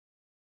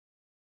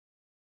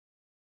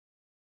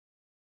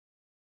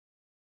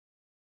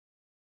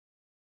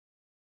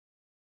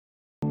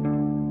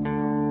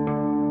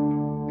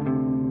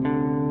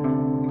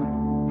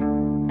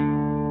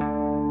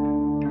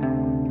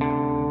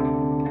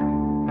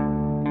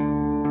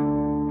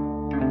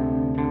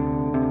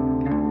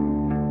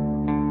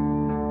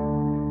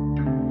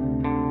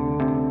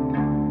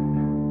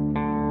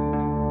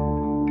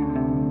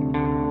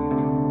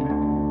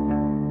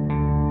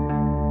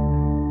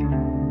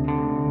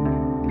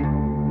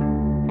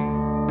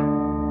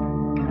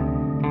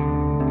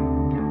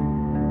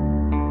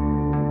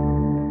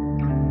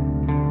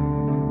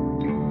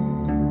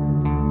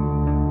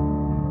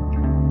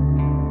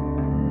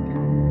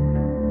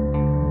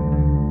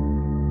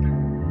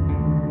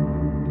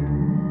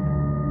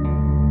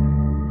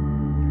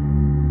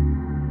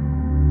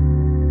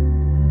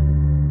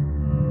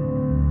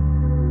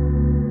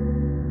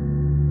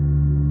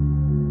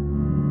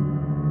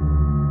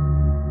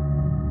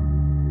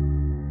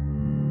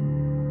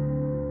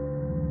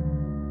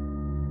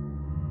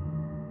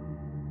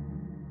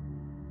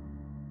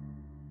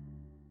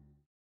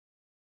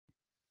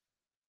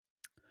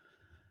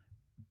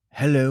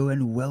Hello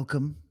and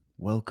welcome.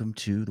 Welcome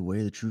to The Way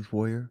of the Truth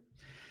Warrior.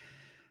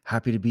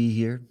 Happy to be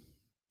here.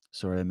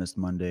 Sorry I missed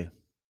Monday.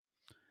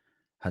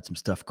 Had some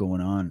stuff going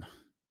on.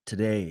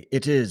 Today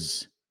it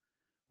is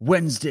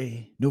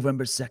Wednesday,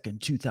 November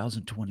 2nd,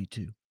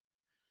 2022. And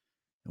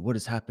what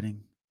is happening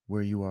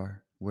where you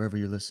are, wherever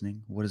you're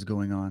listening? What is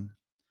going on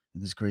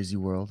in this crazy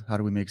world? How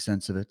do we make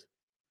sense of it?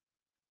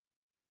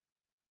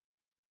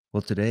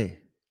 Well, today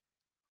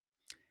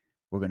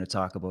we're going to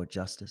talk about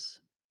justice.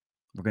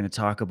 We're going to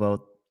talk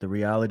about the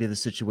reality of the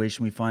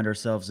situation we find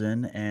ourselves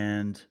in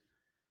and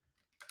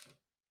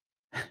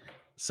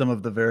some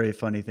of the very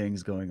funny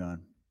things going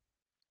on.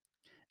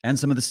 And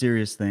some of the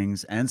serious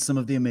things and some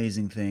of the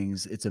amazing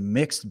things. It's a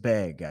mixed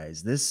bag,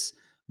 guys. This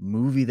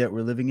movie that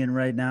we're living in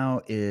right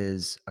now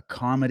is a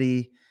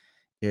comedy,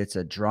 it's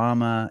a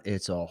drama,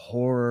 it's a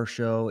horror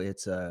show,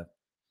 it's a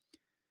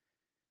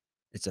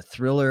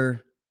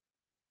thriller,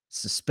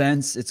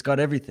 suspense, it's got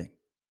everything.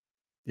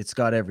 It's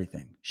got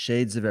everything.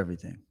 Shades of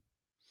everything.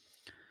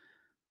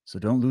 So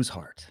don't lose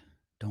heart.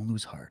 Don't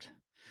lose heart.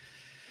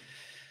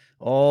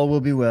 All will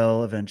be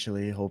well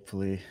eventually,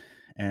 hopefully.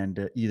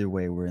 And either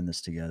way, we're in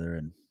this together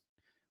and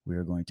we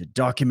are going to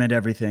document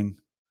everything.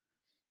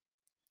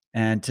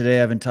 And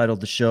today I've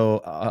entitled the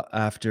show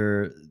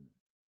after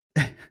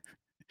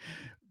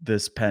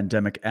this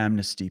pandemic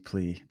amnesty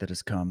plea that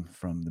has come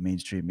from the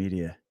mainstream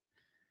media.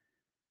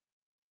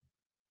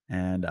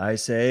 And I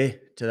say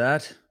to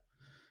that,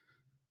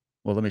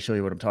 well, let me show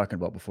you what I'm talking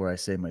about before I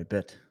say my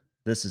bit.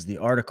 This is the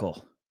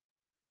article.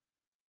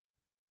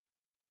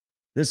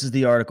 This is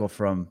the article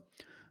from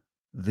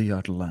The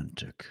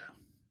Atlantic.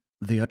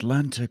 The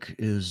Atlantic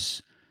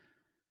is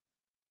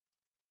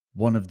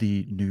one of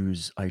the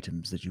news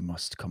items that you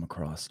must come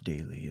across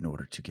daily in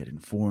order to get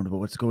informed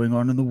about what's going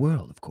on in the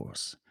world, of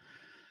course.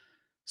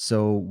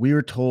 So we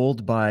were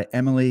told by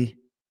Emily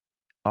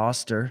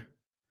Oster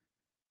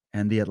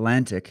and The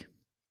Atlantic,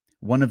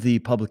 one of the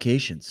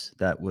publications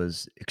that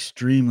was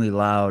extremely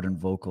loud and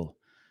vocal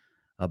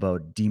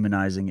about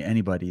demonizing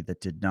anybody that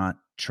did not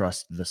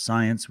trust the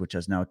science, which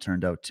has now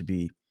turned out to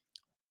be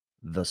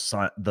the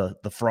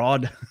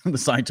fraud, the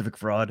scientific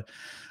fraud.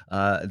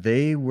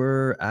 They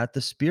were at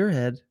the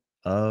spearhead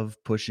of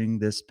pushing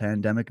this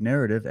pandemic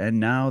narrative, and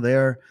now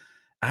they're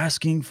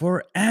asking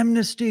for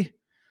amnesty.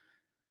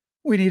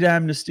 We need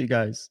amnesty,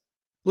 guys.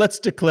 Let's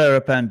declare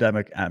a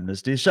pandemic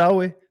amnesty, shall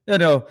we?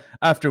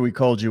 After we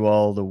called you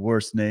all the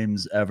worst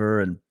names ever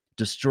and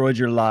destroyed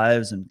your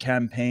lives and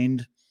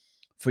campaigned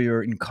for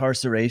your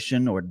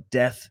incarceration or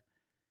death,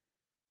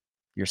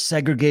 your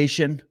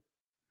segregation,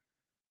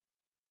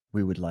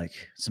 we would like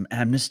some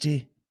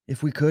amnesty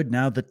if we could,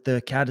 now that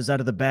the cat is out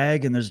of the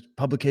bag and there's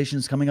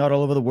publications coming out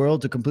all over the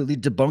world to completely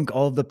debunk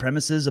all of the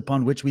premises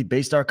upon which we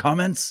based our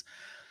comments,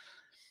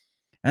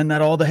 and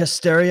that all the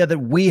hysteria that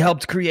we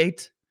helped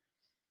create,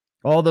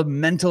 all the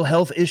mental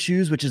health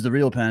issues, which is the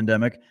real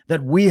pandemic,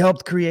 that we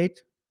helped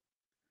create,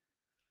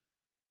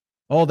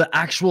 all the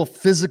actual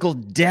physical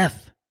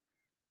death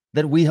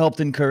that we helped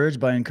encourage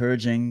by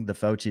encouraging the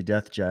Fauci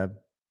death jab,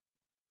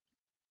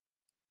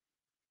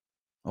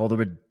 all the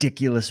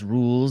ridiculous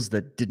rules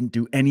that didn't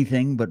do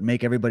anything but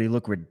make everybody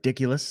look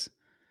ridiculous.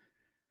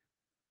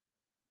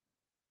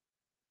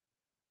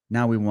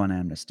 Now we want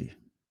amnesty.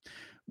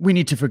 We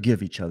need to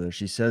forgive each other,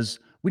 she says.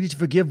 We need to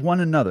forgive one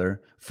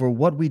another for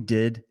what we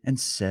did and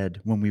said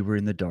when we were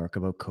in the dark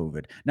about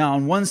COVID. Now,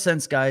 in one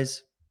sense,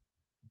 guys,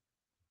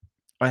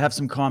 I have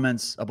some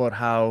comments about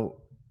how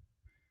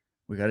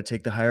we got to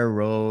take the higher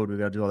road, we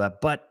got to do all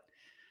that. But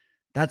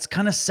that's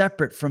kind of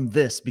separate from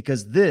this,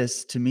 because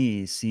this to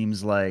me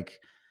seems like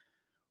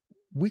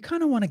we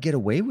kind of want to get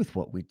away with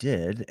what we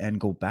did and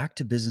go back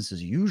to business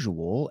as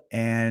usual,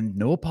 and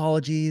no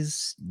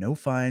apologies, no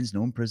fines,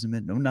 no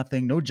imprisonment, no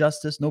nothing, no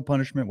justice, no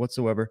punishment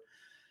whatsoever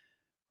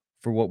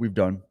for what we've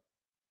done.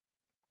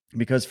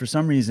 Because for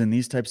some reason,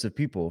 these types of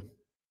people,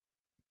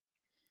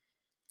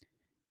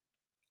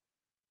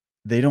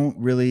 they don't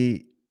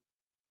really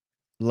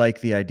like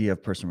the idea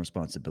of personal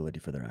responsibility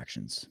for their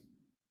actions.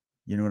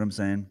 You know what I'm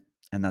saying?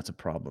 And that's a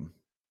problem.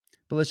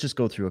 But let's just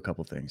go through a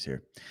couple things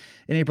here.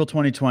 In April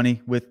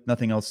 2020, with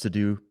nothing else to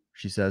do,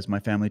 she says, my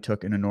family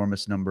took an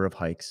enormous number of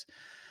hikes.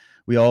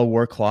 We all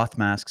wore cloth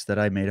masks that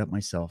I made up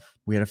myself.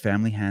 We had a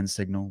family hand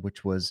signal,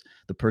 which was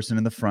the person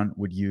in the front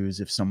would use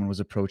if someone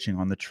was approaching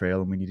on the trail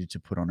and we needed to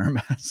put on our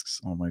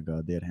masks. Oh my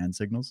God, they had hand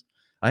signals.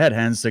 I had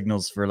hand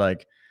signals for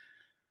like,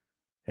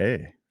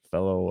 hey,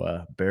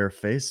 fellow bare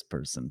face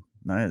person.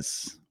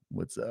 Nice.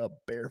 What's up,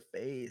 bare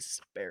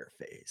face? Bare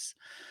face.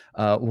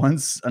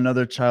 Once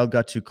another child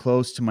got too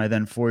close to my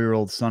then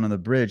 4-year-old son on the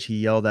bridge, he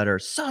yelled at her,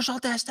 social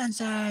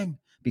distancing,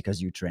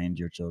 because you trained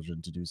your children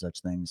to do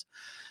such things.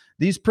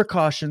 These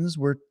precautions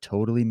were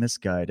totally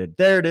misguided.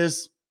 There it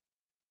is.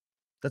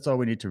 That's all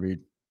we need to read.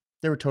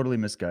 They were totally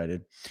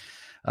misguided.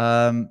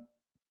 Um,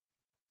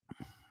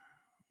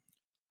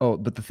 oh,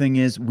 but the thing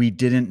is, we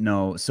didn't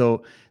know.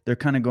 So they're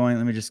kind of going,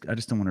 I just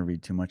don't want to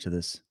read too much of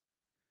this.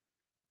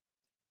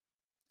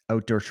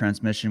 outdoor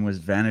transmission was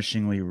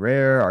vanishingly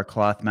rare. Our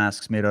cloth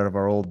masks made out of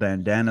our old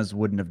bandanas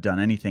wouldn't have done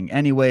anything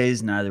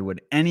anyways. Neither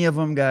would any of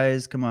them,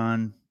 guys. Come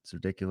on. It's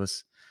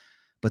ridiculous.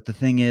 But the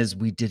thing is,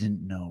 we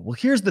didn't know. Well,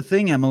 here's the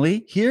thing,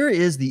 Emily. Here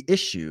is the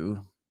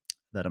issue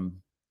that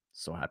I'm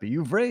so happy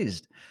you've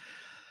raised.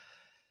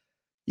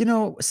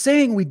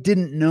 Saying we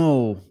didn't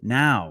know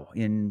now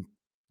in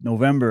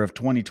November of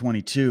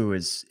 2022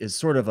 is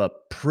sort of a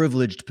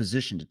privileged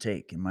position to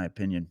take, in my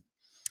opinion,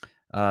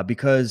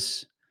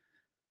 because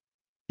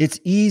it's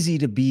easy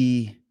to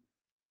be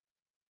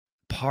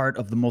part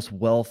of the most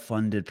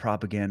well-funded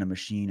propaganda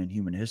machine in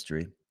human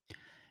history.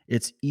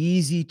 It's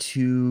easy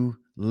to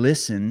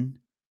listen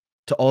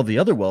to all the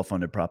other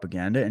well-funded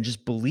propaganda and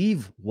just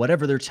believe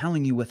whatever they're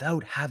telling you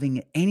without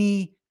having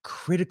any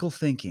critical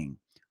thinking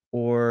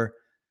or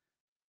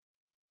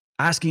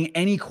asking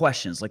any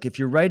questions. Like if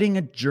you're writing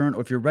a journal,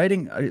 if you're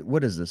writing,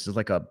 what is this? It's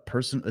like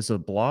it's a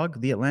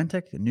blog, The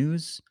Atlantic, the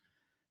news.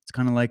 It's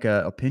kind of like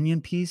a opinion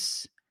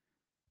piece.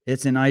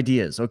 It's in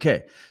ideas.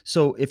 Okay.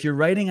 So if you're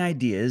writing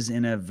ideas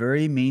in a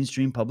very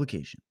mainstream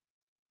publication,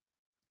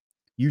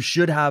 you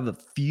should have a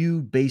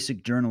few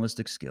basic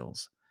journalistic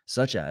skills,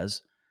 such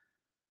as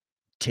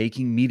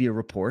taking media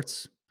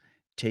reports,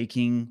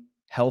 taking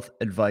health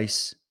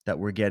advice that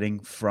we're getting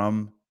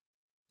from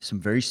some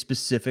very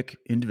specific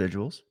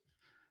individuals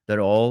that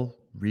all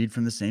read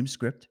from the same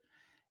script.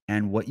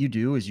 And what you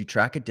do is you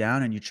track it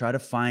down and you try to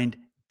find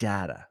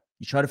data.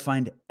 You try to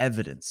find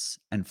evidence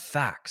and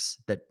facts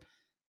that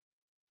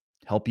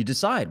help you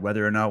decide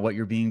whether or not what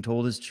you're being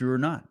told is true or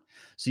not.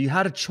 So you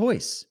had a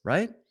choice,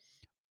 right?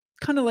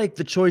 Kind of like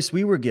the choice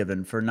we were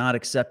given for not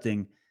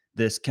accepting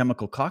this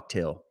chemical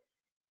cocktail.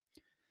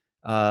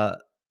 Uh,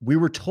 we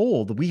were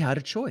told we had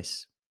a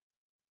choice.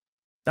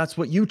 That's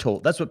what you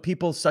told. That's what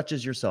people such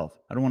as yourself.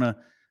 I don't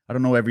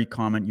know every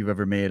comment you've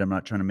ever made. I'm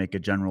not trying to make a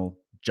general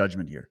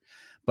judgment here.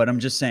 But I'm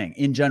just saying,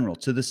 in general,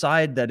 to the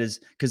side that is,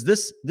 because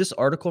this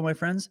article, my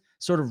friends,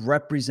 sort of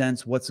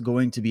represents what's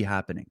going to be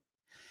happening.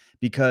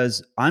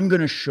 Because I'm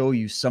going to show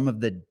you some of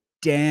the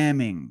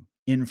damning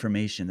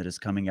information that is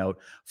coming out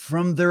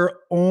from their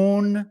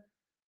own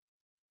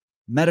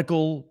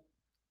medical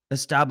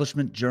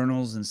establishment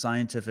journals and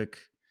scientific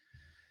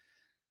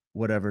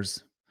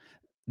whatevers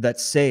that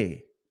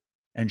say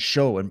and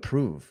show and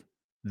prove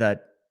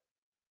that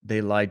they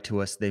lied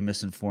to us, they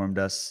misinformed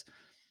us.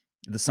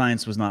 The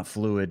science was not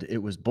fluid, it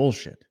was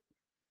bullshit.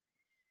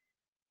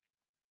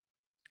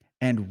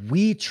 And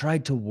we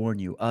tried to warn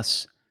you,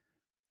 us,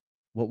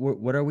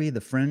 what are we? The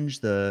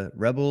fringe, the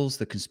rebels,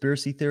 the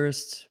conspiracy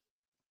theorists,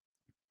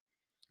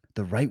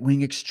 the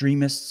right-wing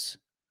extremists.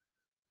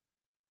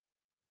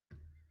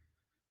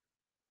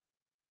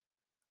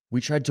 We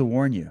tried to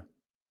warn you.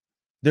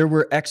 There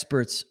were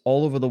experts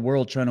all over the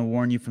world trying to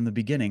warn you from the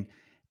beginning.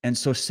 And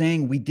so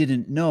saying we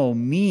didn't know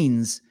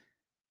means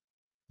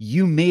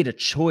you made a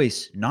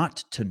choice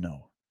not to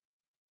know.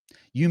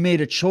 You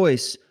made a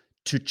choice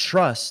to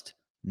trust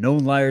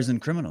known liars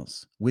and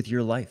criminals with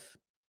your life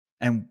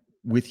and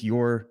with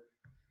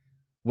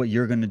what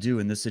you're going to do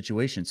in this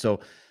situation.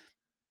 So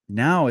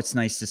now it's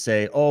nice to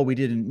say, oh, we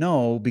didn't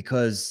know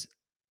because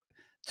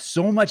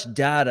so much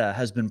data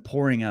has been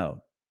pouring out,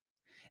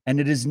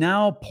 and it is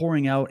now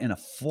pouring out in a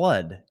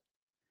flood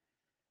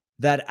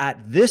that at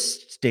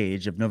this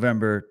stage of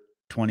November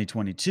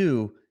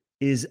 2022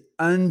 is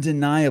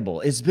undeniable.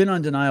 It's been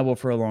undeniable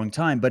for a long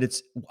time, but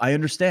I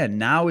understand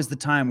now is the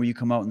time where you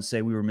come out and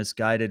say we were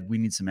misguided. We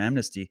need some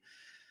amnesty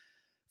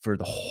for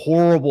the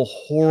horrible,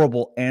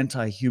 horrible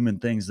anti-human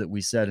things that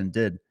we said and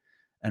did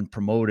and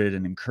promoted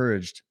and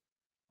encouraged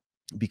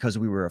because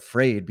we were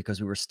afraid, because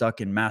we were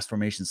stuck in mass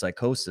formation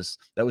psychosis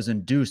that was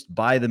induced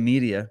by the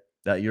media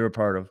that you're a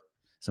part of,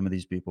 some of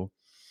these people.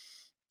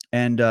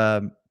 And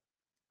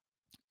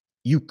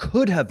you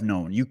could have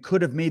known, you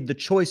could have made the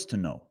choice to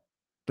know,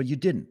 but you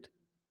didn't.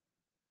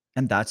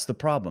 And that's the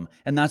problem.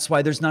 And that's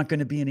why there's not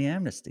going to be any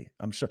amnesty.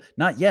 I'm sure.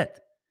 Not yet.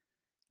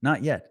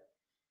 Not yet.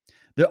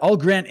 I'll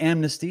grant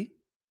amnesty.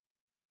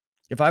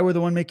 If I were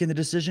the one making the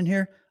decision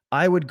here,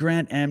 I would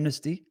grant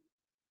amnesty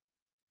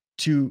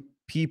to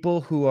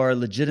people who are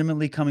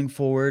legitimately coming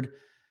forward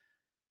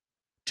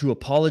to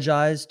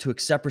apologize, to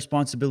accept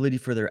responsibility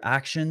for their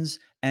actions,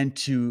 and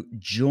to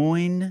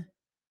join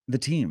the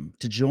team,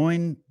 to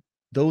join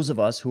those of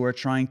us who are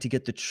trying to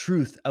get the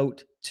truth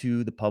out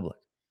to the public.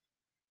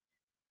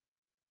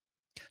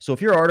 So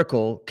if your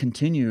article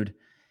continued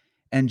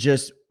and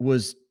just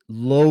was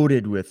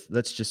loaded with,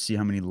 let's just see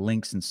how many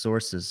links and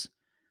sources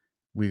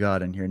we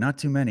got in here. Not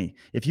too many.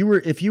 If you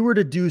were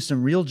to do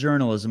some real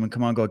journalism and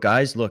come on and go,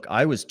 guys, look,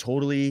 I was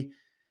totally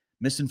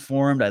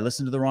misinformed. I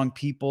listened to the wrong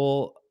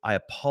people. I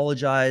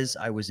apologize.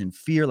 I was in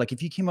fear. Like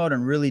if you came out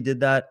and really did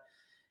that,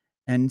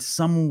 and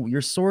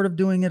you're sort of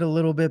doing it a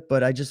little bit,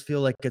 but I just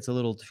feel like it's a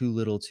little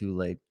too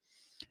late.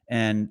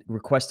 And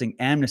requesting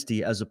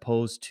amnesty as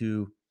opposed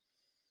to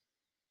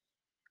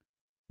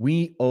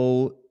we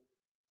owe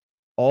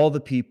all the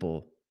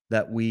people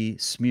that we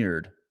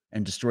smeared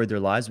and destroyed their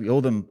lives. We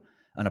owe them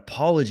an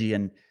apology.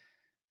 And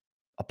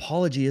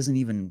apology isn't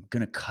even going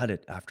to cut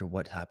it after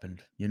what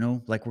happened, you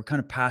know? Like we're kind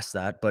of past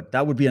that, but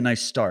that would be a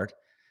nice start.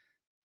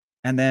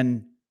 And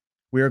then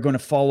we are going to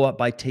follow up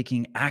by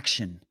taking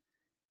action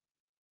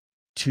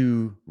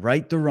to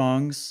right the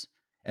wrongs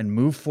and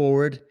move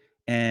forward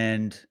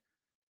and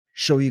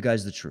show you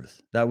guys the truth.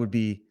 That would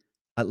be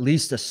at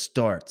least a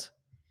start.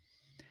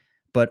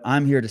 But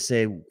I'm here to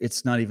say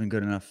it's not even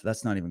good enough.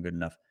 That's not even good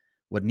enough.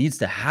 What needs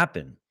to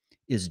happen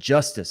is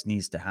justice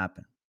needs to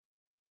happen.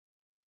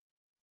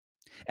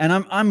 And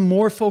I'm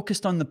more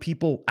focused on the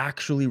people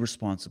actually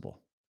responsible.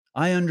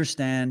 I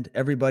understand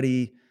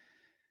everybody,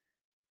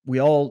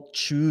 we all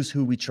choose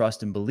who we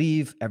trust and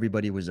believe.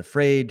 Everybody was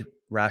afraid.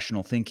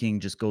 Rational thinking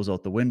just goes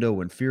out the window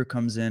when fear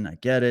comes in. I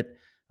get it.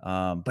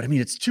 But I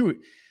mean, it's too.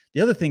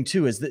 The other thing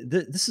too is that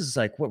this is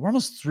like what we're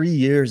almost 3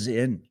 years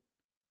in.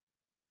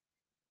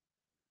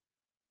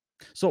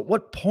 So at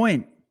what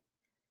point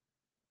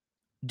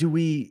do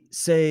we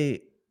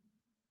say,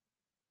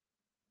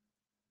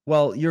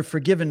 well, you're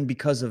forgiven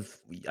because of,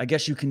 I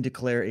guess you can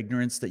declare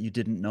ignorance that you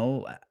didn't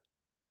know.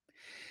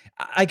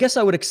 I guess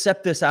I would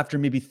accept this after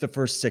maybe the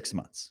first 6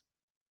 months.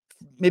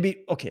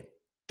 Maybe, okay,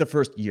 the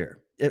first year.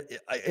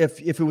 If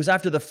it was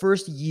after the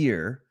first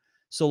year,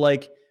 so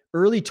like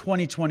early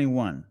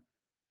 2021,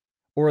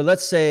 or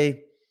let's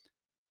say,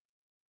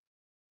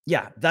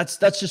 yeah, that's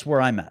just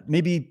where I'm at.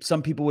 Maybe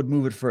some people would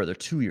move it further,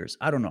 2 years.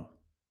 I don't know.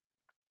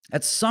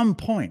 At some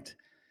point,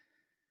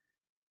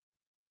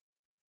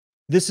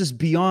 this is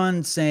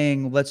beyond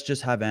saying, let's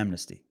just have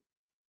amnesty.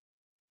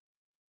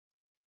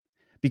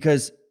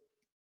 Because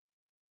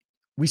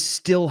we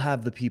still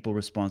have the people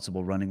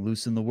responsible running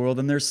loose in the world,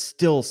 and they're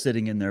still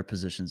sitting in their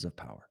positions of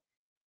power.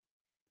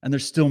 And they're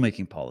still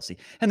making policy.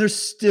 And they're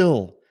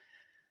still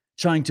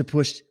trying to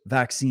push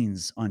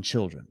vaccines on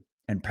children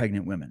and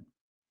pregnant women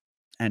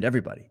and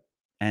everybody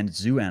and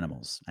zoo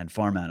animals and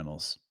farm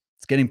animals.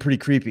 It's getting pretty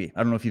creepy.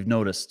 I don't know if you've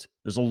noticed.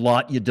 There's a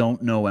lot you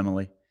don't know,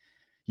 Emily.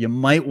 You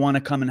might want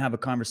to come and have a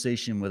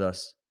conversation with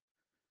us.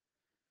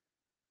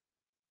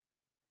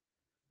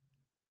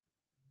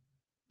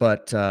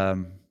 But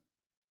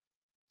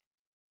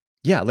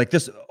yeah, like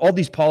this, all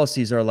these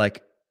policies are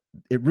like,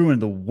 it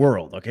ruined the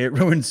world. Okay. It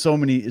ruined so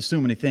many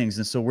things.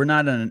 And so we're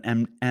not in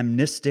an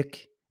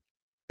amnestic,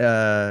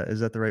 is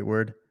that the right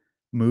word?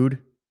 Mood.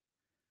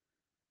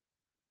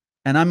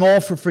 And I'm all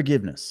for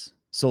forgiveness.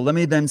 So let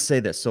me then say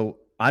this. So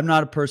I'm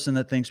not a person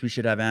that thinks we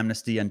should have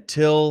amnesty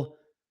until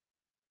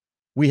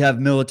we have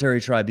military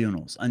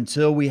tribunals,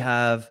 until we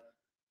have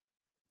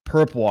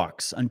perp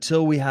walks,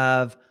 until we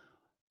have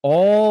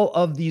all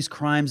of these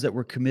crimes that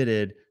were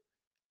committed.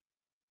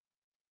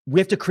 We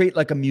have to create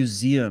like a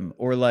museum,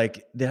 or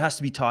like that has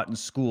to be taught in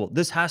school.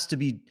 This has to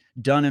be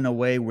done in a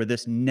way where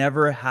this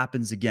never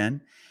happens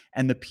again.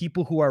 And the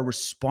people who are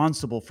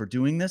responsible for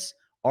doing this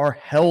are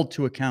held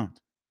to account.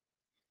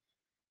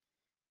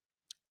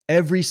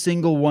 Every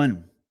single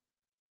one.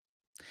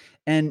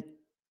 And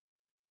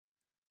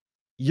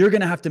you're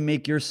going to have to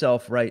make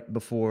yourself right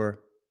before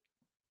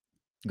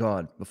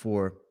God,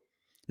 before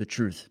the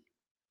truth.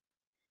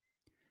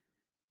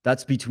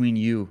 That's between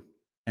you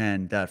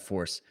and that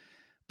force.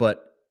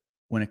 But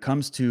when it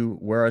comes to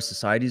where our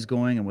society is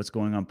going and what's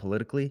going on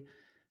politically,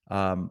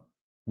 um,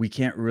 we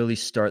can't really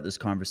start this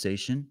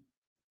conversation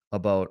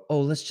about, oh,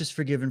 let's just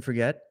forgive and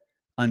forget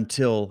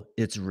until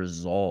it's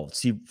resolved.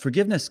 See,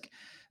 forgiveness,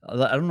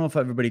 I don't know if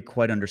everybody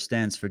quite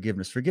understands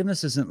forgiveness.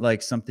 Forgiveness isn't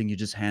like something you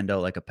just hand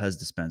out like a Pez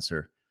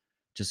dispenser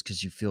just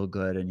because you feel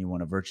good and you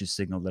want to virtue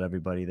signal to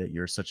everybody that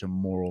you're such a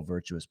moral,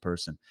 virtuous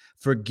person.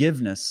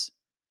 Forgiveness,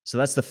 so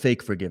that's the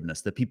fake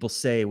forgiveness that people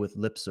say with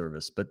lip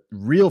service, but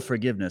real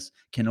forgiveness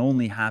can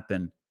only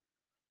happen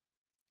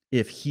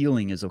if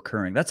healing is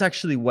occurring. That's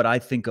actually what I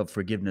think of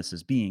forgiveness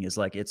as being, is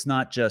like, it's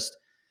not just,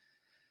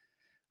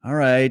 all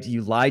right,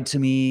 you lied to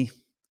me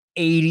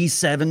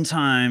 87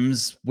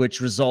 times, which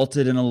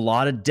resulted in a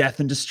lot of death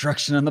and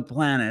destruction on the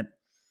planet.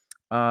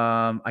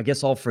 I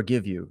guess I'll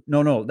forgive you.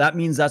 No, that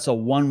means that's a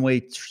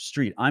one-way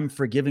street. I'm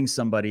forgiving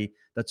somebody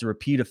that's a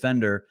repeat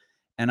offender,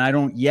 and I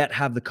don't yet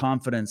have the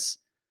confidence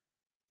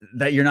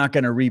that you're not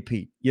going to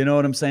repeat. You know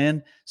what I'm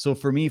saying? So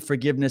for me,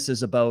 forgiveness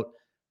is about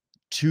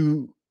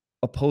two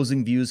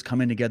opposing views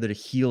coming together to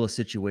heal a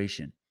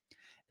situation.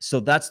 So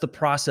that's the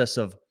process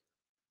of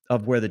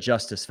where the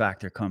justice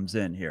factor comes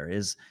in here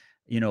is,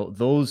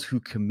 those who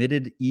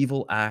committed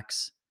evil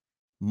acts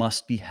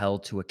must be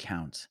held to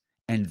account,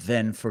 and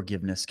then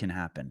forgiveness can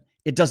happen.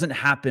 It doesn't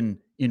happen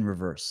in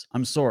reverse.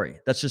 I'm sorry.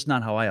 That's just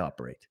not how I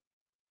operate.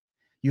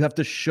 You have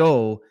to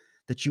show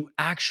that you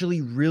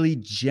actually really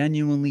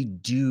genuinely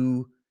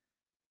do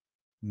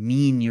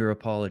mean your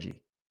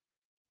apology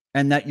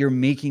and that you're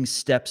making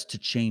steps to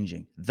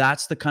changing.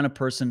 That's the kind of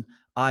person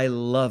I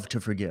love to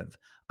forgive.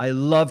 I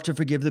love to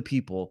forgive the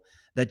people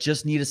that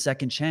just need a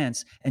second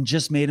chance and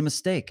just made a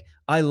mistake.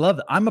 I love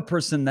that. I'm a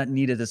person that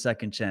needed a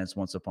second chance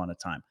once upon a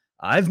time.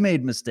 I've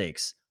made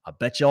mistakes. I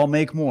bet you I'll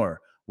make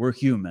more. We're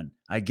human.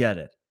 I get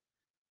it.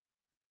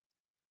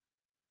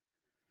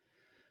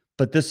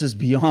 But this is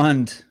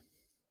beyond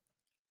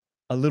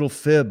a little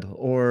fib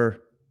or,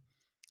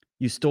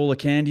 you stole a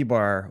candy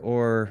bar,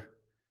 or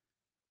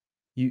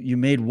you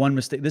made one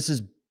mistake. This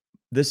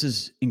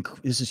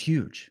is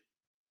huge.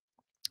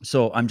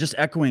 So I'm just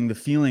echoing the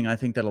feeling I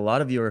think that a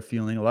lot of you are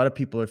feeling, a lot of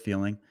people are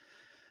feeling,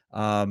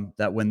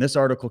 that when this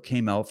article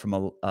came out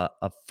from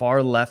a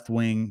far left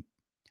wing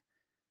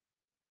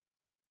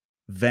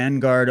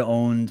Vanguard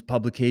owned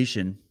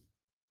publication,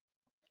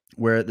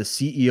 where the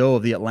CEO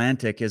of the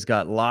Atlantic has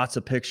got lots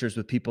of pictures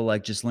with people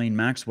like Ghislaine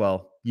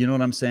Maxwell. You know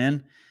what I'm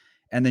saying?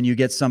 And then you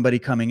get somebody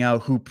coming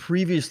out who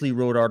previously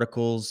wrote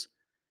articles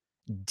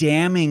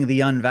damning the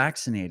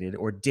unvaccinated,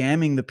 or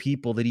damning the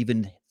people that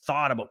even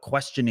thought about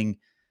questioning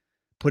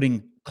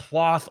putting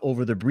cloth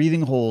over their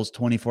breathing holes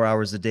 24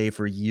 hours a day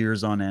for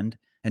years on end,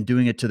 and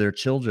doing it to their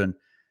children.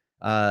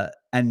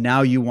 And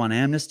now you want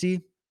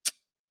amnesty?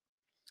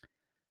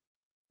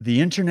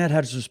 The internet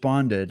has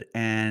responded,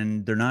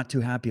 and they're not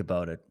too happy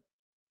about it.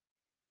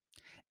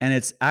 And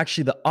it's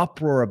actually the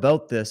uproar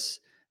about this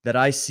that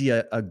I see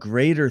a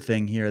greater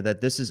thing here,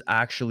 that this is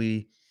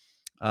actually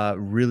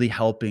really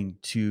helping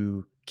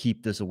to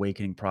keep this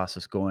awakening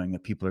process going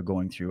that people are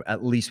going through,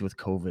 at least with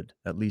COVID,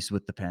 at least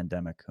with the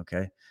pandemic.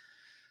 Okay.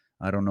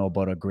 I don't know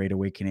about a great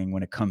awakening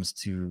when it comes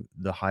to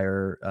the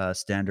higher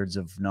standards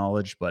of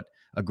knowledge, but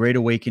a great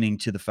awakening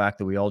to the fact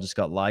that we all just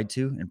got lied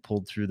to and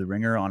pulled through the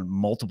ringer on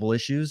multiple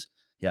issues.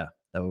 Yeah,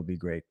 that would be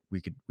great. We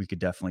could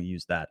definitely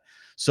use that.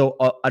 So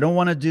I don't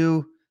want to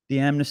do the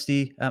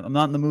amnesty. I'm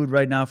not in the mood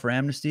right now for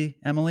amnesty,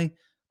 Emily.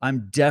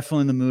 I'm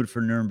definitely in the mood for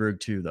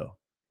Nuremberg too, though.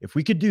 If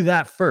we could do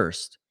that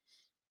first,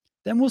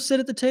 then we'll sit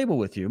at the table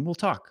with you and we'll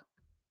talk.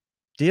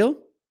 Deal?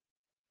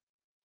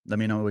 Let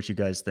me know what you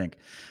guys think.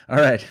 All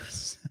right.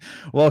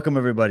 Welcome,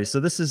 everybody. So,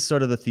 this is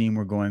sort of the theme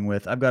we're going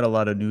with. I've got a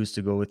lot of news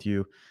to go with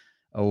you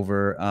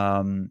over.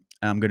 I'm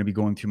going to be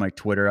going through my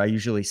Twitter. I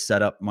usually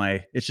set up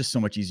it's just so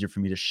much easier for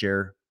me to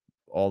share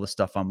all the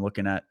stuff I'm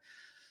looking at.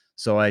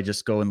 So, I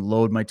just go and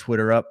load my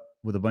Twitter up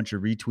with a bunch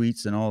of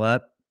retweets and all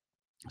that.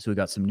 So, we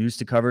got some news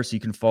to cover. So,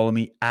 you can follow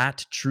me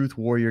at Truth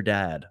Warrior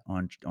Dad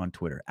on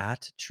Twitter,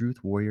 at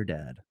Truth Warrior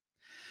Dad.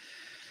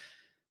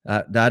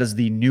 That is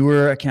the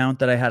newer account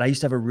that I had. I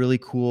used to have a really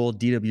cool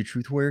DW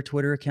Truth Warrior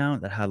Twitter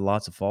account that had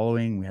lots of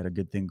following. We had a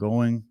good thing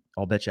going.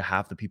 I'll bet you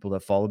half the people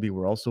that follow me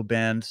were also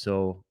banned.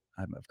 So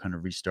I've kind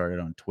of restarted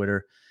on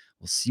Twitter.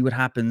 We'll see what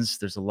happens.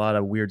 There's a lot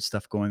of weird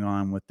stuff going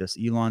on with this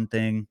Elon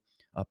thing,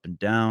 up and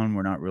down.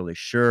 We're not really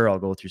sure. I'll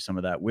go through some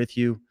of that with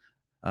you.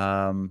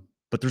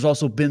 But there's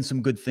also been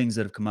some good things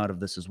that have come out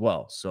of this as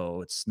well.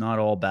 So it's not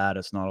all bad.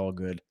 It's not all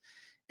good.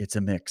 It's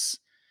a mix.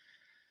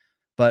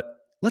 But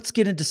let's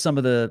get into some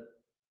of the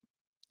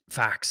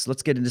facts.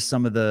 Let's get into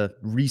some of the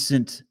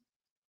recent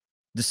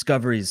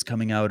discoveries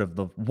coming out of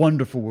the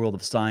wonderful world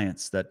of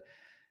science that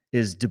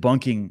is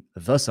debunking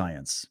the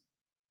science.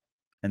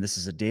 And this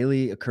is a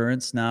daily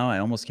occurrence now. I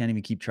almost can't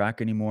even keep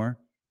track anymore.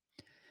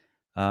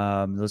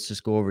 Let's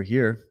just go over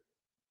here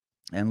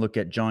and look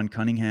at John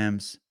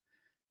Cunningham's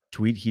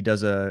tweet. He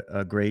does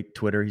a great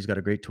Twitter. He's got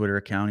a great Twitter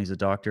account. He's a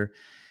doctor.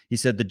 He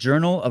said the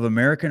Journal of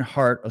American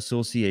Heart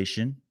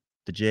Association,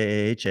 the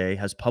JAHA,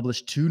 has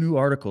published 2 new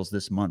articles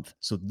this month.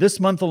 So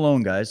this month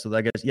alone, guys, so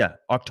I guess, yeah,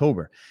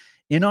 October.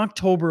 In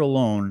October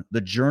alone,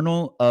 the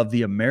Journal of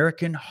the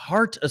American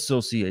Heart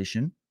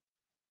Association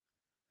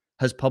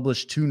has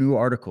published 2 new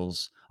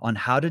articles on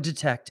how to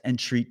detect and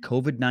treat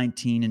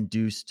COVID-19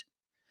 induced.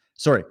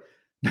 Sorry,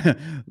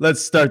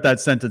 let's start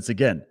that sentence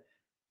again.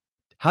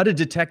 How to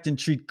detect and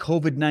treat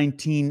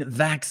COVID-19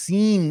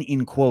 vaccine,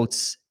 in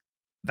quotes,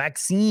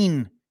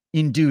 vaccine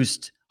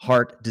induced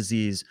heart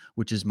disease,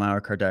 which is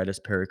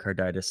myocarditis,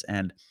 pericarditis,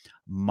 and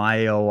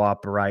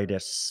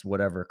myooperitis,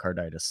 whatever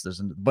carditis.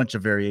 There's a bunch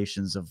of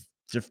variations of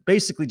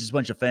basically just a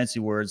bunch of fancy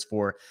words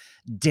for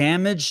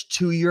damage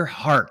to your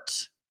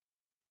heart.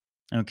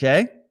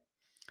 Okay.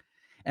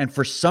 And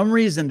for some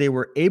reason, they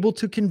were able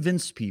to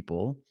convince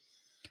people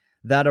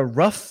that a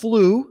rough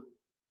flu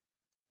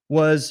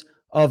was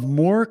of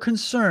more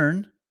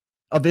concern,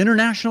 of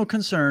international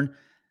concern,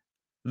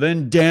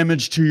 than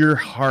damage to your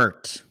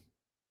heart.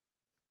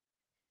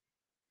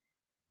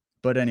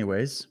 But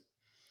anyways,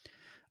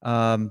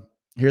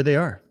 here they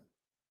are.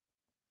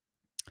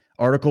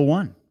 Article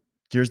 1.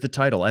 Here's the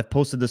title. I've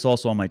posted this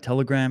also on my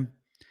Telegram.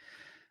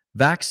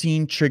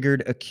 Vaccine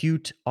triggered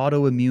acute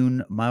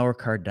autoimmune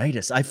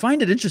myocarditis. I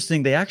find it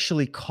interesting. They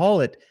actually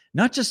call it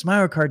not just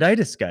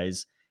myocarditis,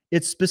 guys.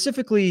 It's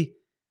specifically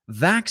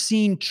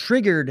vaccine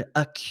triggered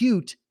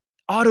acute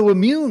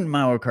autoimmune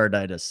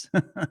myocarditis.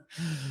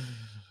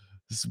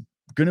 There's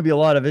going to be a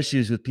lot of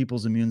issues with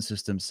people's immune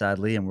systems,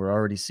 sadly, and we're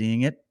already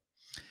seeing it.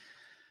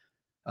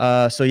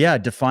 So yeah,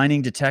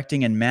 defining,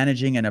 detecting, and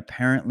managing an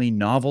apparently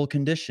novel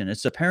condition.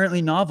 It's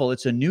apparently novel.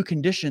 It's a new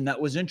condition that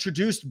was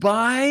introduced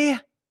by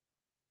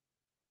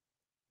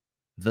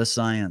the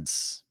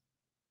science.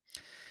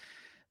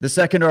 The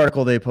second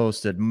article they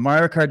posted,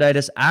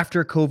 myocarditis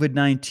after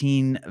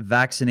COVID-19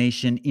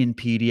 vaccination in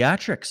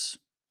pediatrics.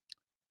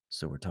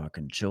 So we're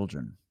talking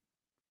children.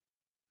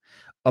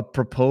 A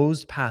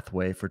proposed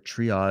pathway for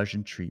triage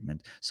and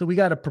treatment. So we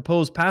got a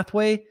proposed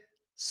pathway.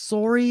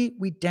 Sorry,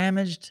 we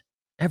damaged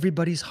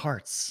everybody's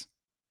hearts.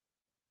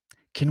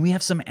 Can we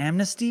have some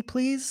amnesty,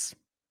 please?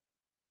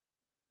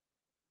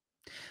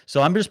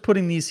 So I'm just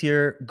putting these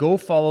here. Go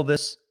follow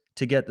this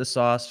to get the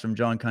sauce from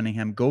John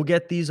Cunningham. Go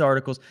get these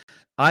articles.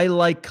 I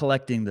like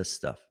collecting this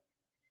stuff.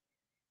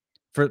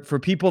 For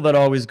people that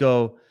always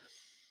go,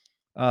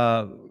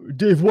 uh,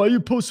 Dave, why you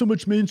post so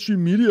much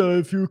mainstream media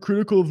if you're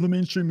critical of the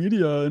mainstream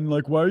media? And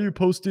like, why are you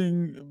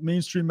posting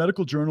mainstream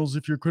medical journals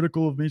if you're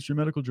critical of mainstream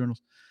medical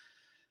journals?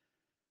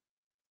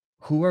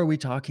 Who are we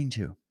talking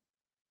to?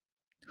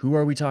 Who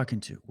are we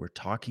talking to? We're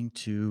talking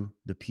to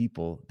the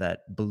people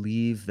that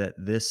believe that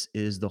this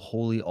is the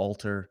holy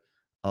altar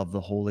of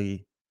the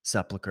holy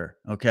sepulcher.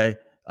 Okay.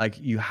 Like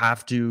you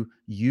have to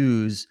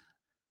use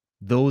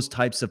those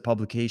types of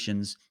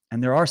publications.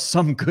 And there are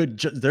some good,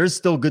 there's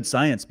still good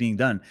science being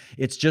done.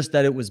 It's just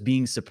that it was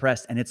being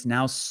suppressed and it's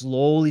now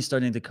slowly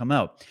starting to come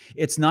out.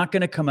 It's not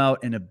going to come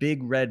out in a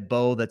big red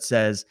bow that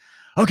says,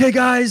 okay,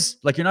 guys,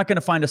 like you're not going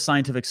to find a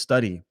scientific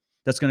study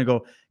that's going to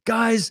go,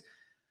 guys,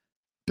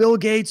 Bill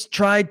Gates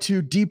tried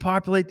to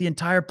depopulate the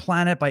entire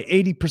planet by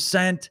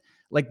 80%.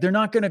 Like they're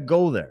not going to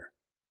go there.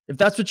 If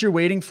that's what you're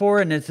waiting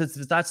for and if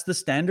that's the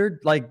standard,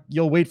 like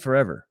you'll wait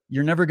forever.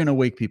 You're never going to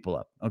wake people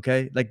up.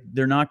 Okay. Like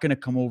they're not going to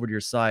come over to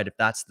your side if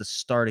that's the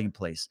starting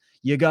place.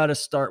 You got to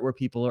start where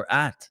people are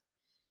at.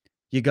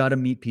 You got to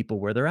meet people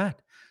where they're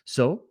at.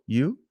 So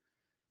you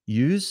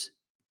use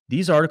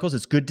these articles.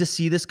 It's good to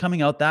see this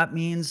coming out. That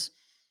means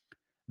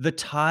the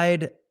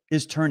tide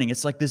is turning.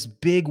 It's like this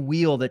big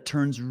wheel that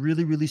turns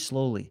really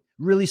slowly,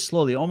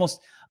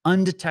 almost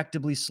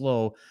undetectably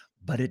slow,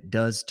 but it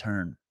does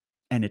turn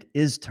and it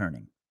is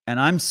turning. And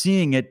I'm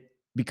seeing it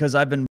because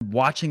I've been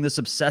watching this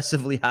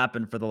obsessively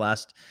happen for the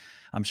last,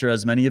 I'm sure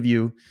as many of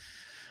you,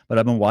 but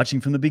I've been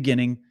watching from the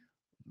beginning,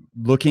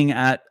 looking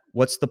at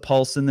what's the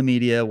pulse in the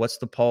media, what's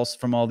the pulse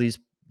from all these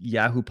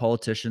Yahoo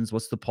politicians,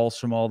 what's the pulse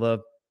from all the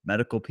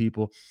medical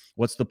people,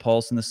 what's the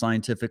pulse in the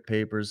scientific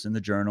papers, in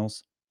the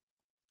journals.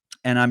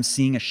 And I'm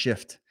seeing a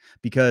shift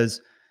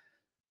because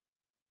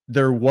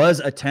there was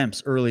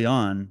attempts early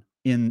on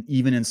in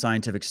even in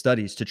scientific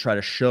studies to try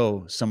to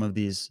show some of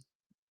these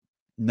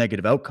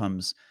negative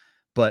outcomes,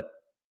 but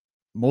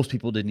most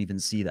people didn't even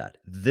see that.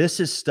 This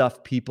is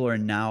stuff people are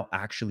now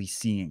actually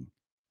seeing.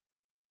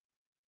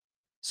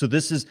 So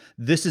this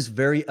is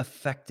very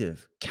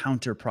effective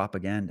counter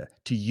propaganda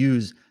to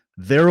use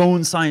their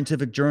own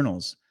scientific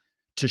journals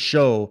to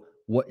show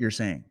what you're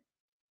saying.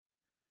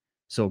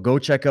 So go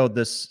check out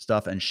this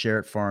stuff and share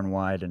it far and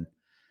wide and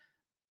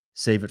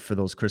save it for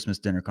those Christmas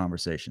dinner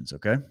conversations,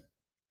 okay?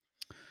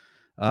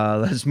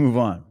 Let's move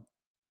on.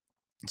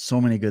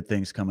 So many good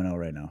things coming out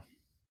right now.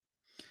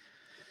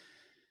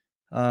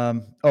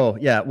 Oh,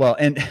 yeah, well,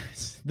 and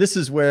this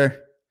is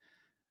where,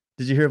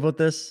 did you hear about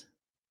this?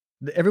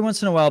 Every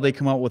once in a while, they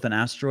come out with an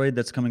asteroid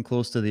that's coming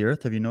close to the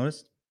Earth. Have you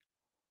noticed?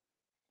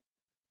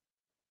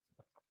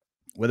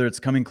 Whether it's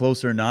coming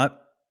close or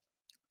not,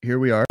 here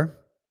we are.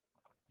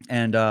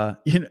 And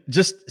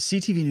just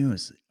CTV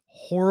News,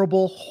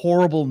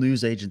 horrible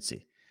news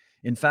agency.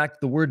 In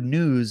fact, the word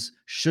news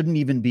shouldn't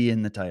even be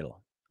in the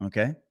title.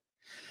 Okay.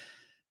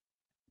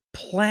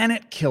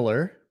 Planet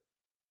killer.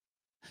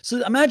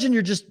 So imagine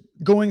you're just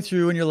going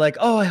through and you're like,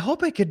 oh, I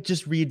hope I could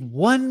just read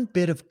one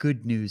bit of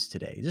good news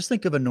today. Just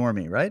think of a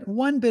normie, right?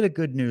 One bit of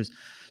good news.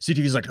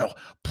 CTV's like, oh,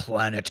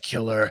 planet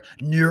killer,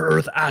 near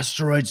Earth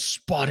asteroid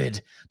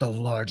spotted, the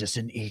largest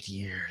in 8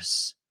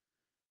 years.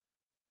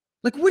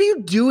 Like, what are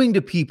you doing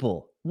to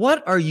people?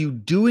 What are you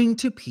doing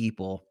to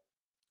people?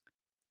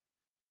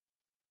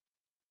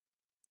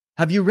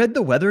 Have you read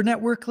the Weather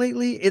Network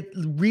lately?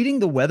 Reading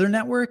the Weather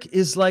Network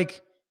is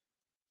like,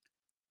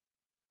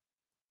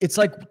 it's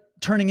like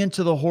turning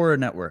into the Horror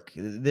Network.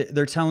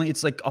 They're telling,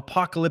 it's like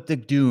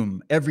apocalyptic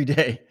doom every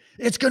day.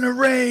 It's gonna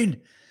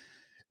rain.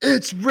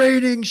 It's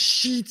raining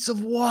sheets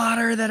of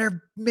water that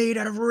are made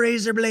out of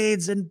razor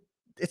blades, and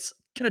it's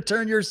gonna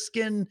turn your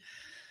skin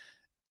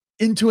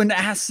into an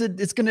acid.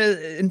 It's gonna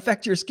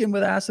infect your skin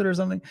with acid or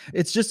something.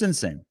 It's just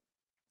insane.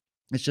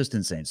 It's just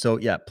insane. So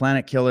yeah,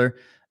 Planet Killer.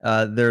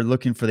 They're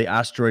looking for the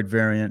asteroid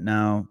variant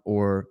now,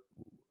 or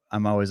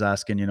I'm always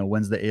asking,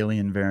 when's the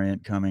alien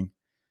variant coming?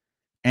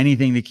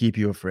 Anything to keep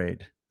you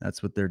afraid.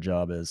 That's what their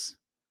job is.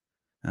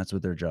 That's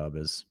what their job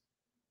is.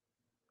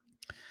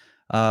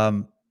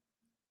 All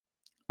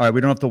right,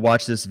 we don't have to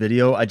watch this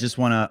video. I just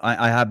want to,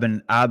 I have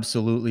been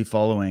absolutely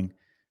following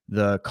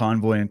the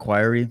convoy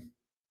inquiry.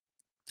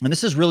 And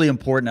this is really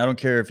important. I don't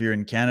care if you're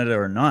in Canada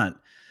or not.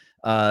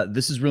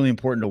 This is really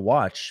important to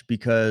watch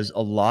because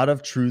a lot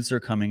of truths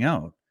are coming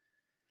out.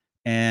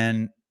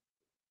 And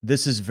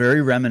this is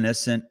very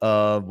reminiscent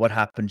of what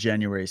happened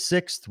January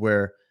 6th,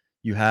 where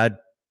you had,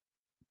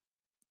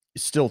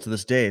 still to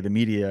this day, the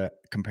media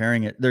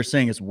comparing it. They're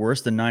saying it's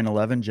worse than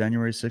 9/11.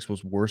 January 6th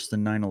was worse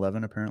than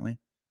 9/11, apparently.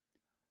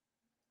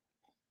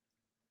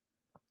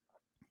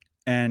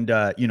 And,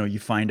 you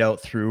find out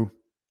through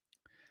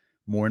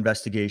more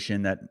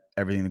investigation that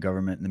everything the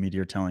government and the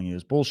media are telling you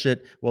is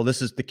bullshit. Well,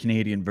 this is the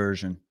Canadian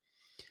version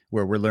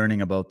where we're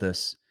learning about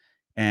this.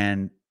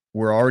 And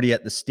we're already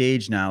at the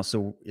stage now.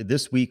 So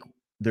this week,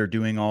 they're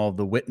doing all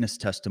the witness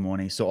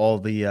testimony, so all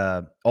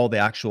the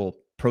actual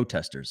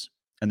protesters.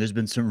 And there's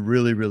been some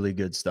really, really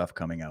good stuff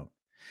coming out.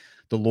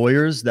 The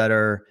lawyers that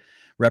are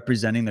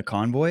representing the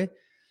convoy,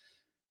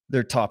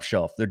 they're top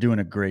shelf. They're doing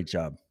a great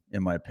job,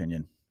 in my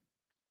opinion.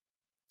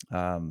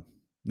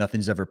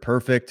 Nothing's ever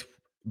perfect,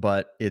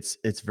 but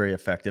it's very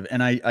effective.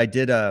 And I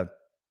did a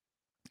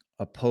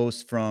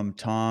post from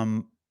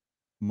Tom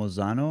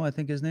Mazzano, I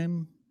think his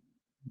name,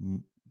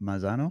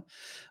 Mazzano.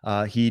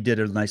 He did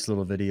a nice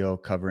little video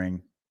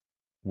covering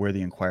where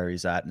the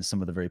inquiry's at and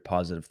some of the very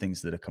positive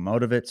things that have come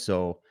out of it.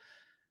 So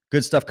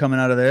good stuff coming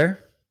out of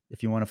there.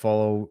 If you want to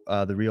follow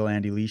the Real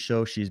Andy Lee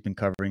Show, she's been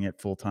covering it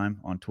full time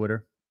on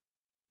Twitter.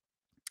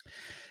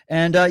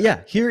 And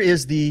yeah, here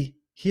is the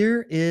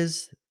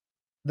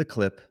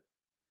clip.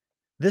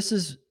 This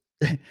is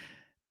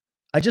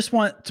I just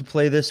want to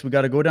play this. We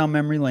got to go down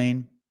memory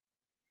lane.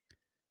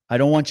 I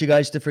don't want you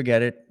guys to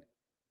forget it.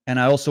 And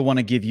I also want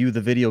to give you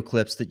the video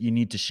clips that you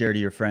need to share to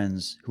your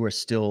friends who are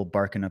still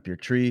barking up your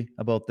tree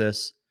about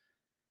this.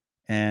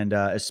 And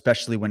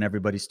especially when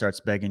everybody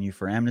starts begging you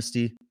for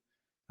amnesty.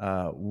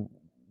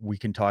 We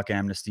can talk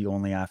amnesty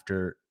only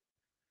after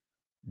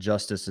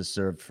justice is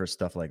served for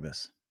stuff like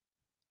this.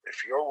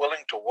 If you're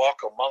willing to walk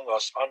among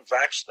us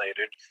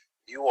unvaccinated,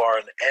 you are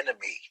an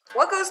enemy.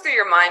 What goes through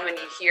your mind when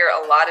you hear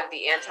a lot of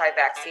the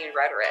anti-vaccine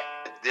rhetoric?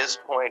 At this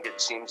point,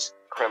 it seems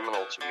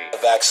criminal to me.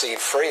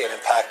 Vaccine-free and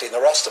impacting the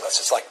rest of us.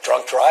 It's like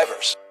drunk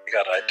drivers. You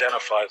got to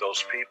identify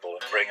those people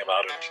and bring them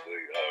out into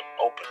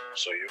the open,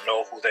 so you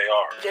know who they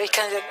are. Ich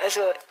kann sagen,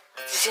 also,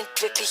 sie sind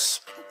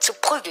wirklich zu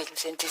prügeln,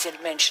 sind diese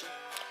Menschen.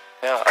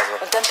 Ja,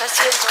 also Und dann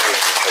passiert so.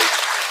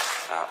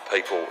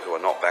 People who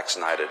are not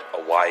vaccinated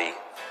away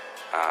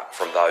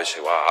from those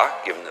who are,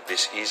 given that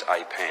this is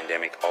a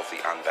pandemic of the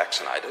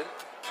unvaccinated,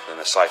 then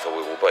the safer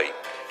we will be.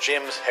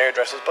 Gyms,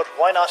 hairdressers, but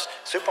why not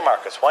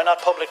supermarkets? Why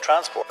not public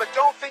transport? But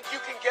don't think you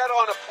can get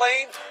on a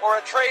plane or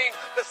a train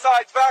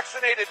besides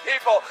vaccinated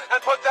people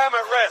and put them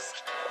at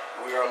risk.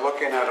 We are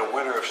looking at a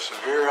winter of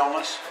severe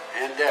illness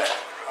and death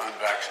for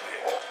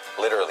unvaccinated.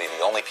 Literally,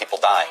 the only people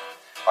dying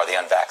are the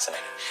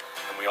unvaccinated.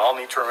 And we all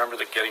need to remember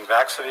that getting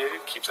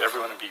vaccinated keeps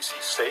everyone in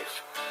BC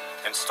safe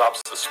and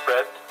stops the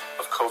spread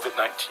of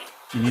COVID-19.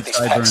 With these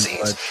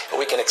vaccines,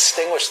 we can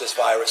extinguish this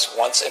virus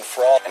once and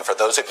for all. And for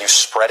those of you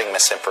spreading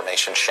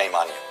misinformation, shame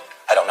on you.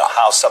 I don't know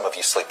how some of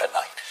you sleep at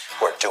night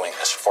who are doing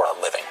this for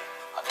a living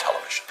on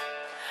television.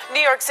 New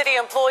York City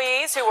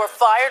employees who were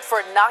fired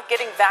for not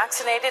getting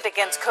vaccinated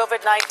against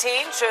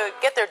COVID-19 should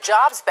get their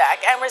jobs back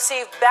and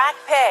receive back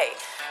pay.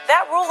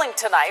 That ruling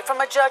tonight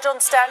from a judge on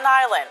Staten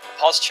Island.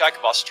 Pulse check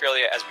of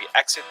Australia as we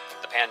exit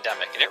the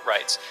pandemic, and it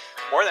writes,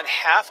 more than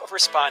half of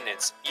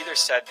respondents either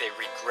said they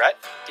regret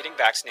getting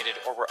vaccinated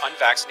or were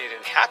unvaccinated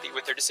and happy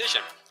with their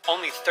decision.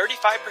 Only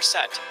 35%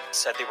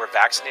 said they were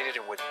vaccinated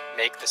and would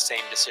make the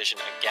same decision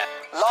again.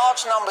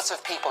 Large numbers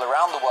of people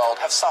around the world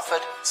have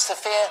suffered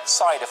severe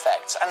side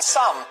effects, and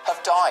some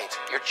have died.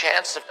 Your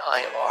chance of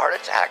dying of a heart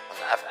attack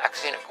from that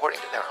vaccine, according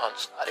to their own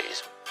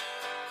studies,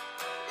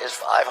 is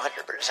 500%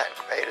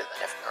 greater than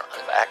if you're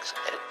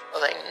unvaccinated. So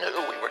they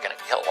knew we were going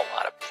to kill a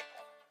lot of people.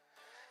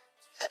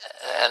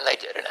 And they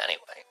did it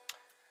anyway.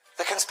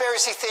 The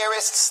conspiracy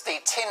theorists, the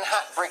Tin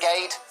Hat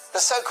Brigade, the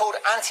so-called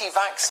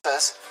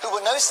anti-vaxxers, who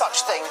were no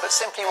such thing but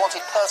simply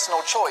wanted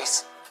personal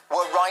choice,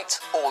 were right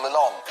all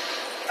along.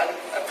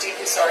 I'm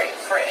deeply sorry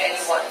for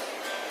anyone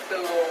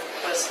who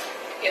was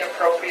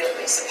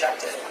inappropriately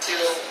subjected to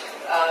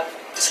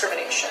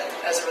discrimination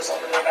as a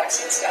result of their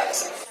vaccine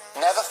status.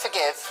 Never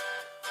forgive,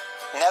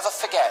 never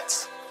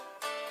forget,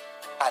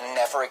 and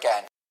never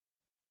again.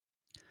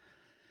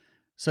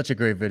 Such a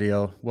great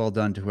video. Well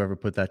done to whoever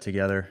put that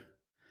together.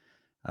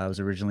 It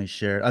was originally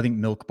shared, I think,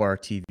 Milk Bar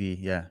TV.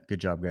 Yeah, good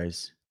job,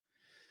 guys.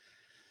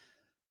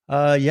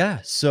 Yeah,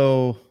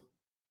 so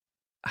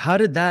how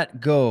did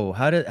that go?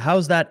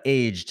 How's that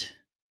aged?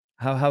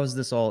 How is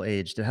this all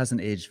aged? It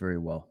hasn't aged very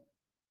well.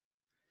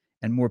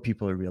 And more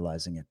people are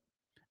realizing it,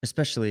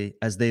 especially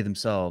as they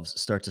themselves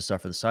start to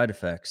suffer the side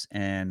effects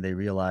and they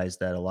realize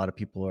that a lot of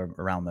people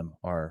around them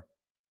are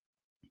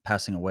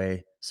passing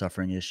away,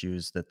 suffering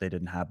issues that they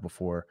didn't have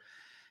before.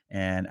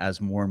 And as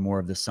more and more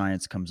of the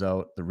science comes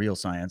out, the real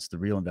science, the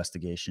real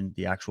investigation,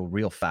 the actual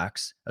real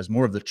facts, as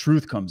more of the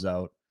truth comes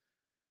out,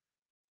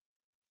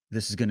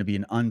 this is going to be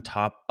an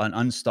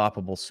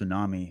unstoppable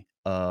tsunami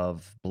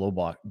of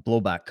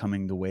blowback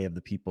coming the way of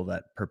the people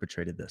that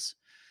perpetrated this.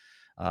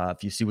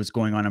 If you see what's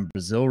going on in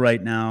Brazil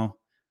right now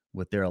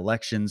with their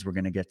elections, we're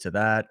going to get to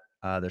that.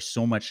 There's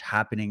so much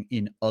happening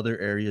in other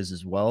areas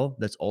as well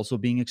that's also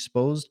being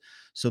exposed.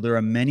 So there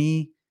are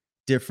many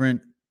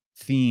different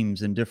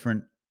themes and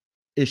different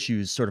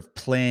issues sort of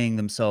playing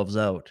themselves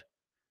out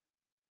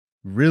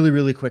really,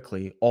 really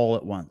quickly all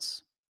at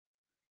once.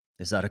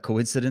 Is that a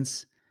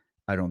coincidence?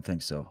 I don't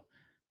think so.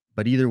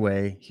 But either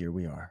way, here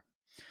we are.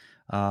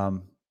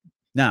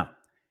 Now,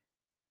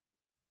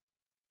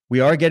 we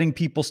are getting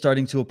people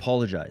starting to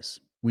apologize.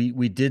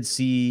 We did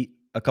see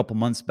a couple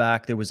months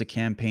back, there was a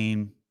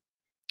campaign,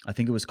 I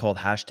think it was called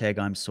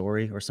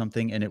 #I'mSorry or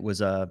something, and it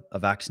was a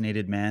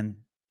vaccinated man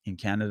in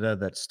Canada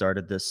that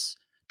started this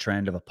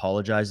trend of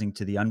apologizing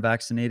to the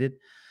unvaccinated.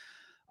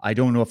 I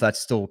don't know if that's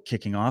still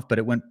kicking off, but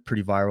it went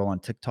pretty viral on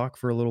TikTok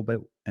for a little bit,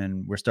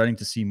 and we're starting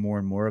to see more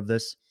and more of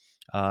this.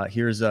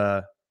 Here's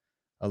a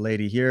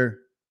lady here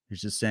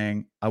who's just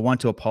saying, I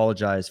want to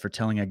apologize for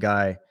telling a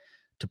guy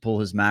to pull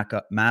his mask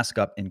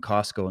up in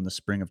Costco in the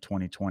spring of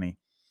 2020.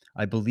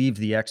 I believe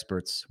the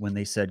experts when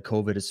they said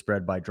COVID is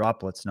spread by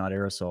droplets, not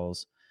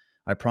aerosols.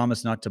 I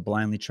promise not to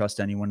blindly trust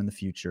anyone in the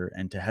future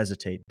and to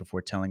hesitate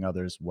before telling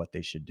others what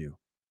they should do.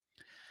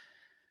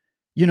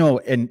 You know,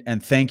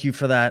 and thank you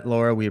for that,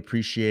 Laura. We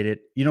appreciate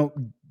it. You know,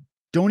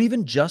 don't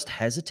even just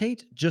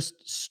hesitate, just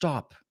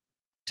stop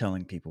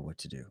telling people what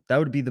to do. That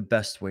would be the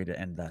best way to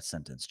end that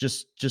sentence.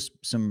 Just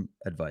some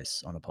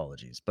advice on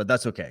apologies, but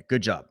that's okay.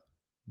 Good job.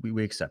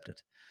 We accept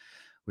it.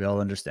 We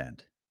all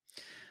understand.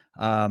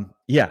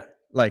 Yeah,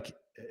 like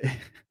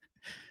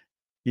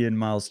Ian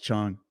Miles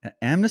Chong,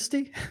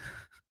 amnesty.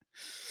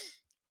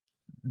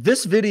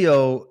 This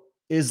video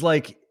is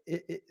like,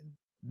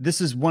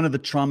 this is one of the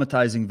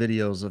traumatizing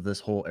videos of this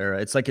whole era.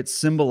 It's like it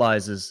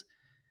symbolizes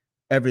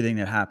everything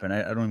that happened.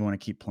 I don't even want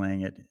to keep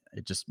playing it.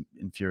 It just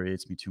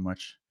infuriates me too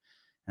much.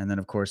 And then,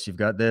 of course, you've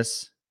got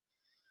this.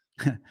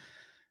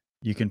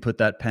 You can put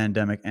that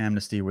pandemic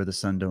amnesty where the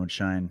sun don't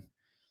shine,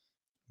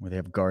 where they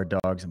have guard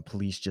dogs and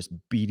police just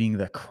beating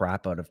the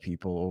crap out of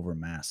people over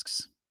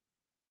masks.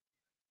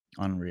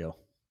 Unreal.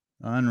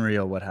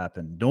 Unreal what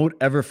happened. Don't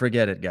ever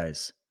forget it,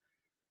 guys.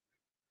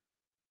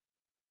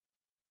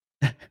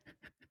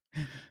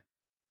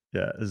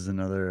 Yeah, this is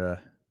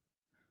another...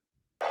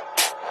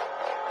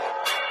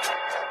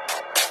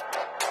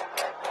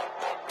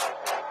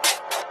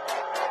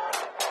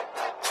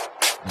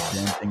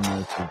 dancing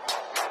nurses.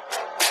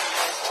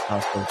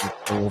 Hospitals are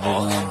so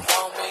overwhelmed.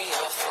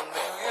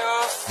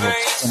 We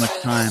have so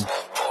much time to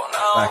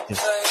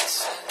practice.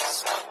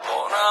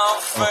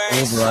 A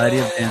whole variety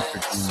of dance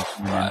routines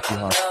in an empty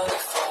hospital.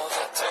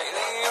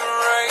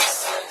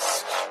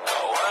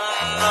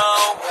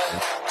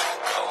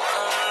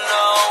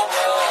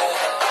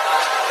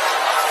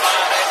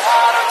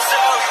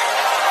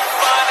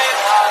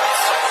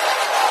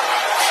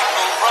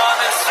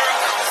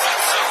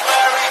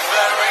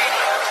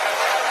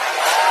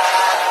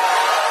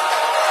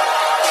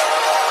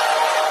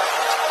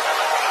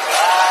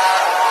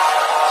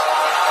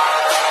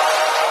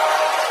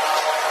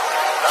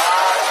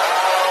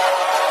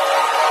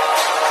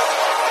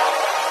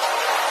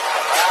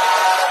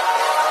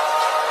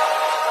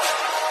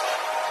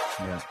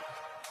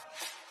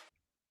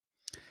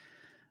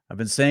 I've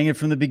been saying it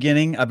from the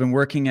beginning. I've been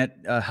working at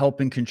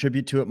helping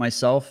contribute to it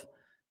myself.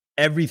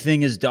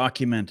 Everything is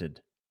documented.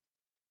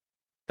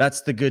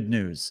 That's the good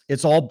news.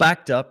 It's all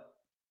backed up.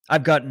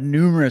 I've got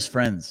numerous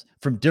friends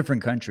from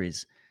different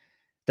countries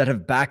that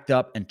have backed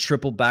up and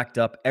triple backed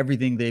up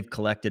everything they've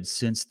collected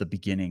since the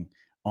beginning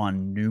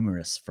on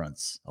numerous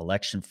fronts.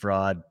 Election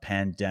fraud,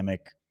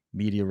 pandemic,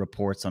 media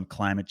reports on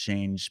climate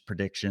change,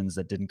 predictions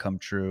that didn't come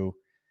true,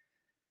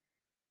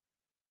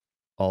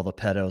 all the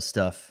pedo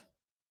stuff,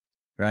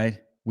 right?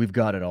 We've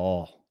got it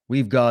all.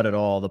 We've got it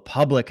all. The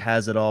public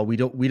has it all. We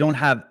don't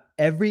have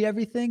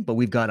everything, but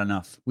we've got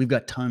enough. We've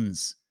got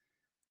tons.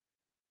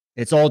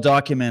 It's all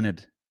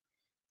documented.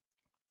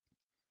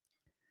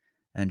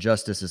 And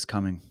justice is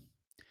coming.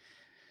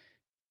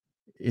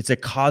 It's a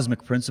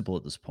cosmic principle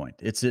at this point.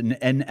 It's an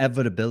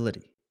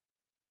inevitability.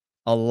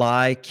 A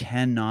lie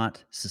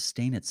cannot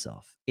sustain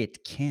itself.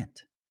 It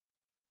can't.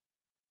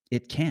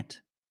 It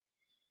can't.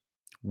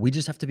 We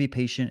just have to be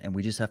patient, and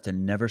we just have to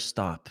never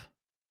stop.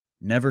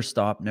 Never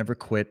stop, never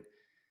quit,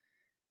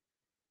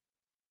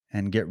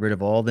 and get rid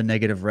of all the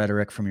negative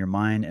rhetoric from your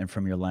mind and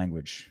from your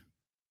language.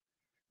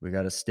 We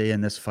got to stay in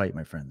this fight,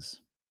 my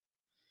friends.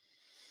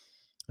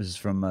 This is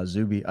from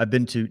Zuby. I've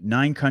been to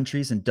 9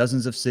 countries and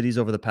dozens of cities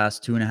over the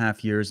past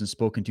 2.5 years and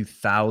spoken to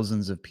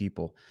thousands of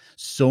people.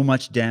 So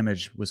much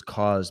damage was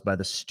caused by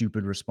the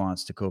stupid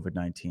response to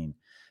COVID-19.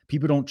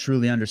 People don't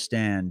truly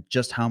understand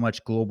just how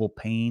much global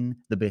pain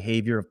the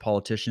behavior of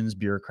politicians,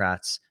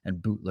 bureaucrats, and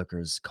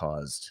bootlickers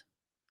caused.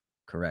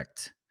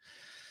 Correct.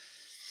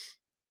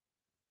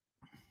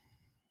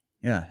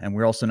 Yeah, and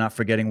we're also not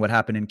forgetting what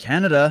happened in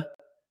Canada.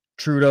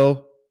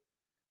 Trudeau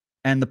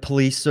and the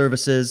police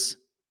services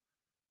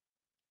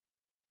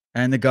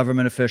and the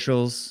government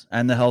officials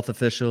and the health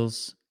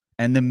officials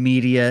and the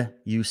media,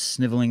 you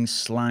sniveling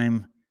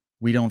slime.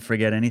 We don't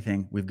forget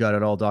anything. We've got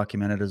it all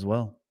documented as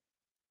well.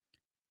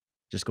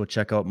 Just go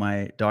check out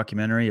my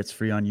documentary. It's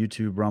free on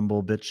YouTube,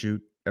 Rumble,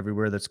 BitChute,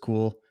 everywhere that's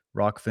cool.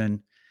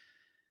 Rockfin.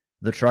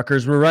 The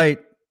truckers were right.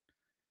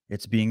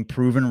 It's being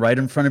proven right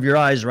in front of your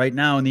eyes right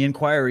now in the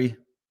inquiry.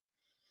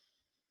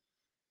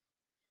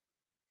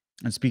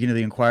 And speaking of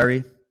the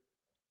inquiry,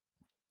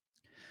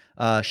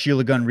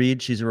 Sheila Gunn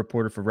Reid, she's a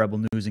reporter for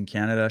Rebel News in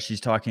Canada. She's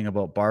talking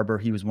about Barber.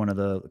 He was one of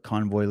the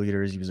convoy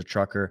leaders. He was a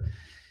trucker.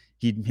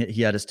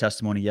 He had his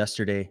testimony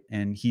yesterday,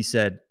 and he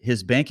said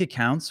his bank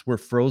accounts were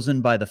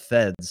frozen by the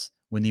feds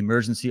when the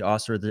Emergency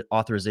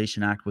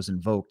Authorization Act was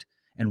invoked,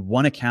 and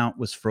one account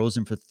was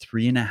frozen for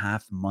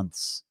 3.5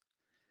 months.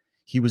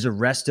 He was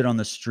arrested on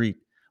the street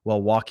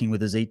while walking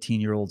with his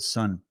 18-year-old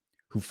son,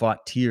 who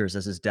fought tears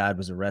as his dad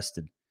was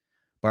arrested.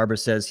 Barbara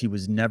says he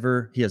has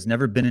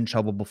never been in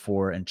trouble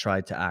before and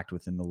tried to act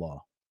within the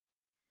law.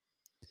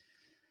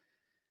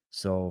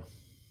 So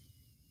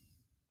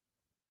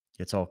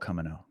it's all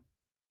coming out.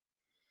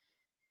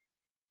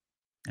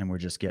 And we're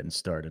just getting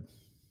started.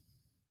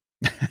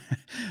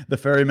 The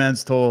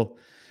Ferryman's Toll,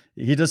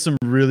 he does some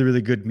really,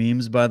 really good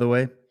memes, by the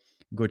way.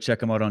 Go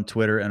check him out on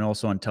Twitter and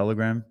also on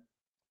Telegram.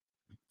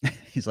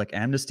 He's like,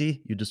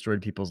 amnesty, you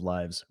destroyed people's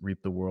lives,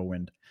 reap the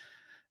whirlwind.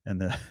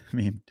 And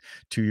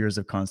 2 years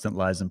of constant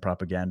lies and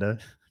propaganda.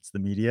 It's the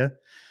media.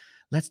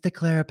 Let's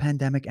declare a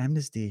pandemic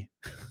amnesty.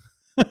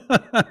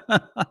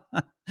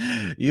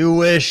 You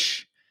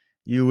wish,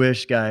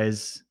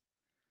 guys.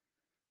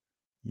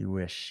 You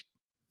wish.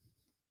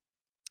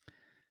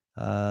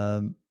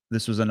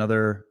 This was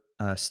another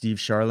Steve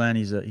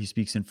Charland. He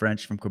speaks in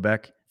French from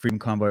Quebec. Freedom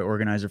Convoy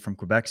organizer from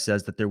Quebec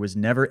says that there was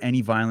never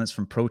any violence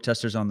from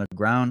protesters on the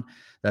ground,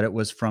 that it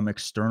was from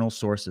external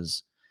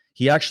sources.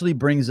 He actually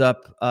brings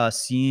up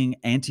seeing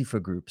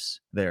Antifa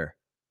groups there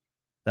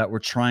that were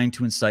trying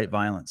to incite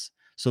violence.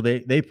 So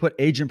they put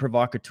agent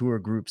provocateur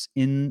groups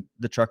in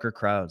the trucker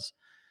crowds.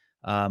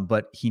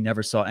 But he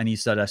never saw any. He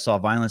said, I saw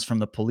violence from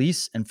the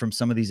police and from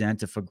some of these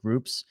Antifa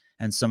groups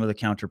and some of the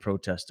counter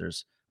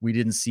protesters. We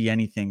didn't see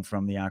anything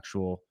from the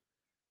actual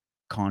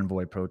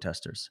convoy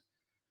protesters.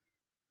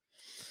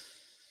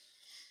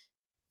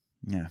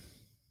 Yeah.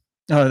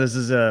 Oh, this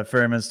is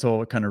Ferryman's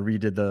Toll kind of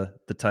redid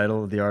the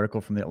title of the article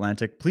from The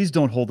Atlantic. Please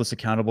don't hold us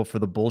accountable for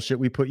the bullshit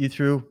we put you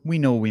through. We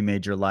know we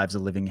made your lives a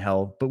living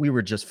hell, but we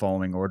were just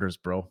following orders,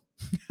 bro.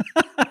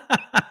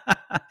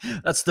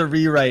 That's the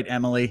rewrite,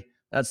 Emily.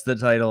 That's the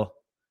title.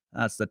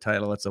 That's the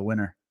title. It's a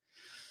winner.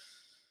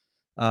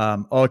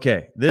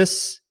 Okay.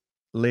 This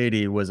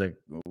lady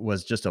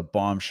was just a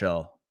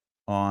bombshell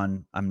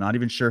on, I'm not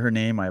even sure her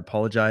name. I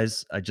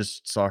apologize. I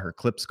just saw her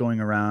clips going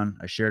around.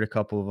 I shared a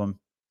couple of them.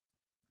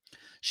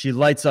 She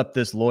lights up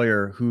this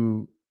lawyer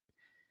who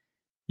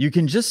you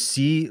can just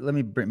see. Let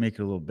me make it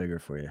a little bigger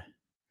for you.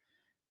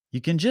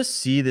 You can just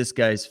see this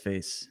guy's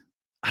face.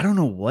 I don't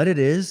know what it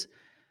is.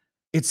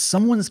 It's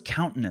someone's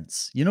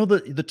countenance. You know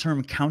the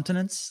term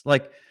countenance?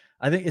 Like,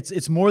 I think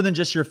it's more than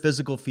just your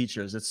physical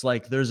features. It's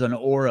like there's an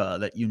aura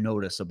that you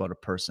notice about a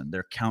person,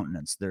 their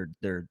countenance, their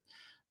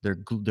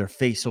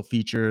facial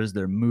features,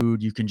 their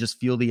mood. You can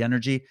just feel the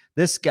energy.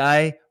 This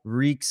guy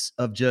reeks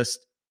of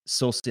just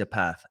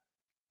sociopath.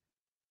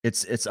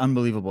 It's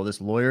unbelievable.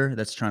 This lawyer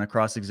that's trying to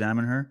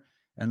cross-examine her.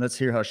 And let's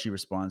hear how she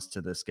responds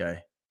to this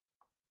guy.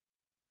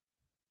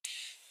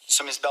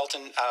 So, Ms.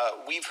 Belton,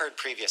 we've heard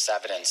previous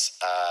evidence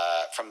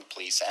from the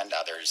police and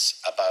others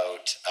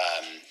about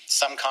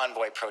some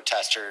convoy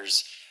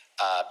protesters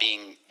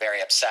being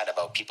very upset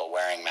about people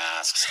wearing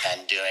masks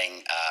and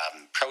doing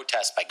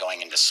protests by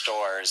going into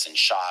stores and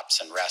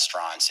shops and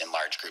restaurants in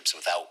large groups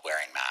without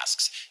wearing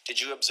masks.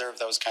 Did you observe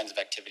those kinds of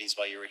activities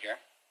while you were here?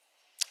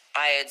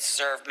 I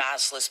observed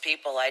maskless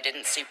people. I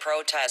didn't see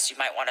protests. You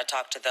might want to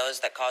talk to those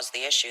that caused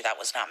the issue. That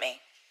was not me.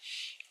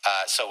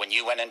 So when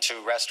you went into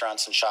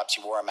restaurants and shops,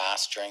 you wore a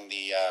mask during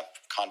the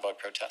convoy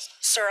protest?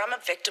 Sir, I'm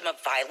a victim of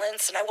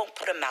violence, and I won't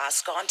put a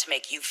mask on to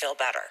make you feel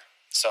better.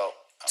 So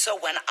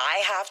when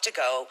I have to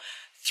go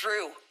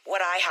through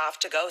what I have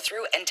to go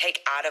through and take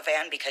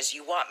Ativan because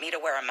you want me to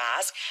wear a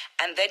mask,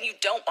 and then you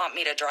don't want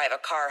me to drive a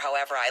car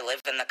however I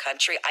live in the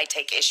country, I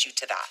take issue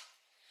to that.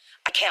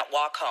 I can't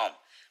walk home.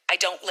 I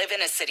don't live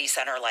in a city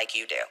center like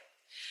you do.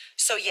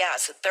 So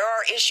yes, there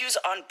are issues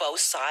on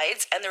both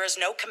sides, and there is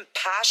no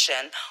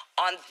compassion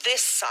on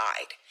this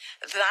side.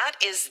 That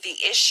is the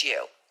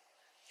issue.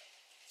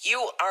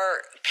 You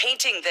are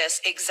painting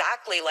this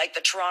exactly like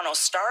the Toronto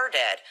Star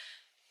did.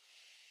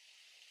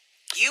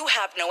 You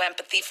have no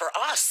empathy for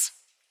us.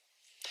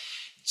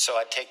 So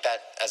I take that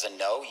as a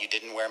no? You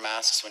didn't wear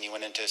masks when you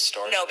went into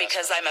stores? No,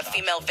 because I'm a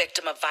female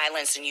victim of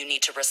violence, and you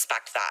need to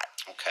respect that.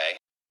 Okay.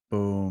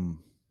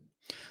 Boom.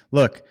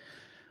 Look,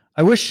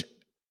 I wish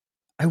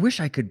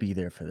I could be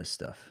there for this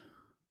stuff.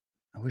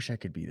 I wish I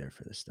could be there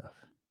for this stuff.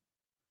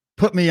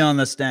 Put me on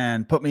the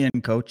stand. Put me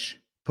in, coach.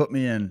 Put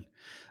me in.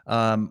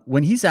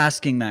 When he's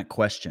asking that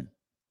question,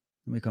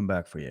 let me come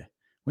back for you.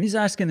 When he's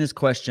asking this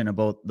question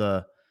about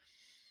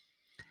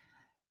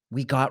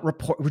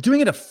we're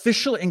doing an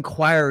official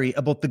inquiry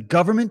about the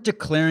government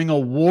declaring a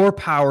War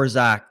Powers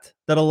Act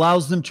that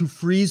allows them to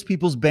freeze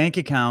people's bank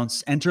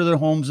accounts, enter their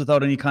homes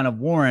without any kind of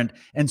warrant,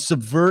 and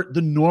subvert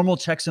the normal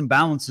checks and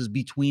balances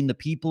between the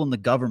people and the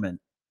government,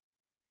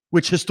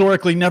 which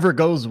historically never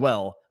goes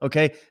well.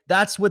 Okay.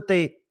 That's what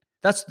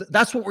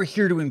we're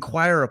here to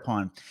inquire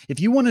upon.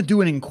 If you want to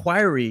do an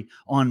inquiry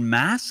on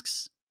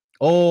masks,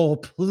 oh,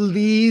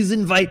 please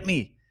invite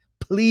me.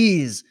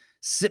 Please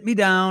sit me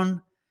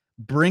down,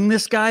 bring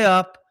this guy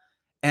up,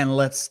 and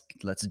let's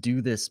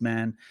do this,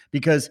 man.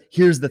 Because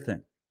here's the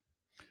thing.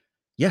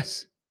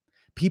 Yes,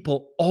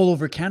 people all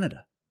over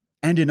Canada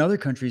and in other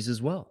countries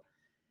as well,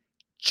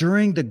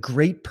 during the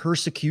great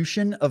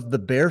persecution of the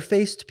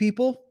barefaced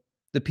people,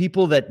 the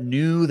people that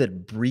knew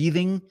that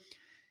breathing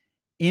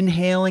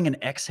inhaling and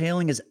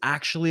exhaling is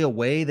actually a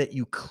way that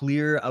you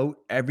clear out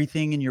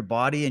everything in your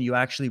body and you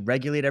actually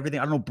regulate everything.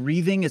 I don't know,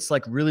 breathing, it's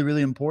like really,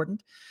 really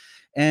important.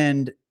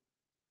 And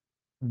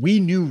we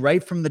knew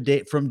right from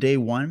day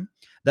one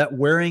that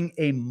wearing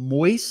a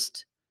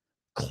moist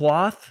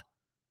cloth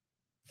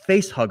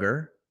face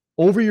hugger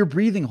over your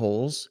breathing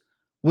holes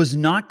was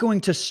not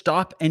going to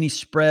stop any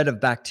spread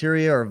of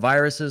bacteria or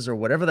viruses or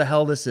whatever the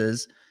hell this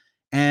is.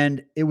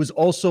 And it was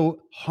also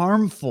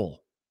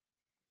harmful,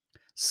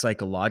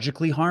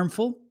 psychologically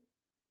harmful,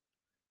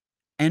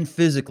 and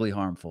physically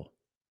harmful.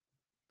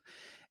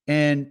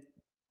 And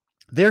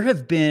there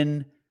have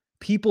been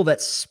people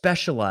that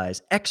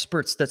specialize,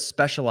 experts that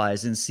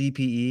specialize in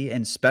CPE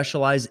and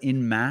specialize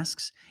in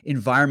masks,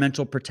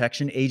 environmental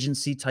protection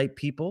agency type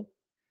people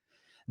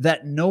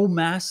that know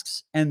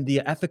masks and the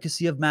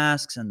efficacy of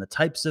masks and the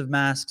types of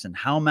masks and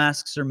how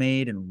masks are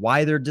made and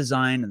why they're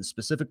designed and the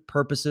specific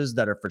purposes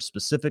that are for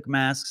specific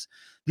masks.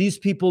 These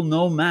people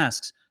know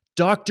masks.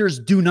 Doctors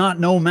do not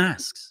know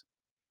masks.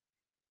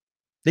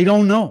 They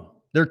don't know.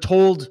 They're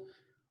told,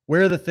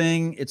 wear the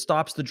thing. It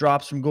stops the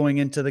drops from going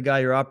into the guy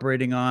you're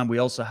operating on. We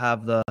also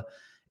have the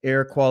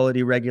air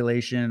quality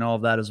regulation and all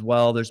of that as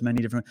well. There's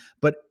many different,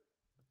 but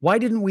why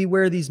didn't we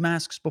wear these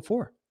masks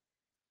before?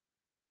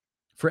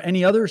 For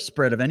any other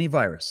spread of any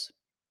virus?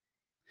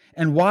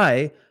 And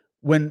why,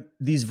 when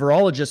these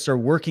virologists are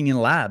working in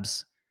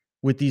labs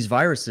with these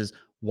viruses,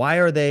 why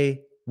are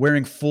they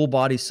wearing full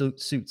body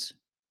suits?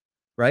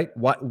 Right?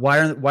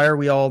 Why are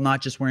we all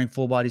not just wearing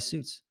full body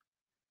suits?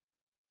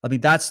 I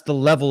mean, that's the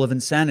level of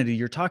insanity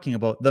you're talking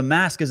about. The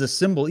mask is a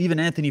symbol. Even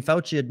Anthony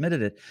Fauci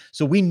admitted it.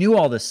 So we knew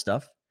all this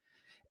stuff,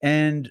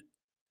 and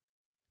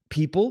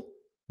people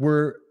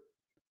were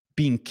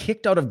being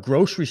kicked out of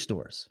grocery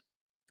stores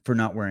for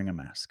not wearing a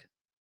mask.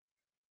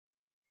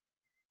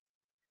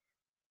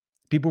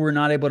 People were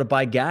not able to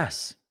buy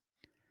gas.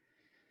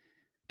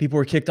 People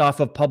were kicked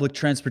off of public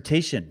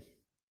transportation,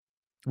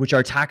 which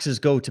our taxes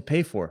go to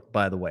pay for,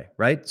 by the way,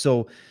 right?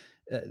 So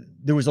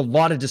there was a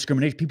lot of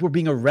discrimination. People were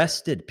being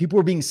arrested. People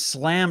were being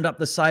slammed up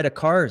the side of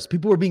cars.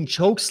 People were being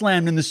choke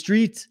slammed in the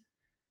street.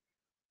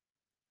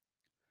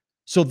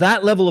 So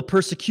that level of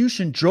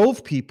persecution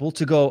drove people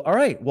to go, all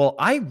right, well,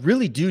 I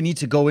really do need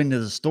to go into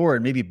the store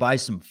and maybe buy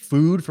some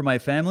food for my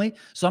family.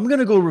 So I'm going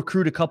to go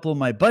recruit a couple of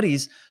my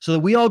buddies so that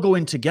we all go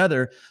in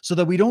together so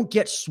that we don't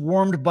get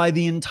swarmed by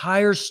the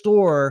entire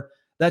store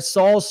that's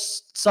all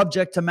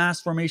subject to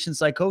mass formation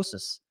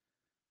psychosis.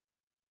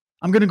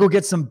 I'm going to go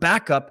get some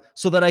backup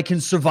so that I can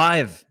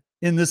survive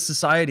in this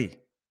society.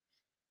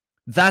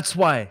 That's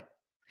why.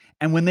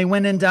 And when they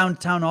went in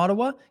downtown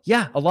Ottawa,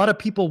 yeah, a lot of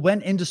people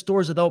went into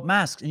stores without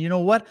masks. And you know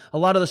what? A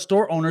lot of the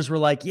store owners were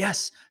like,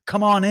 yes,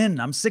 come on in.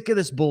 I'm sick of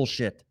this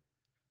bullshit.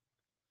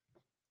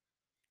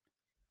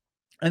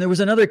 And there was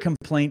another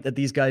complaint that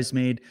these guys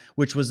made,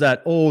 which was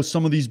that, oh,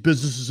 some of these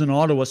businesses in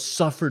Ottawa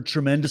suffered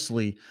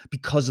tremendously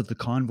because of the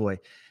convoy.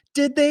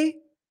 Did they?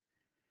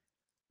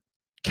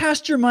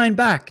 Cast your mind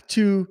back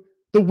to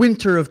the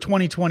winter of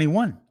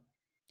 2021.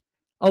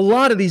 A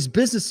lot of these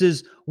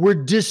businesses were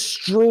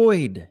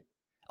destroyed.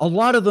 A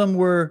lot of them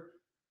were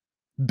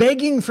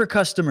begging for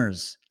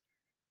customers.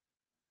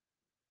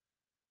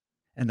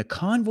 And the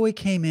convoy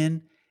came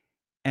in,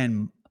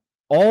 and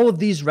all of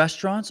these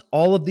restaurants,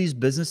 all of these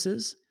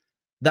businesses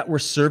that were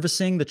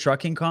servicing the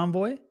trucking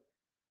convoy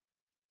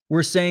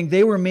were saying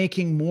they were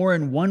making more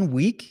in 1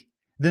 week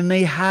than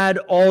they had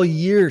all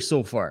year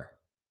so far.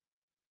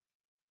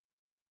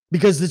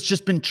 Because it's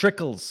just been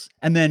trickles,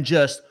 and then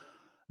just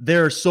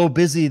they're so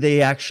busy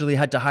they actually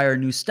had to hire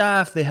new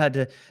staff.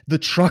 The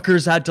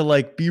truckers had to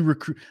like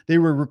they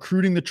were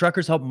recruiting the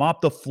truckers, help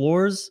mop the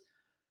floors.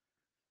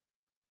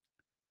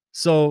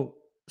 So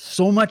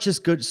much is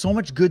good. So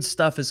much good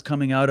stuff is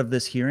coming out of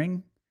this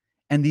hearing,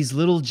 and these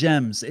little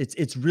gems.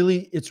 It's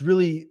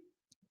really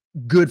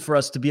good for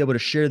us to be able to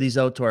share these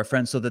out to our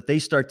friends so that they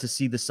start to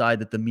see the side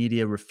that the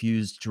media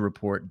refused to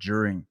report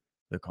during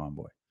the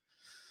convoy.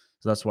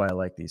 So that's why I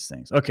like these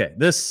things. Okay,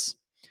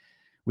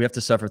 we have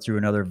to suffer through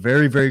another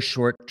very, very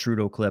short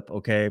Trudeau clip,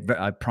 okay?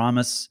 I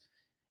promise.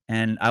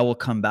 And I will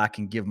come back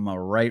and give him a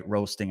right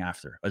roasting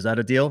after. Is that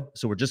a deal?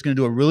 So we're just going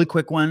to do a really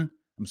quick one.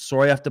 I'm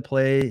sorry I have to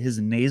play his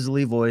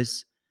nasally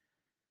voice.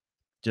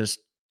 Just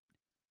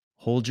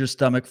hold your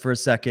stomach for a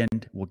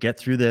second. We'll get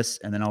through this,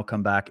 and then I'll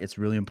come back. It's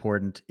really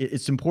important.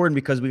 It's important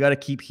because we got to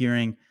keep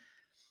hearing.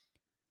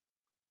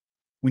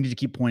 We need to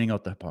keep pointing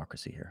out the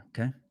hypocrisy here,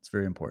 okay? It's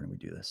very important we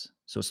do this.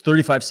 So it's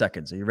 35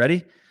 seconds. Are you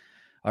ready?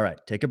 All right,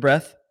 take a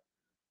breath.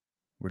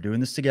 We're doing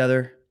this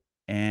together,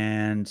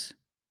 and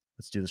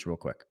let's do this real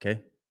quick, okay?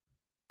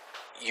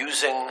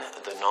 Using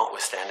the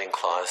notwithstanding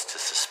clause to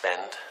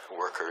suspend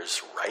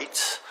workers'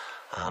 rights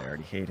I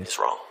already hate it. is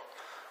wrong.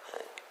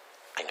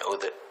 I know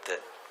that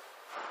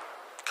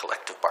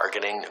collective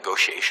bargaining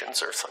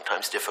negotiations are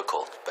sometimes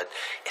difficult, but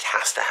it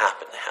has to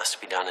happen. It has to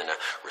be done in a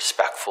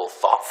respectful,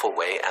 thoughtful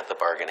way at the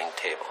bargaining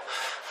table.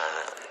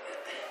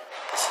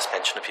 The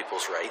suspension of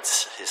people's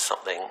rights is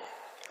something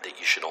that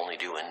you should only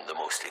do in the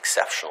most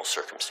exceptional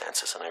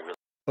circumstances, and I really...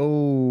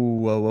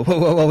 Oh,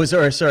 whoa,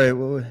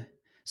 sorry.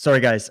 Sorry,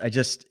 guys.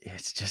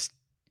 It's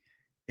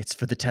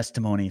for the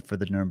testimony for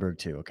the Nuremberg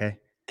too, okay?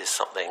 Is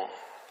something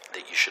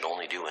that you should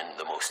only do in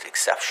the most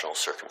exceptional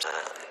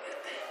circumstances.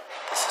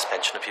 The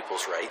suspension of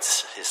people's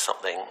rights is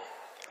something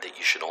that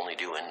you should only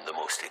do in the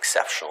most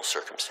exceptional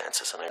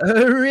circumstances. And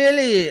Oh,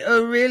 really?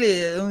 Oh,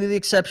 really? Only the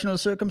exceptional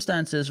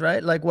circumstances,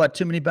 right? Like what?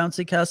 Too many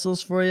bouncy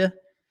castles for you?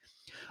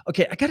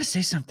 Okay, I gotta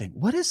say something.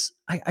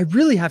 I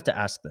really have to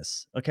ask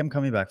this. Okay, I'm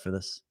coming back for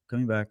this.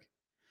 Coming back.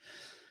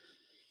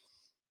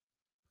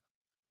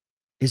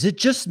 Is it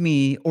just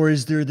me, or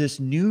is there this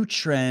new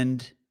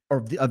trend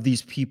of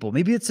these people?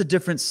 Maybe it's a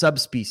different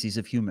subspecies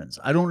of humans.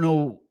 I don't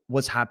know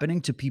what's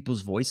happening to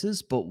people's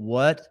voices, but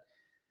what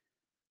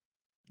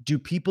do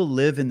people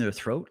live in their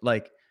throat?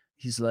 Like,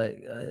 he's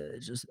like,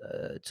 just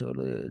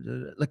totally,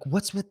 like,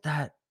 what's with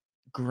that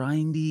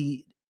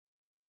grindy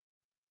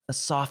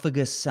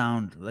esophagus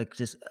sound? Like,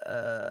 just,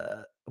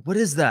 what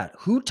is that?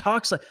 Who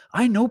talks like,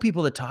 I know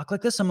people that talk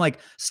like this. I'm like,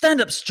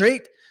 stand up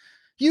straight,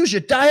 use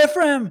your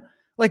diaphragm.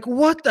 Like,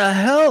 what the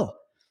hell?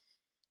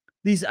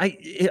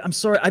 I'm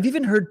sorry. I've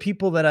even heard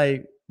people that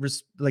I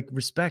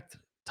respect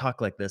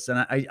talk like this.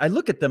 And I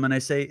look at them and I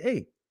say,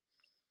 hey,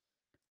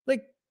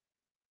 like,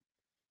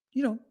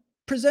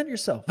 present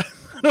yourself.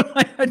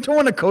 I don't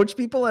want to coach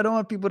people. I don't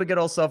want people to get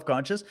all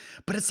self-conscious,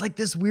 but it's like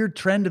this weird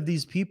trend of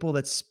these people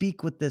that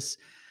speak with this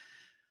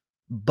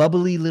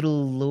bubbly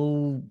little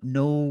low,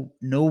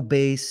 no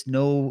bass,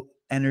 no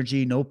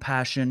energy, no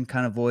passion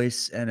kind of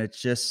voice. And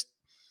it's just,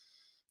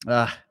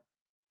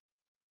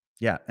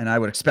 yeah. And I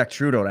would expect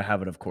Trudeau to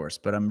have it, of course,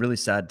 but I'm really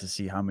sad to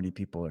see how many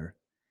people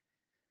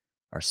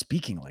are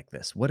speaking like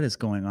this. What is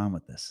going on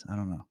with this? I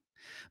don't know.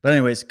 But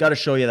anyways, got to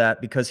show you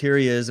that, because here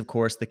he is, of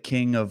course,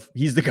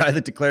 he's the guy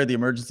that declared the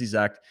Emergencies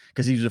Act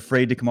because he was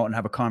afraid to come out and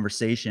have a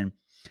conversation.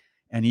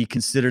 And he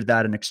considered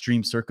that an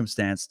extreme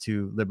circumstance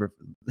to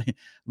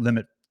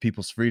limit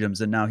people's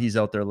freedoms. And now he's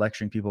out there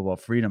lecturing people about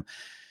freedom.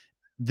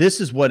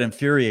 This is what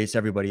infuriates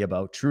everybody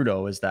about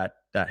Trudeau, is that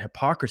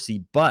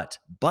hypocrisy. But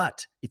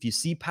if you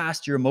see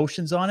past your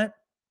emotions on it,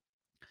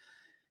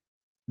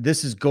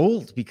 this is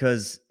gold,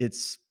 because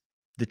it's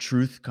the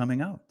truth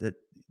coming out. That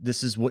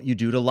this is what you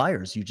do to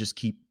liars. You just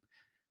keep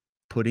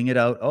putting it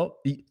out. Oh,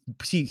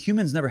 see,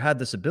 humans never had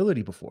this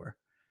ability before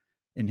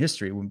in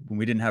history when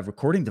we didn't have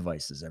recording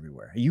devices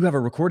everywhere. You have a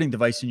recording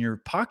device in your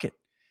pocket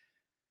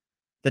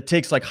that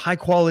takes like high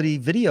quality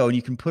video, and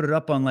you can put it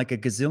up on like a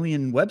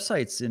gazillion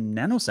websites in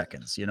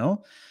nanoseconds.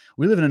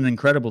 We live in an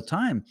incredible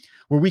time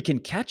where we can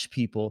catch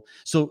people.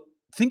 So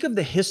think of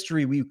the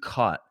history we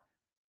caught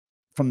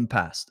from the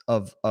past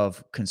of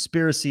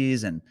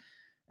conspiracies and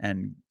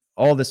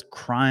all this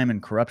crime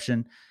and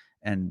corruption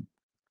and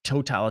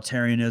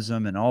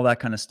totalitarianism and all that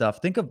kind of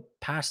stuff. Think of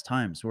past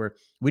times where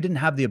we didn't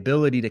have the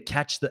ability to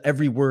catch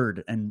every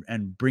word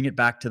and bring it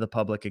back to the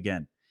public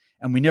again.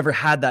 And we never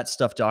had that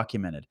stuff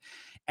documented.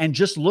 And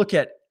just look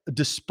at,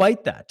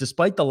 despite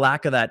the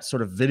lack of that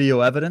sort of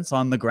video evidence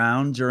on the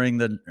ground during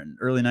the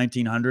early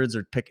 1900s,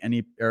 or pick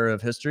any era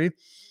of history,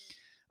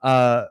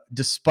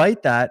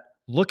 despite that,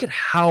 look at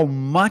how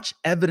much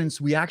evidence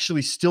we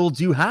actually still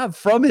do have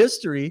from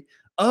history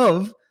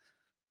of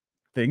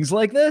things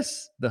like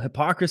this, the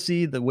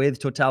hypocrisy, the way the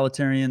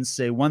totalitarians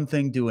say one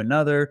thing, do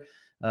another.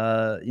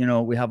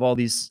 We have all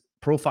these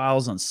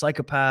profiles on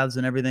psychopaths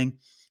and everything,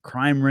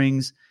 crime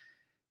rings.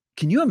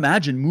 Can you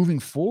imagine moving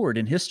forward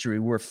in history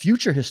where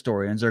future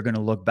historians are going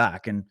to look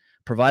back, and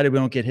provided we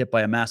don't get hit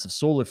by a massive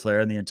solar flare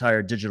and the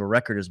entire digital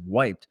record is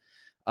wiped,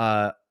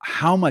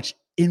 how much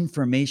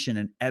information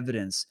and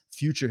evidence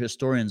future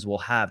historians will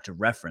have to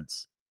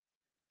reference,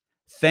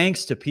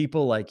 thanks to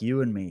people like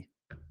you and me,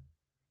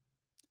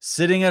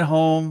 sitting at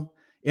home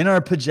in our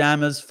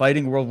pajamas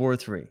fighting World War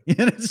III.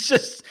 And it's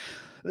just,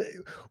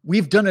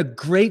 we've done a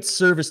great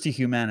service to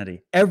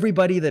humanity.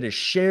 Everybody that has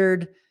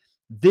shared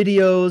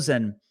videos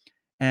and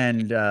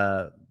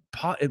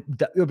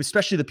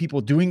especially the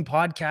people doing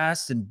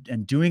podcasts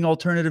and doing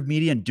alternative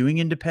media and doing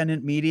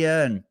independent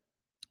media and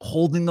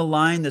holding the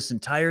line this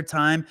entire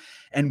time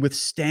and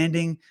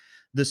withstanding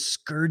the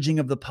scourging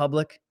of the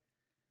public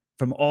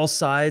from all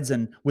sides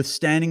and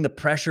withstanding the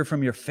pressure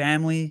from your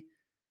family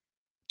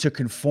to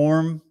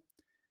conform.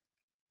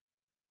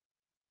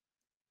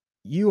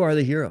 You are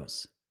the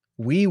heroes.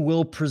 We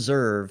will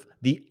preserve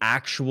the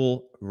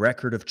actual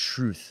record of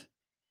truth.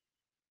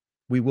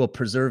 We will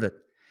preserve it.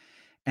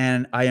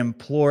 And I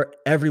implore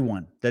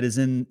everyone that is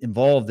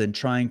involved in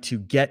trying to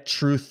get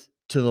truth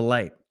to the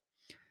light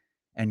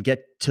and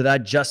get to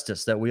that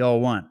justice that we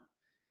all want,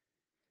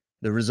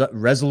 the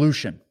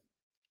resolution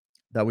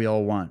that we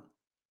all want.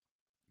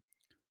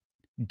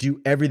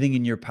 Do everything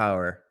in your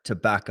power to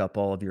back up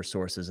all of your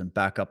sources and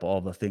back up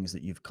all the things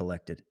that you've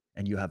collected.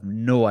 And you have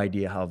no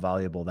idea how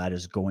valuable that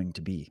is going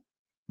to be.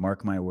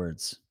 Mark my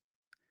words.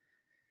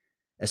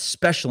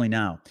 Especially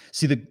now.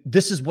 See,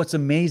 this is what's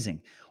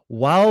amazing.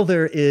 While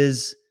there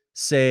is,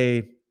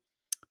 say,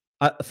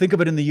 think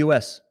of it in the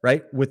US,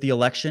 right? With the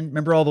election.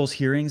 Remember all those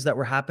hearings that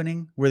were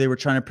happening where they were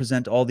trying to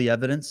present all the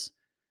evidence,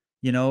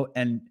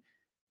 and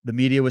the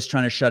media was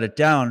trying to shut it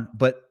down.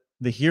 But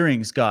the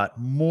hearings got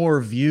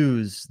more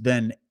views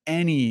than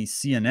any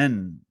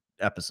CNN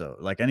episode,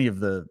 like any of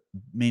the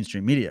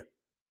mainstream media.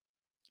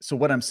 So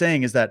what I'm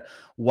saying is that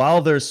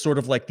while there's sort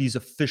of like these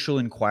official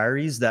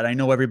inquiries that I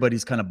know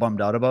everybody's kind of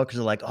bummed out about because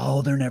they're like,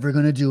 oh, they're never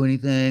going to do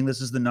anything. This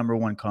is the number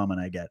one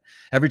comment I get.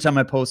 Every time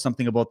I post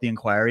something about the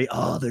inquiry,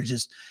 oh,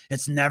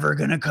 it's never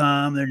going to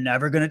come. They're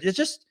never going to, it's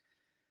just,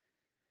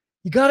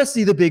 you got to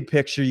see the big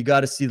picture. You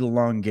got to see the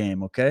long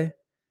game, okay?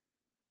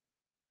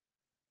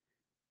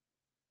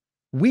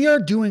 We are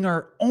doing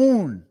our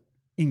own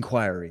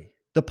inquiry.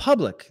 The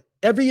public,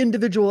 every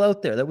individual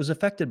out there that was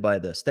affected by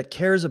this, that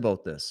cares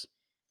about this.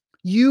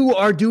 You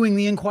are doing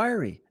the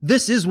inquiry.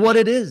 This is what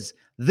it is.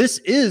 This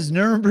is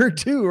Nuremberg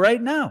 2 right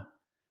now.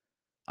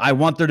 I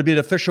want there to be an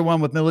official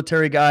one with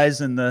military guys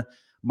and the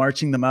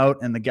marching them out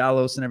and the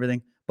gallows and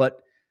everything.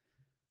 But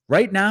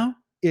right now,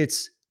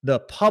 it's the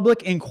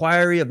public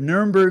inquiry of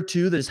Nuremberg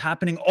 2 that is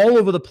happening all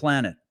over the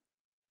planet.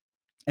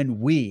 And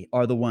we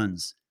are the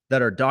ones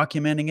that are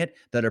documenting it,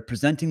 that are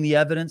presenting the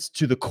evidence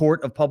to the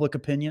court of public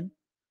opinion.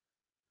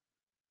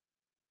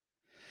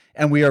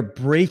 And we are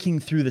breaking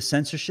through the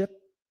censorship.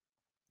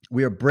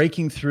 We are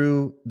breaking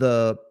through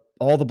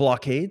all the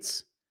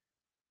blockades,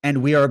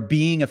 and we are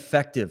being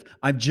effective.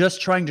 I'm just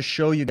trying to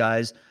show you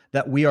guys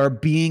that we are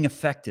being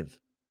effective.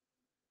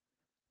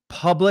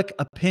 Public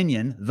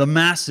opinion, the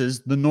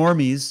masses, the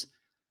normies,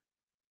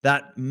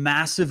 that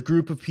massive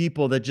group of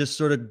people that just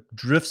sort of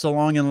drifts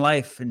along in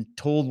life and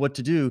told what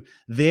to do,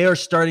 they are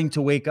starting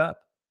to wake up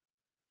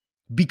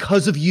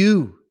because of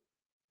you,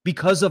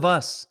 because of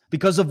us,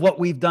 because of what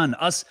we've done,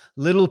 us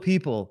little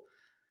people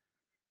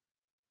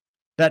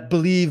that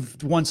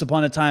believed once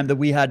upon a time that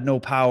we had no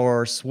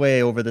power or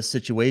sway over the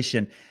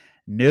situation.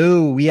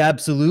 No, we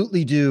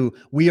absolutely do.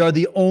 We are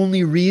the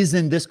only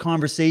reason this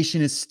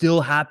conversation is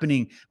still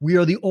happening. We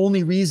are the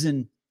only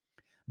reason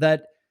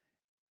that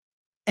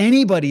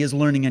anybody is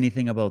learning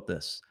anything about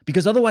this,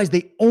 because otherwise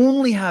they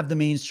only have the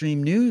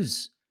mainstream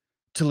news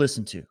to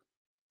listen to.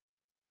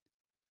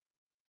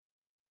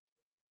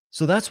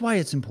 So that's why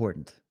it's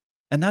important.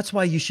 And that's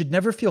why you should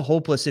never feel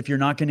hopeless if you're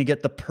not going to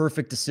get the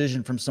perfect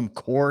decision from some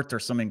court or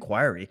some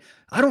inquiry.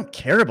 I don't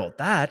care about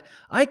that.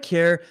 I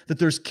care that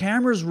there's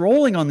cameras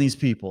rolling on these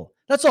people.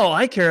 That's all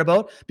I care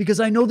about, because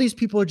I know these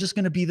people are just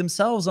going to be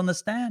themselves on the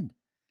stand.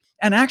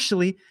 And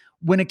actually,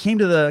 when it came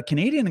to the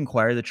Canadian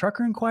inquiry, the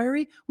trucker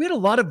inquiry, we had a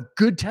lot of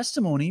good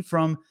testimony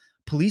from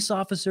police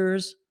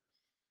officers.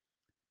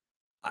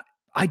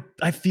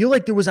 I feel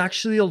like there was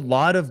actually a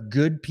lot of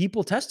good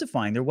people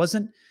testifying. It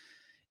wasn't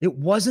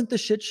the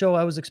shit show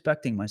I was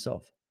expecting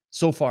myself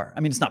so far. I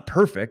mean, it's not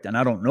perfect, and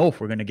I don't know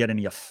if we're going to get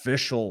any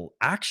official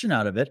action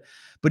out of it.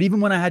 But even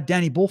when I had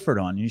Danny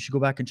Bulford on, you should go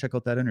back and check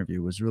out that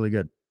interview. It was really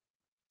good.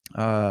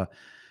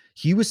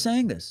 He was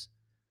saying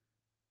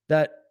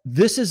that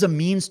this is a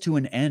means to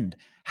an end.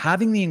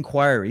 Having the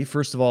inquiry,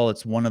 first of all,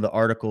 it's one of the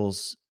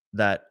articles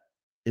that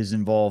is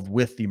involved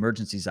with the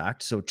Emergencies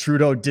Act. So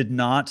Trudeau did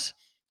not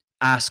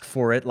ask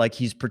for it, like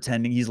he's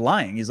pretending, he's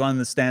lying. He's on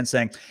the stand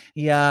saying,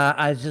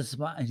 yeah,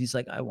 he's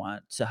like, I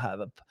want to have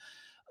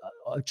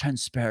a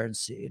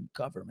transparency in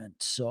government.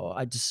 So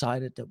I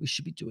decided that we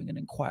should be doing an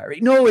inquiry.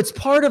 No, it's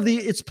part of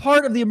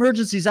the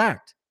Emergencies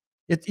Act.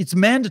 It's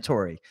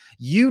mandatory.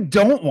 You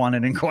don't want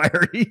an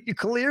inquiry,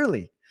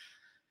 clearly.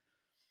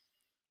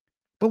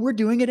 But we're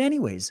doing it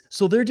anyways.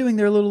 So they're doing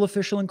their little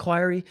official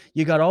inquiry.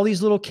 You got all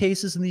these little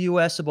cases in the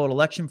US about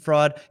election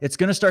fraud. It's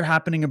going to start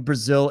happening in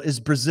Brazil. Is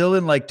Brazil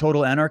in like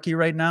total anarchy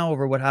right now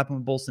over what happened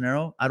with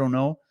Bolsonaro? I don't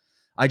know.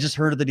 I just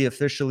heard that he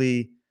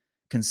officially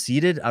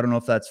conceded. I don't know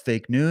if that's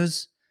fake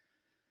news,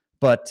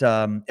 but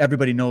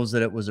everybody knows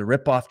that it was a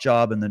ripoff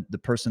job, and the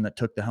person that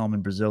took the helm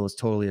in Brazil is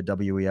totally a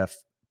WEF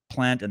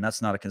plant, and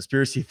that's not a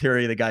conspiracy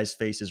theory. The guy's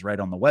face is right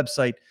on the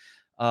website.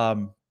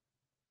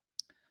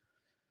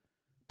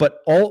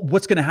 But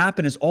what's going to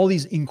happen is all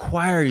these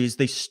inquiries,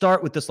 they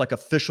start with this like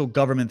official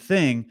government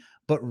thing,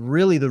 but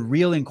really the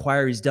real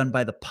inquiry is done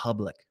by the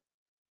public.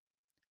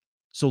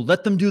 So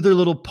let them do their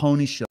little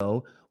pony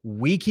show.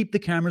 We keep the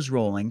cameras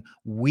rolling.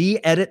 We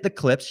edit the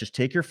clips. Just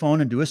take your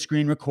phone and do a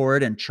screen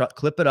record and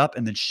clip it up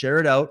and then share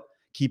it out.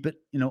 Keep it,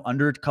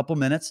 under a couple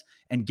minutes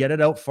and get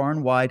it out far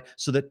and wide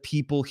so that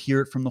people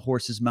hear it from the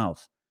horse's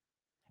mouth.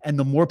 And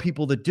the more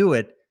people that do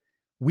it,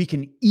 we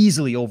can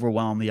easily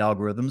overwhelm the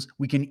algorithms.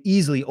 We can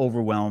easily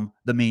overwhelm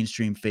the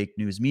mainstream fake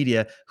news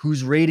media,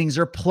 whose ratings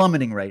are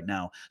plummeting right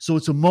now. So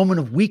it's a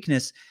moment of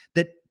weakness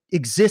that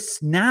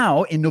exists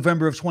now in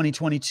November of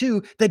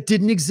 2022 that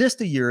didn't exist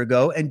a year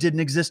ago and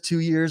didn't exist 2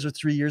 years or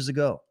 3 years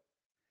ago.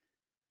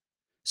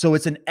 So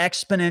it's an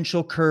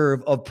exponential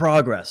curve of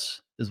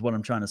progress, is what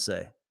I'm trying to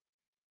say.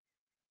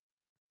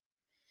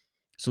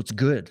 So it's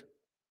good.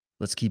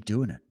 Let's keep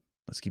doing it.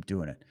 Let's keep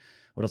doing it.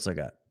 What else I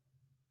got?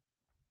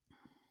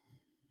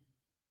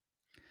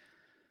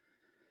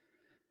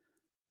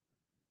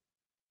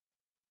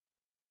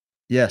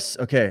 Yes.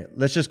 Okay.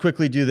 Let's just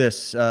quickly do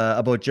this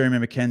about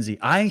Jeremy McKenzie.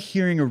 I'm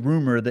hearing a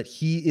rumor that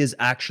he is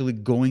actually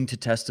going to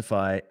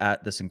testify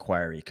at this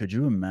inquiry. Could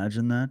you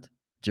imagine that?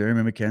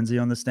 Jeremy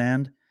McKenzie on the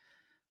stand?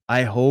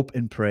 I hope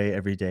and pray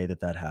every day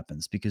that that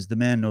happens because the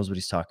man knows what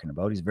he's talking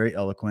about. He's very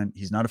eloquent.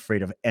 He's not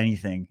afraid of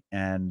anything.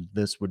 And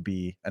this would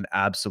be an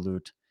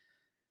absolute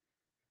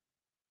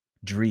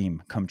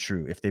dream come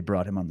true if they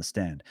brought him on the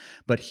stand.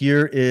 But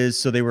here is,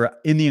 so they were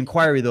in the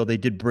inquiry, though, they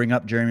did bring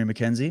up Jeremy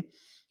McKenzie.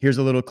 Here's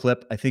a little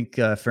clip. I think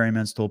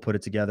Ferryman Stoll put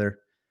it together.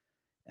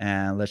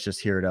 And let's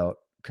just hear it out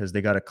because they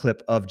got a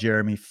clip of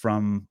Jeremy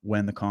from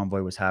when the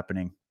convoy was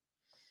happening.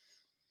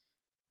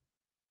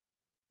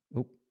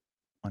 Oh,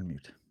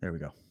 unmute. There we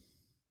go.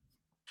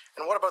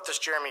 And what about this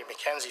Jeremy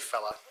McKenzie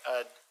fella?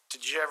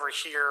 Did you ever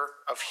hear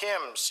of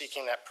him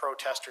seeking that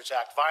protesters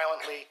act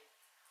violently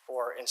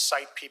or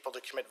incite people to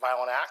commit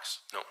violent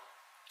acts? No.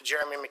 Did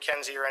Jeremy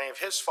McKenzie or any of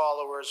his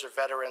followers or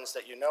veterans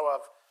that you know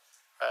of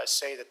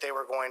say that they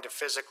were going to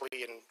physically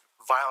and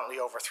violently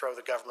overthrow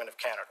the government of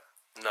Canada?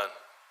 None.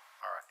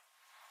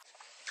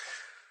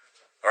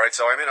 All right,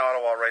 so I'm in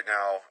Ottawa right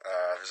now.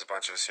 There's a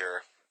bunch of us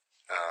here.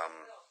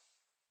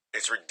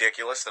 It's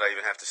ridiculous that I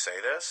even have to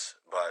say this,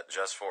 but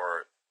just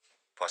for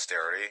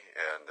posterity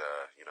and,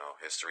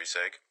 history's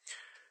sake,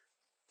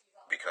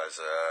 because,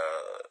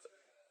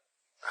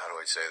 how do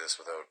I say this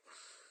without...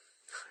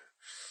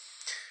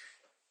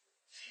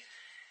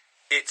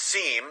 It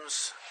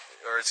seems,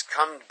 or it's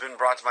been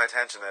brought to my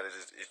attention that it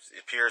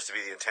appears to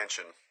be the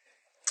intention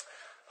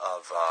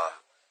of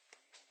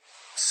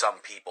some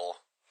people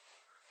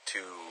to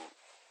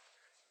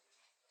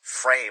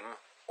frame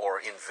or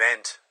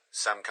invent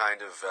some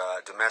kind of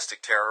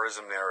domestic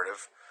terrorism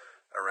narrative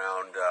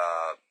around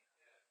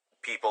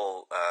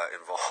people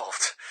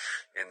involved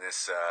in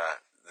this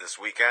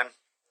weekend,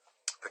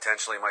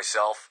 potentially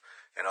myself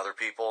and other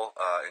people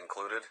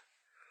included.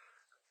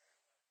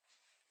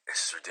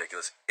 This is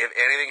ridiculous. If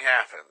anything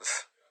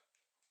happens,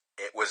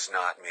 it was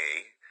not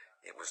me.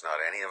 It was not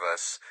any of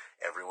us.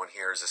 Everyone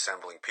here is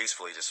assembling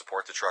peacefully to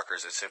support the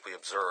truckers and simply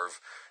observe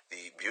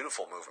the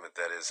beautiful movement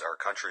that is our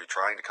country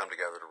trying to come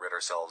together to rid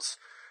ourselves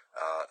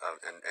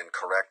and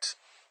correct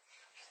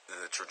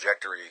the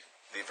trajectory,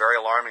 the very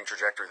alarming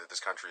trajectory that this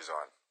country is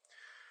on.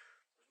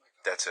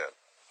 That's it.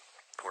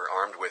 We're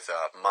armed with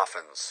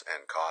muffins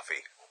and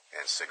coffee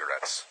and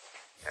cigarettes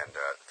and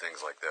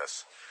things like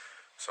this.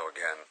 So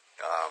again,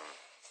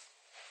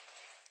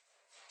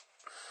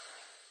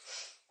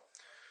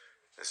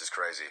 this is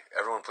crazy.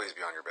 Everyone please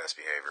be on your best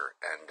behavior.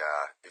 And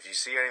if you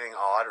see anything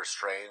odd or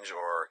strange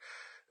or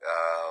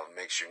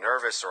makes you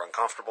nervous or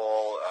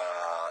uncomfortable,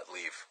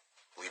 leave.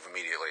 Leave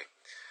immediately.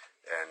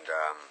 And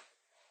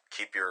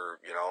keep your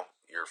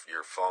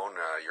phone,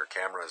 your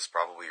camera is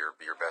probably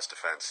your best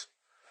defense.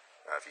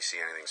 If you see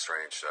anything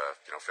strange,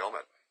 film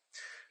it.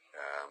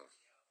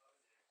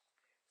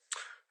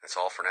 That's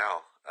all for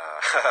now.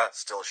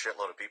 Still a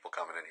shitload of people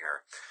coming in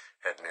here,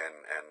 heading in,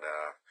 and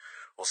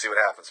we'll see what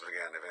happens. But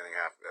again, if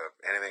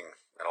anything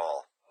at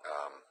all,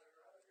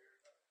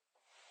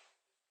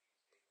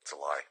 it's a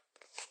lie.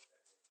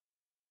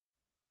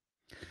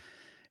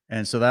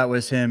 And so that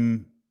was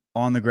him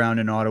on the ground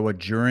in Ottawa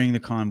during the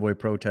convoy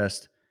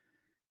protest.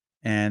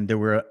 And there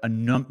were a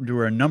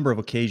number of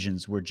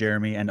occasions where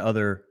Jeremy and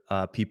other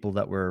people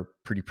that were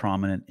pretty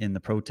prominent in the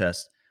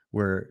protest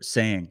were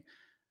saying,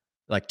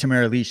 like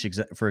Tamara Lich,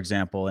 for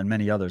example, and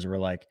many others were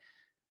like,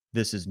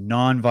 this is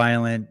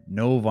nonviolent,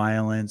 no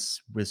violence.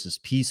 This is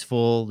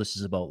peaceful. This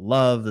is about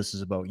love. This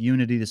is about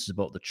unity. This is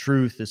about the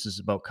truth. This is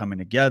about coming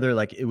together.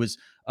 Like it was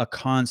a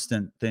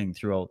constant thing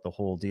throughout the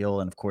whole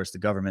deal. And of course, the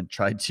government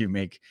tried to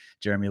make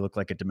Jeremy look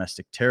like a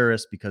domestic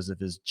terrorist because of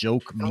his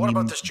joke meme,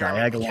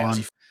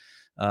 Diagolon,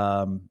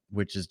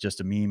 which is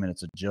just a meme and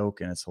it's a joke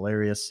and it's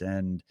hilarious.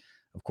 And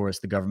of course,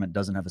 the government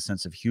doesn't have a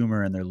sense of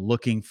humor and they're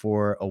looking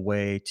for a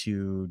way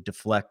to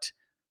deflect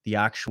the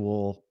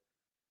actual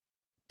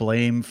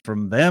blame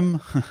from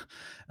them.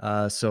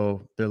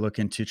 So they're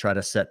looking to try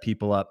to set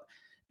people up.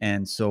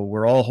 And so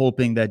we're all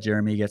hoping that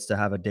Jeremy gets to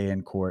have a day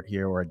in court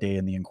here or a day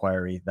in the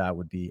inquiry. That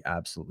would be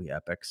absolutely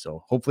epic.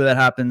 So hopefully that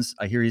happens.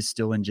 I hear he's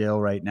still in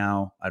jail right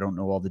now. I don't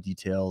know all the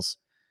details.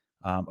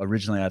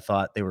 Originally, I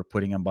thought they were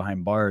putting him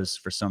behind bars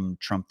for some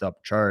trumped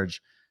up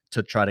charge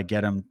to try to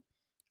get him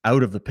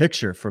out of the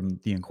picture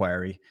from the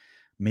inquiry.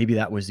 Maybe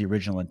that was the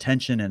original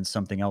intention and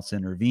something else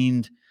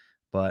intervened.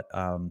 But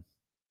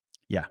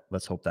yeah,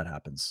 let's hope that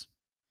happens.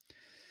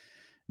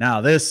 Now,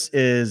 this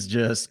is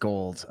just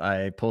gold.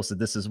 I posted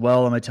this as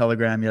well on my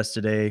Telegram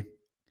yesterday.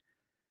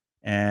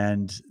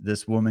 And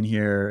this woman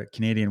here,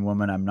 Canadian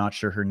woman, I'm not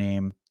sure her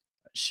name.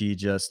 She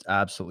just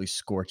absolutely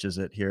scorches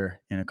it here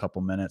in a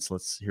couple minutes.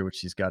 Let's hear what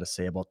she's got to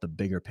say about the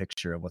bigger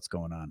picture of what's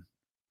going on.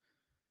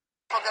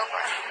 I'll go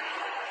for it.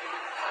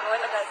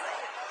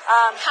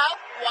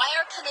 Why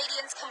are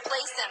Canadians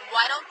complacent?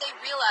 Why don't they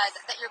realize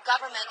that your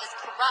government is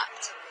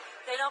corrupt?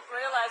 They don't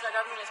realize our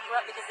government is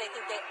corrupt because they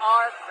think they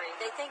are free.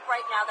 They think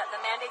right now that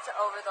the mandates are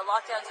over, the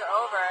lockdowns are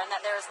over, and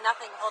that there is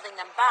nothing holding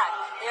them back.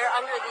 They are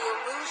under the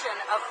illusion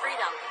of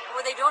freedom. And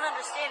what they don't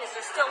understand is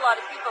there's still a lot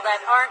of people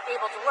that aren't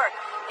able to work.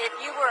 If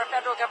you were a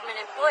federal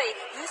government employee,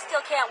 you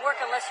still can't work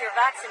unless you're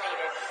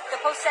vaccinated. The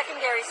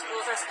post-secondary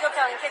schools are still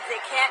telling kids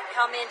they can't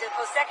come into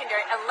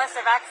post-secondary unless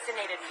they're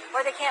vaccinated,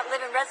 or they can't live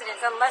in residence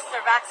unless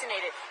they're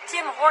vaccinated.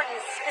 Tim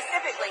Hortons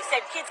specifically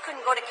said kids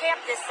couldn't go to camp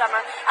this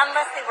summer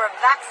unless they were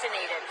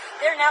vaccinated.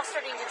 They're now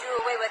starting to do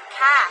away with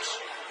cash.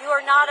 You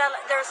are not.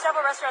 There are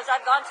several restaurants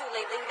I've gone to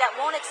lately that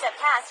won't accept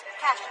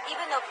cash,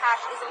 even though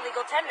cash is a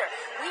legal tender.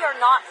 We are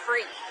not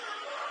free.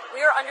 We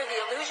are under the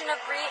illusion of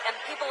free, and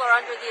people are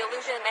under the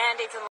illusion that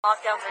mandates and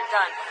lockdowns are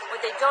done.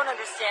 What they don't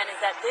understand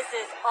is that this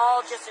is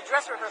all just a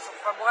dress rehearsal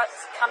from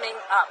what's coming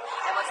up.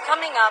 And what's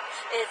coming up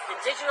is the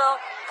digital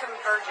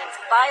convergence,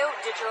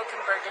 bio-digital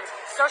convergence,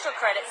 social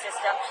credit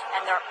system,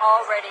 and they're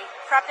already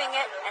prepping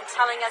it and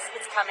telling us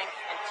it's coming.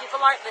 And people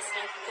aren't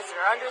listening because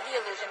they're under the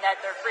illusion that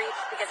they're free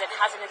because it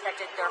hasn't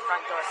affected their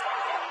front doorstep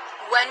yet.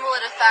 When will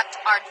it affect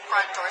our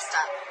front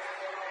doorstep?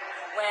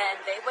 When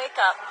they wake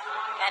up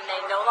and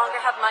they no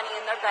longer have money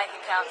in their bank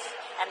accounts,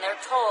 and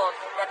they're told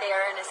that they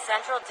are in a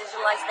central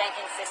digitalized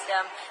banking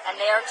system, and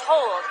they are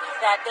told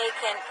that they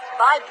can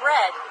buy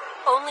bread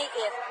only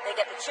if they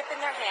get the chip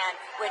in their hand,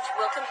 which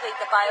will complete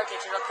the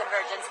bio-digital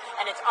convergence,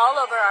 and it's all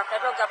over our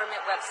federal government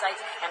websites,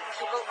 and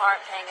people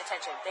aren't paying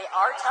attention. They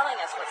are telling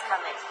us what's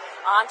coming.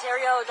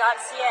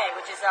 Ontario.ca,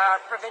 which is our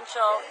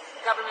provincial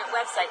government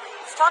website,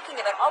 is talking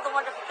about all the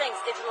wonderful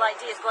things Digital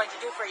ID is going to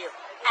do for you,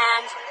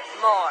 and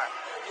more.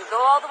 You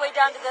go all the way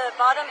down to the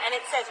bottom, and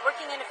it says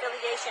working in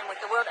affiliation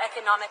with the World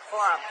Economic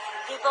Forum.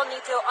 People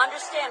need to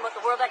understand what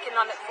the World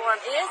Economic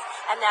Forum is,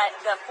 and that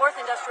the Fourth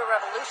Industrial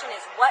Revolution is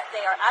what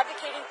they are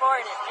advocating for.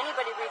 And if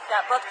anybody reads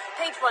that book,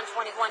 page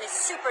 121 is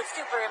super,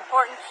 super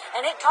important,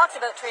 and it talks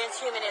about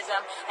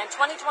transhumanism. And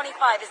 2025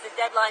 is the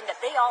deadline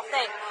that they all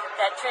think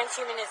that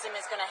transhumanism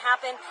is going to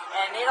happen,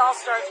 and it all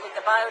starts with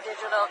the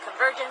bio-digital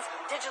convergence,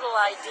 digital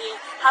ID.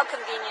 How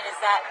convenient is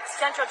that?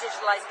 Central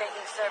digitalized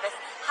banking service.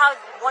 How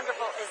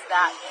wonderful is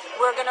that?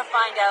 We're going to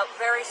find out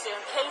very soon.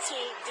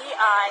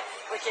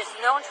 KTDI, which is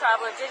Known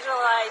Traveler Digital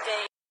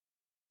ID.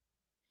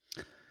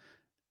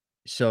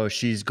 So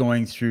she's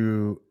going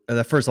through,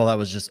 first of all, that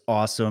was just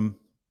awesome.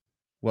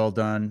 Well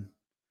done.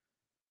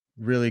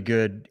 Really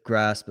good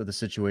grasp of the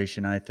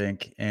situation, I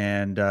think.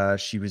 And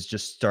she was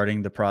just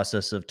starting the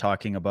process of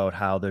talking about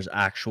how there's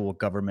actual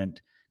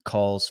government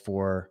calls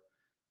for,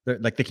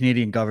 like the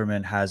Canadian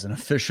government has an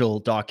official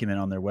document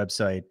on their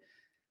website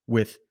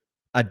with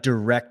a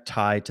direct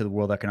tie to the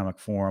World Economic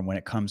Forum when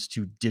it comes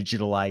to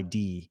digital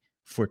ID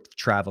for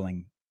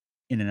traveling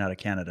in and out of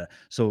Canada.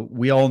 So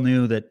we all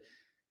knew that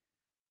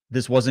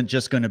this wasn't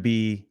just going to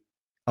be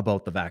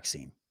about the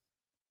vaccine,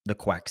 the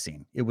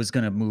quaxine. It was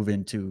going to move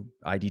into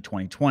ID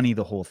 2020,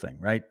 the whole thing,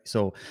 right?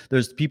 So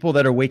there's people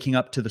that are waking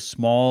up to the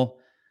small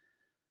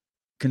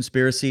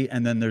conspiracy,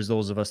 and then there's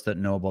those of us that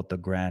know about the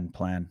grand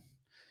plan.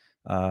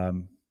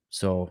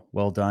 So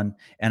well done.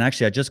 And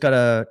actually, I just got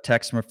a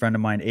text from a friend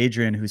of mine,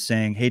 Adrian, who's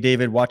saying, "Hey,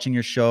 David, watching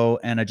your show,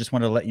 and I just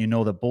wanted to let you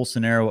know that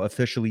Bolsonaro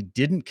officially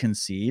didn't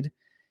concede.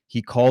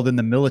 He called in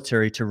the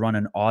military to run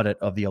an audit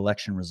of the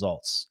election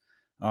results."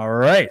 All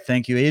right.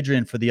 Thank you,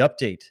 Adrian, for the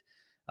update.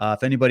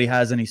 If anybody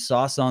has any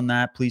sauce on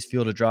that, please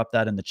feel to drop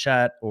that in the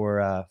chat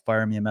or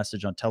fire me a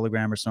message on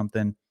Telegram or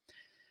something,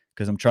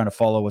 because I'm trying to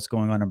follow what's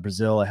going on in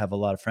Brazil. I have a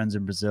lot of friends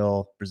in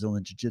Brazil,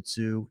 Brazilian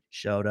Jiu-Jitsu,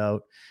 shout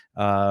out.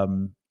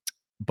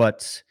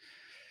 But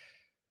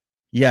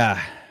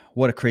yeah,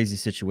 what a crazy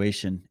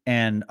situation.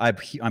 And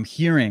I'm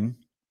hearing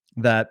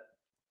that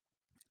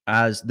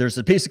as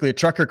there's basically a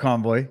trucker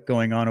convoy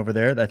going on over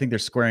there. I think they're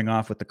squaring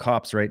off with the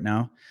cops right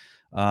now.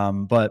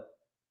 But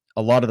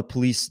a lot of the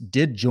police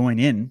did join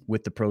in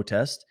with the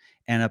protest.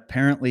 And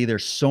apparently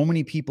there's so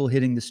many people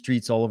hitting the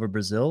streets all over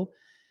Brazil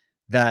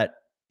that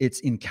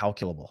it's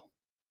incalculable.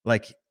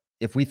 Like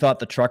if we thought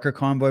the trucker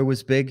convoy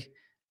was big,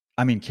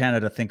 I mean,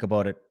 Canada, think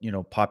about it,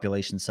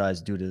 population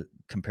size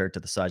compared to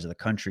the size of the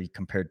country,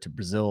 compared to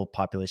Brazil,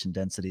 population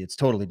density, it's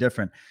totally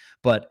different.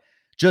 But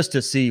just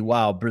to see,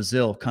 wow,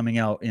 Brazil coming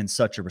out in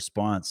such a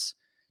response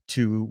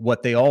to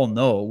what they all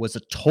know was a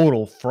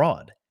total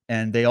fraud,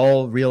 and they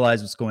all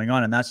realize what's going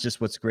on. And that's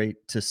just what's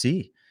great to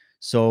see.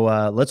 So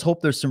let's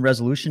hope there's some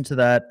resolution to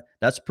that.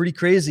 That's pretty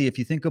crazy if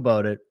you think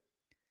about it.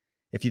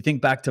 If you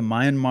think back to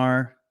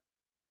Myanmar,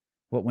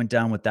 what went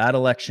down with that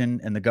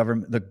election, and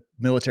the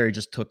military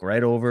just took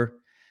right over.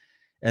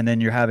 And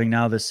then you're having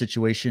now this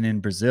situation in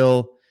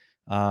Brazil.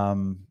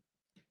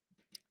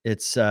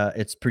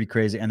 It's pretty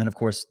crazy. And then of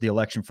course the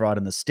election fraud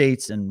in the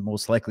States, and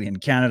most likely in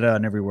Canada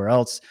and everywhere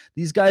else.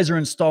 These guys are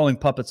installing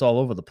puppets all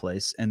over the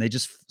place, and they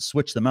just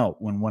switch them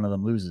out when one of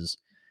them loses.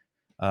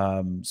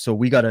 So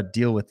we got to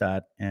deal with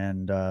that.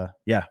 And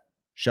yeah,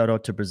 shout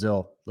out to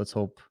Brazil. Let's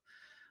hope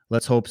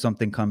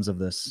something comes of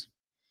this.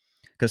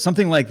 Because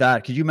something like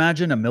that, could you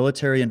imagine a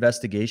military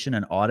investigation,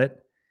 an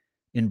audit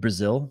in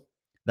Brazil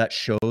that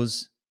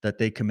shows that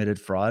they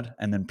committed fraud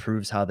and then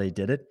proves how they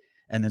did it?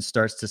 and then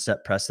starts to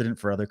set precedent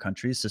for other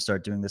countries to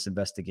start doing this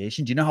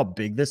investigation. Do you know how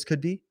big this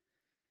could be?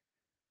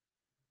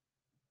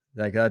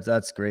 Like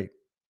that's great.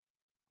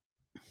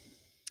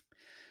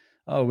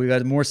 Oh, we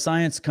got more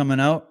science coming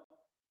out.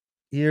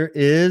 Here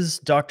is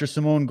Dr.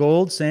 Simone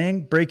Gold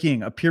saying,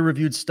 breaking, a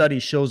peer-reviewed study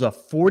shows a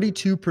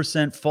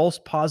 42% false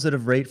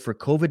positive rate for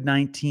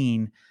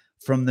COVID-19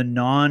 from the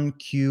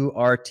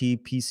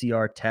non-QRT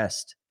PCR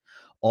test.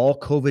 All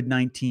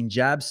COVID-19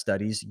 jab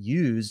studies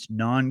used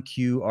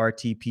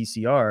non-QRT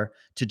PCR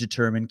to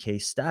determine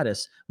case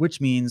status, which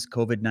means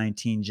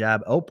COVID-19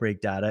 jab outbreak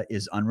data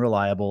is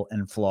unreliable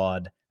and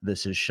flawed.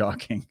 This is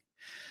shocking.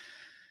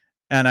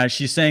 And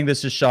she's saying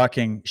this is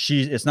shocking.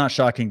 It's not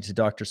shocking to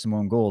Dr.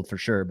 Simone Gold for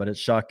sure, but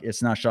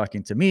it's not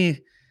shocking to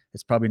me.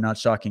 It's probably not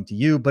shocking to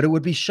you, but it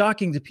would be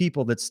shocking to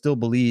people that still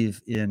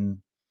believe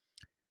in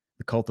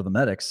the cult of the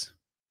medics.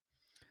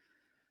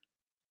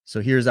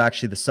 So here's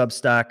actually the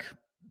Substack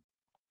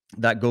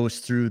that goes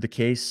through the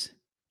case.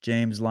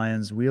 James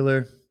Lyons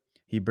Wheeler,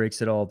 he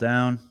breaks it all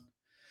down.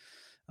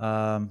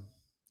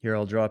 Here,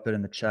 I'll drop it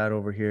in the chat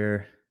over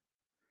here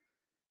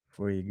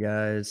for you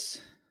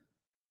guys.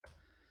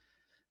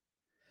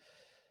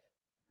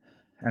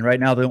 And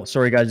right now,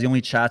 sorry guys, the only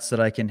chats that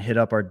I can hit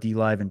up are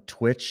DLive and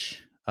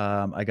Twitch.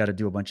 I got to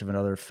do a bunch of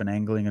another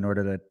finagling in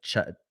order to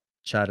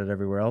chat it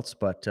everywhere else.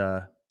 But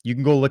you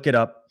can go look it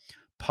up,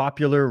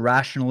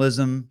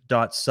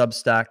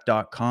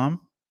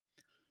 popularrationalism.substack.com.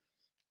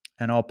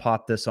 And I'll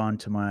pop this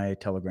onto my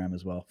Telegram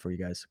as well for you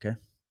guys, okay?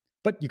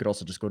 But you could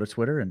also just go to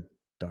Twitter and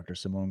Dr.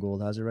 Simone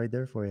Gold has it right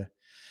there for you.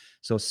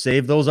 So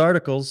save those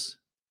articles.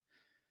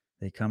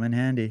 They come in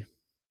handy.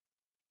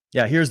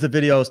 Yeah, here's the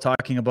video I was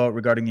talking about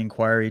regarding the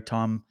inquiry.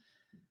 Tom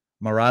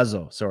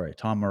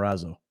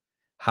Marazzo.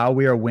 How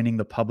we are winning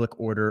the Public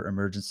Order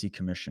Emergency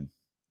Commission.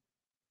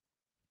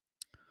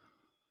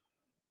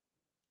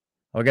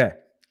 Okay,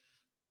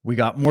 we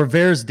got more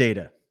VAERS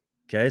data.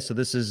 Okay, so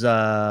this is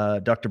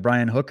Dr.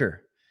 Brian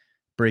Hooker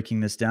breaking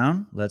this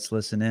down. Let's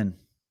listen in.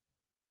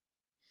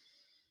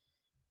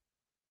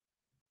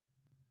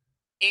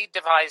 He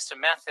devised a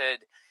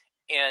method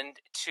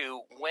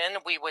into when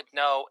we would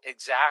know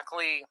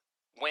exactly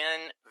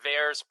when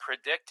VAERS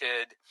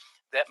predicted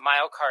that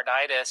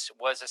myocarditis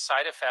was a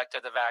side effect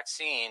of the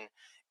vaccine,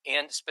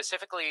 and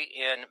specifically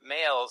in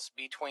males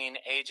between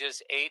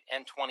ages 8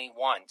 and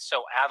 21.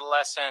 So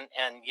adolescent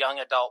and young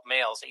adult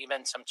males,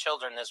 even some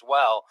children as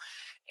well.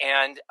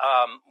 And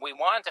we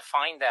wanted to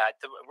find that.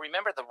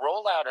 Remember, the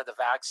rollout of the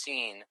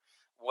vaccine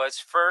was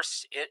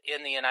first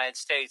in the United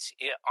States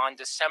on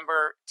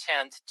December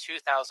 10th,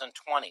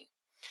 2020.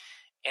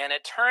 And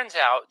it turns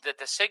out that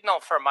the signal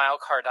for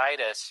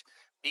myocarditis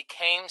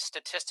became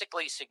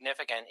statistically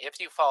significant if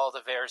you follow the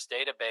VAERS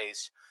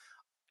database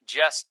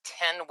just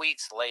 10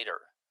 weeks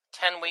later.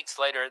 10 weeks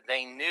later,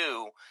 they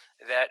knew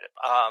that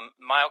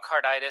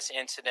myocarditis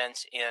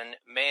incidence in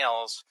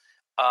males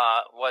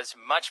was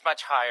much,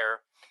 much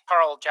higher.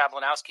 Karl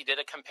Jablanowski did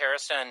a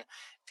comparison,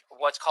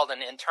 what's called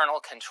an internal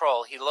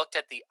control. He looked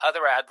at the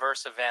other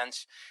adverse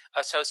events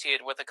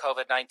associated with the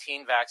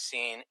COVID-19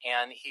 vaccine,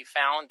 and he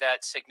found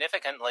that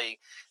significantly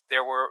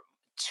there were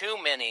too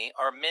many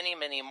or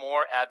many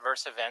more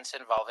adverse events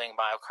involving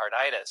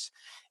myocarditis.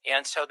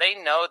 And so they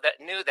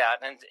knew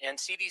that, and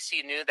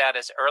CDC knew that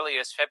as early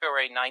as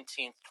February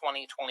 19th,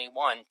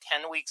 2021,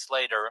 10 weeks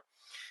later,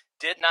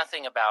 did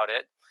nothing about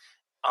it.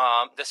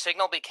 The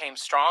signal became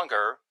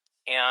stronger,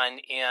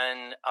 and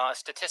in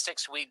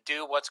statistics, we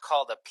do what's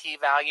called a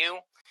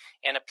p-value,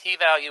 and a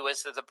p-value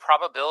is the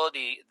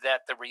probability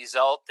that the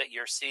result that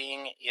you're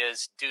seeing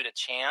is due to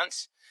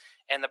chance.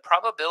 And the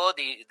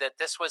probability that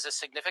this was a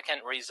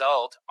significant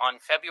result on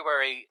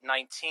February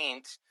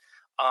 19th,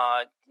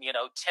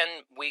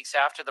 10 weeks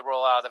after the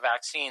rollout of the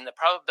vaccine, the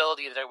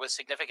probability that it was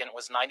significant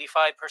was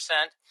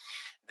 95%.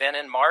 Then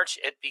in March,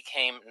 it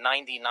became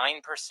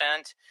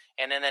 99%.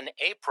 And then in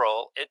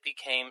April, it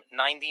became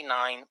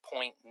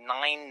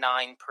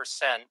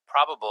 99.99%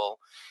 probable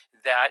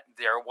that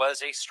there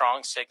was a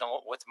strong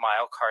signal with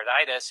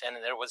myocarditis, and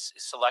it was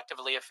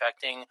selectively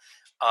affecting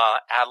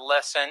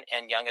adolescent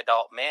and young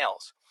adult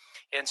males.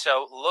 And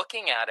so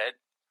looking at it,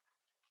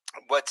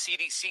 what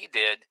CDC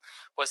did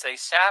was they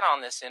sat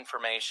on this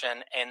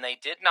information and they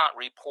did not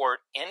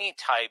report any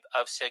type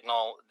of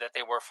signal that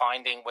they were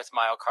finding with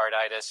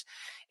myocarditis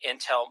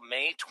until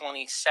May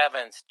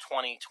 27th,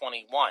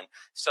 2021.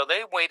 So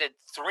they waited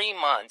 3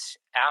 months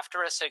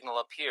after a signal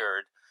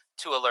appeared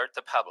to alert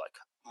the public.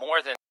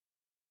 More than.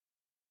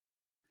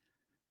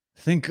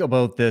 Think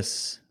about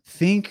this.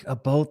 Think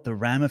about the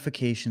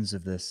ramifications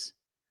of this.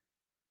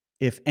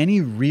 If any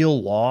real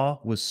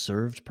law was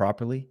served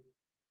properly,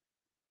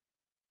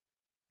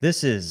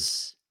 this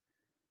is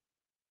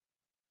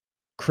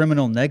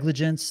criminal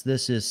negligence.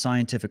 This is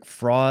scientific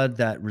fraud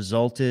that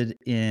resulted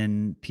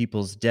in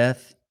people's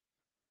death.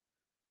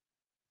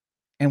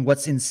 And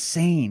what's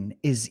insane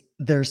is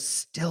they're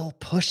still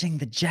pushing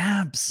the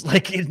jabs.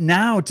 Like right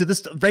now,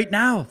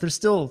 they're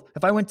still,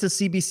 if I went to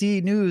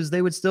CBC News,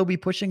 they would still be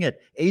pushing it.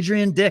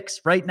 Adrian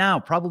Dix right now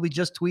probably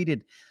just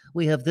tweeted,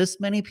 We have this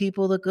many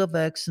people that got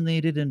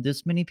vaccinated and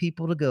this many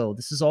people to go.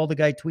 This is all the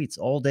guy tweets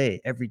all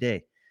day, every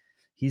day.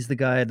 He's the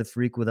guy, the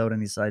freak without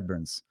any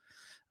sideburns.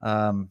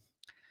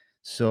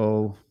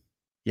 So,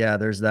 yeah,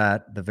 there's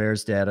that. The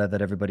VAERS data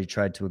that everybody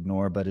tried to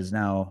ignore, but is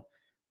now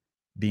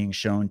being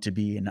shown to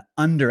be an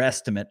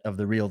underestimate of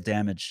the real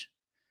damage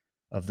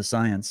of the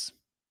science.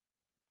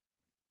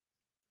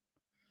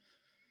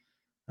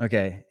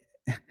 Okay.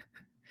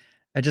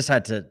 I just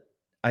had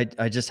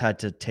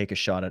to take a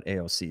shot at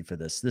AOC for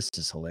this. This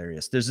is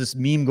hilarious. There's this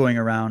meme going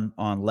around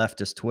on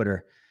leftist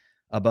Twitter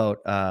about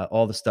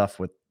all the stuff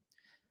with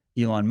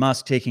Elon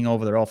Musk taking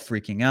over. They're all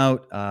freaking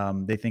out.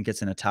 They think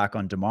it's an attack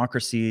on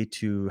democracy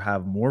to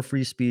have more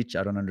free speech.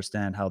 I don't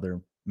understand how their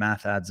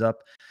math adds up.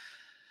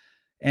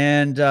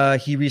 And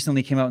he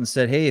recently came out and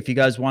said, hey, if you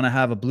guys want to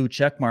have a blue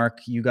check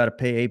mark, you got to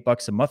pay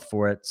 $8 a month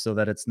for it so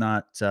that it's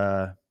not,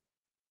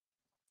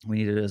 we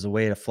need it as a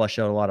way to flush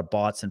out a lot of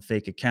bots and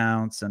fake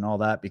accounts and all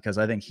that, because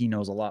I think he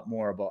knows a lot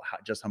more about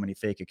just how many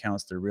fake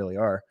accounts there really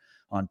are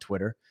on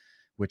Twitter,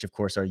 which of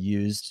course are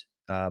used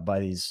by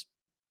these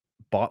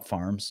bot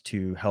farms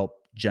to help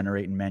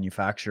generate and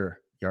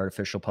manufacture the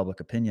artificial public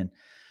opinion.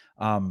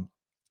 And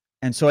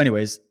so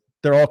anyways,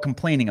 they're all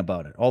complaining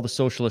about it. All the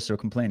socialists are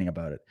complaining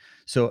about it.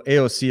 So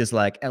AOC is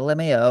like,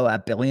 LMAO, a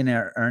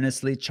billionaire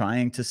earnestly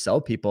trying to sell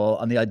people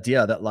on the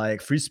idea that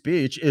like free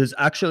speech is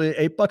actually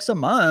 $8 a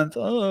month.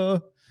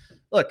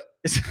 Look,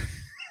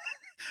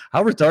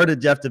 how retarded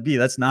do you have to be?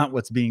 That's not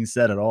what's being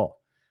said at all.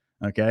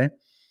 Okay.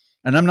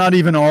 And I'm not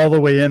even all the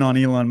way in on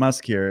Elon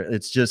Musk here.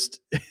 It's just,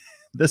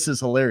 this is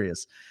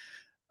hilarious.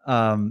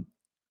 I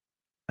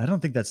don't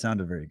think that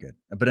sounded very good,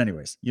 but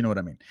anyways, you know what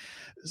I mean?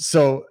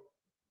 So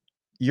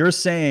you're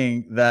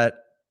saying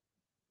that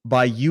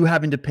by you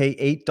having to pay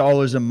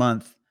 $8 a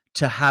month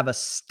to have a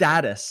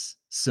status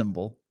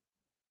symbol,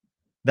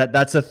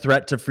 that's a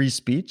threat to free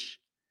speech?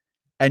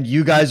 And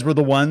you guys were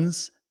the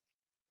ones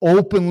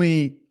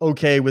openly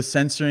okay with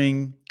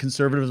censoring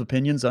conservative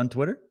opinions on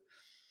Twitter?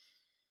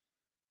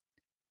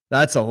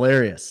 That's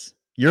hilarious.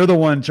 You're the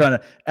one trying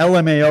to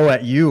LMAO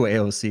at you,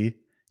 AOC.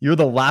 You're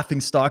the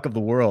laughing stock of the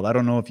world. I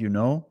don't know if you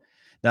know.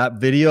 That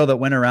video that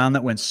went around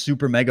that went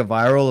super mega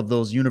viral of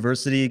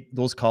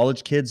those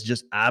college kids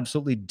just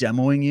absolutely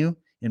demoing you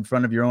in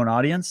front of your own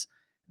audience,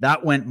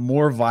 that went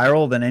more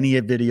viral than any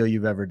video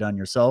you've ever done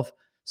yourself.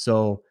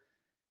 So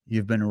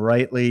you've been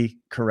rightly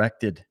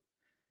corrected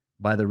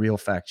by the real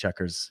fact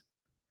checkers.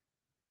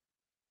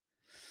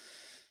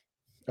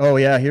 Oh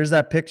yeah, here's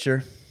that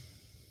picture.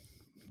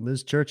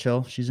 Liz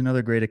Churchill, she's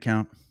another great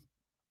account.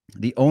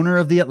 The owner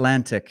of The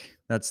Atlantic,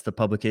 that's the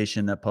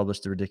publication that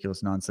published the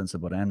ridiculous nonsense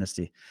about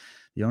amnesty.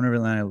 The owner of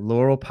Atlanta,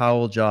 Laurel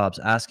Powell Jobs,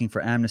 asking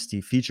for amnesty,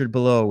 featured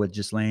below with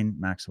Ghislaine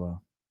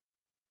Maxwell.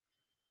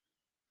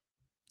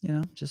 You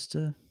know, just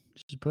to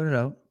put it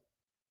out.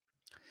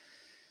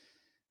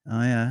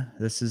 Oh yeah,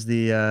 this is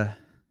the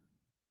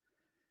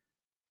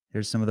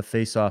here's some of the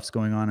face-offs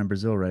going on in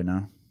Brazil right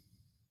now.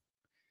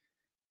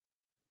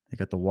 They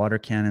got the water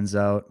cannons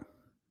out.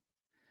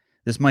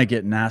 This might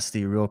get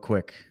nasty real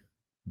quick.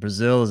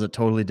 Brazil is a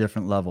totally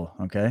different level,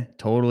 okay?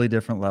 Totally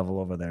different level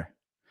over there.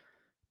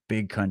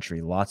 Big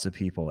country, lots of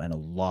people, and a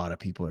lot of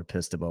people are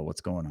pissed about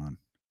what's going on.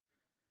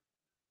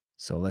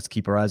 So let's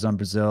keep our eyes on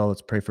Brazil.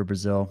 Let's pray for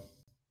Brazil.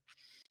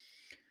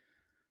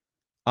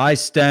 I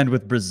stand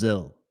with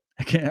Brazil.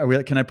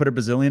 Can I put a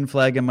Brazilian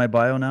flag in my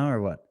bio now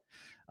or what?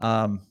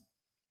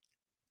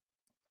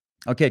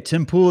 Okay,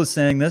 Tim Pool is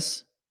saying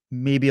this.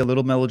 Maybe a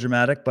little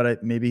melodramatic,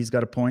 but maybe he's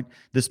got a point.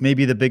 This may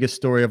be the biggest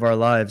story of our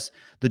lives.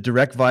 The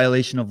direct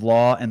violation of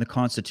law and the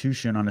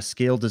Constitution on a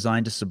scale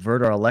designed to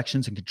subvert our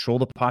elections and control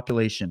the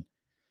population.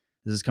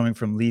 This is coming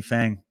from Li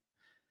Fang.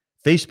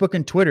 Facebook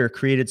and Twitter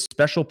created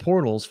special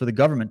portals for the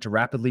government to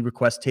rapidly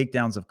request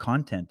takedowns of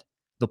content.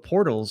 The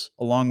portals,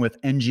 along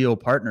with NGO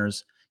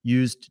partners,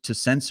 used to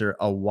censor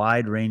a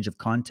wide range of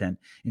content,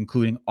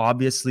 including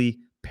obviously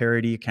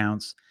parody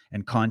accounts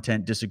and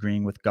content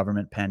disagreeing with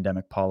government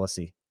pandemic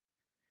policy.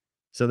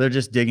 So they're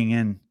just digging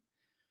in.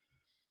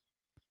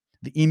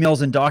 The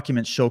emails and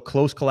documents show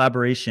close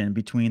collaboration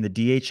between the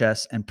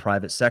DHS and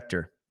private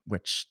sector,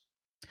 which,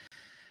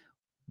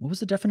 what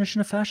was the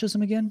definition of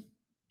fascism again?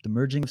 The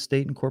merging of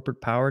state and corporate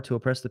power to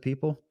oppress the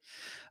people.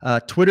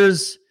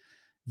 Twitter's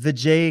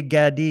Vijay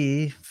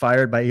Gadde,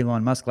 fired by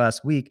Elon Musk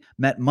last week,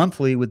 met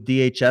monthly with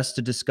DHS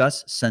to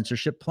discuss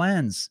censorship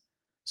plans.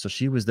 So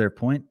she was their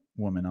point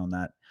woman on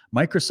that.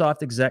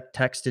 Microsoft exec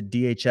texted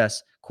DHS,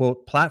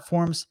 quote,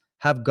 platforms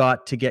have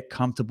got to get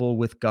comfortable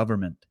with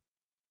government.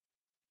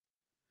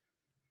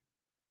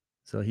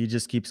 So he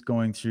just keeps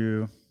going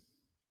through.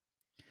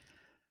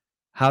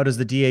 How does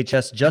the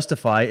DHS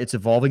justify its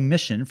evolving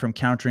mission from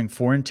countering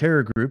foreign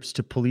terror groups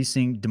to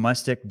policing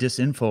domestic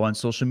disinfo on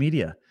social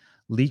media?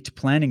 Leaked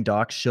planning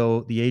docs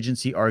show the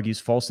agency argues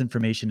false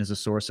information is a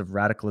source of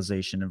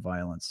radicalization and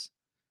violence.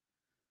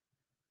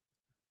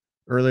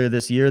 Earlier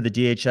this year, the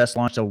DHS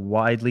launched a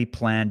widely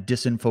planned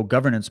disinfo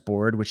governance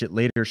board, which it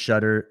later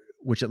shuttered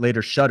which it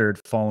later shuttered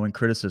following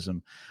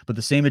criticism. But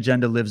the same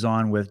agenda lives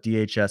on with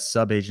DHS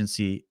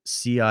sub-agency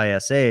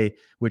CISA,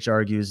 which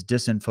argues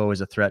disinfo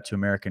is a threat to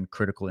American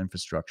critical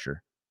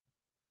infrastructure.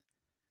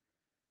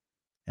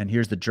 And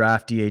here's the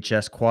draft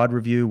DHS quad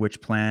review,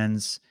 which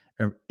plans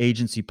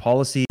agency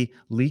policy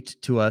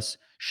leaked to us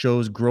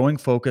shows growing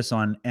focus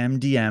on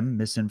MDM,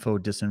 misinfo,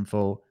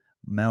 disinfo,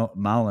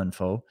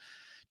 malinfo,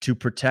 to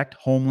protect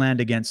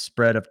homeland against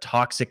spread of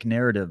toxic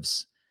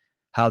narratives.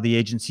 How the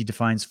agency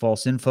defines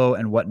false info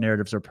and what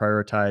narratives are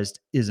prioritized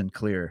isn't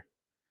clear.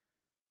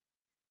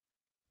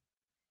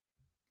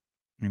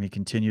 And he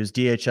continues,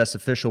 DHS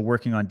official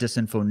working on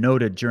disinfo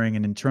noted during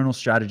an internal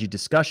strategy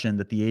discussion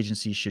that the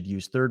agency should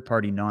use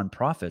third-party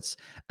nonprofits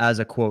as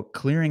a, quote,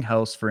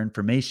 clearinghouse for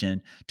information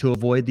to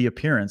avoid the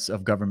appearance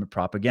of government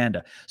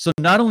propaganda. So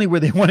not only were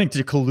they wanting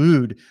to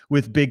collude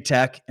with big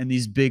tech and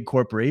these big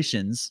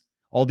corporations,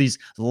 all these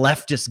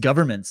leftist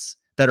governments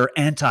that are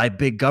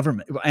anti-big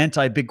government,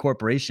 anti-big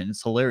corporation.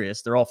 It's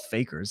hilarious. They're all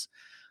fakers.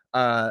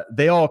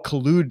 They all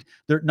collude.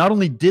 Not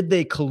only did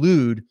they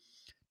collude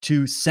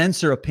to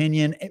censor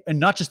opinion, and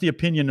not just the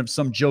opinion of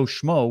some Joe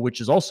Schmo, which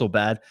is also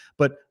bad,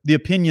 but the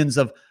opinions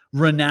of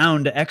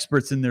renowned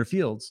experts in their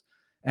fields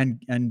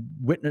and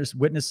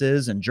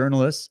witnesses and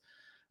journalists.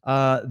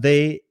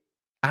 They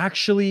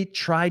actually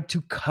tried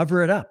to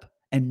cover it up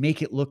and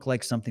make it look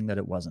like something that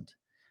it wasn't.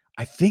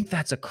 I think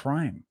that's a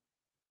crime.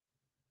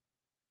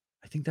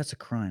 I think that's a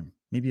crime.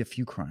 Maybe a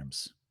few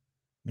crimes.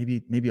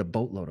 Maybe a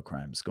boatload of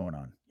crimes going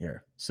on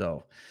here.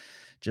 So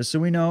just so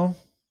we know,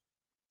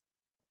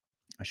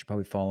 I should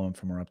probably follow him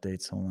for more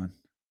updates. Hold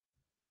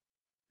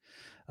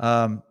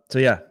on. So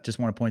yeah, just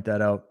want to point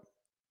that out.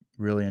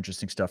 Really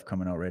interesting stuff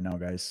coming out right now,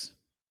 guys.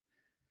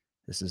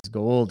 This is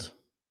gold.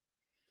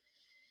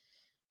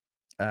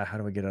 How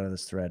do I get out of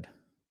this thread?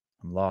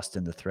 I'm lost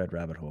in the thread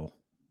rabbit hole.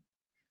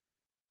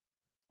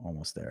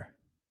 Almost there.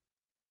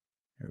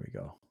 Here we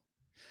go.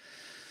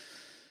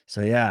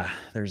 So yeah,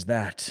 there's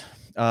that.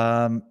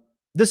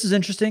 This is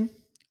interesting.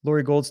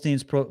 Lori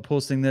Goldstein's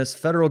posting this.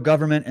 Federal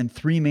government and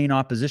 3 main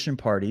opposition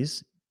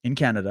parties in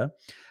Canada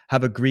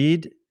have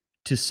agreed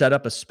to set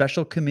up a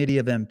special committee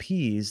of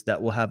MPs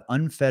that will have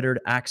unfettered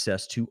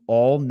access to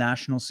all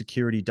national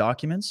security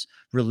documents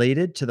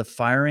related to the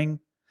firing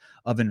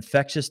of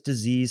infectious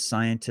disease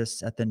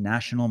scientists at the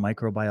National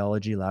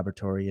Microbiology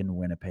Laboratory in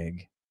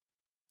Winnipeg.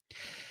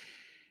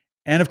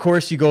 And of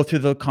course, you go through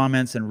the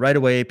comments and right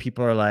away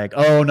people are like,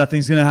 oh,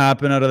 nothing's going to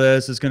happen out of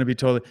this. It's going to be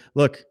totally...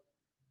 Look,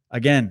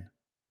 again,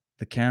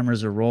 the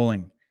cameras are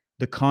rolling.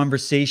 The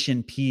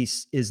conversation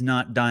piece is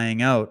not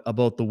dying out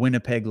about the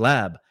Winnipeg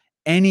lab.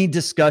 Any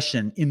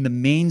discussion in the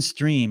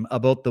mainstream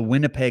about the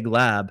Winnipeg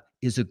lab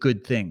is a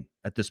good thing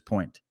at this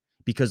point,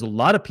 because a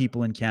lot of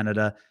people in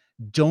Canada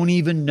don't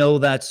even know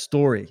that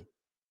story.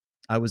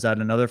 I was at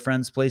another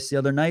friend's place the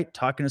other night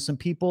talking to some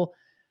people.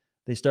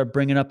 They start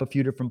bringing up a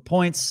few different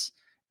points,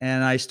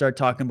 and I start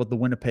talking about the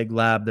Winnipeg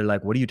lab. They're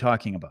like, what are you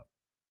talking about?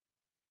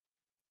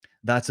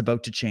 That's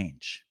about to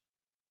change,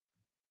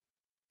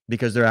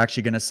 because they're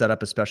actually going to set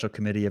up a special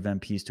committee of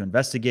MPs to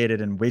investigate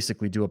it and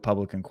basically do a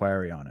public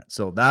inquiry on it.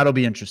 So that'll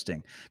be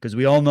interesting, because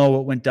we all know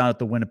what went down at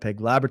the Winnipeg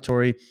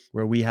laboratory,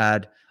 where we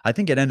had, I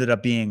think it ended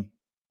up being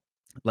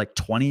like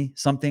 20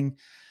 something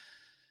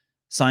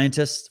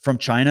scientists from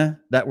China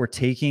that were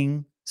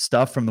taking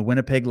stuff from the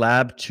Winnipeg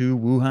lab to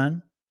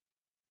Wuhan.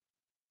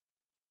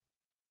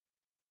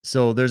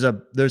 So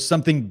there's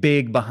something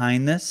big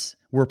behind this.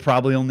 We're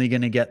probably only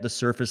going to get the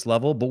surface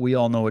level, but we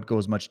all know it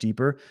goes much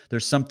deeper.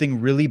 There's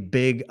something really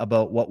big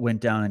about what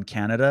went down in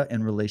Canada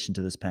in relation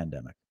to this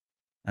pandemic.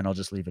 And I'll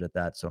just leave it at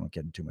that so I don't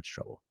get in too much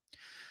trouble.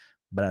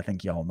 But I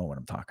think y'all know what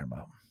I'm talking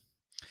about.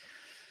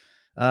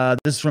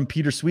 This is from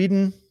Peter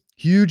Sweden.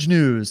 Huge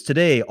news.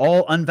 Today,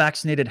 all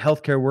unvaccinated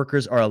healthcare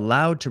workers are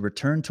allowed to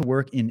return to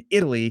work in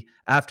Italy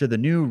after the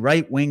new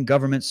right-wing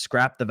government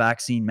scrapped the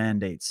vaccine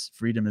mandates.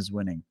 Freedom is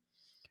winning.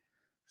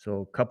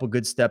 So a couple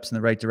good steps in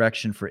the right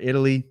direction for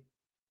Italy.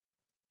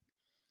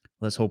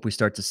 Let's hope we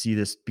start to see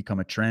this become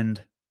a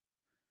trend.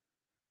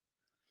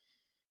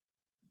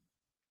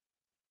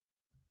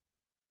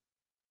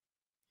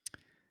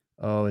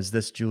 Oh, is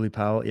this Julie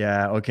Powell?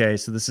 Yeah, okay.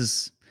 So this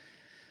is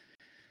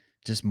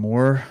just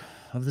more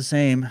of the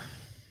same.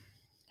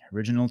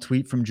 Original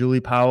tweet from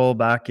Julie Powell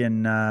back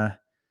in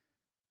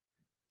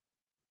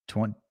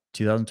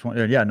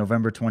 2020. Yeah,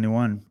 November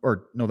 21.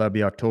 Or no, that'd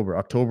be October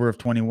of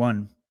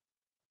 21.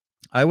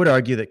 I would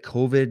argue that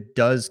COVID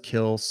does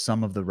kill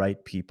some of the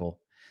right people.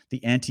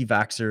 The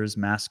anti-vaxxers,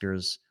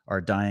 maskers are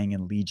dying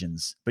in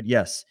legions. But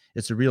yes,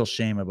 it's a real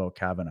shame about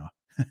Kavanaugh.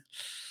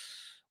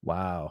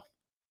 Wow.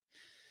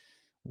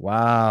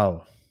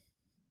 Wow.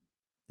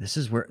 This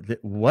is where,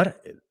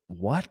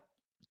 what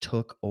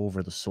took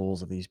over the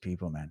souls of these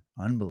people, man?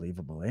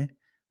 Unbelievable, eh?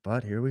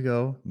 But here we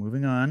go.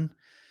 Moving on.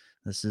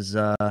 This is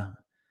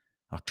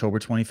October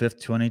 25th,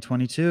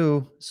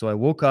 2022. So I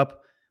woke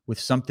up with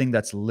something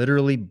that's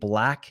literally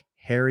black,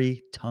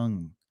 hairy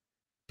tongue.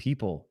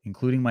 People,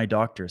 including my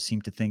doctor,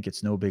 seem to think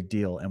it's no big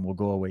deal and will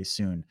go away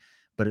soon,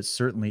 but it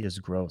certainly is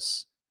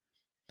gross.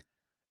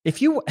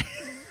 If you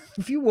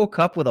If you woke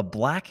up with a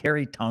black,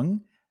 hairy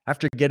tongue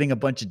after getting a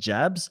bunch of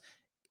jabs,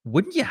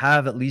 wouldn't you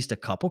have at least a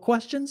couple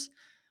questions?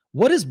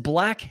 What is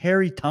black,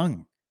 hairy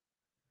tongue?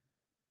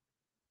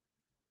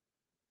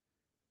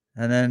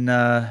 And then,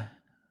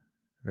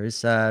 very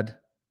sad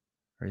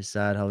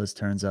how this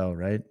turns out,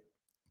 right?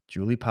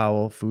 Julie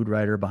Powell, food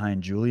writer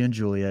behind Julie and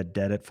Julia,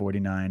 dead at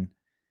 49.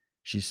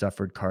 She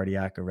suffered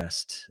cardiac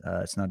arrest.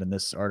 It's not in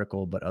this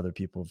article, but other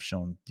people have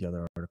shown the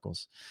other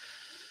articles.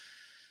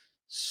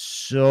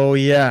 So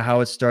yeah,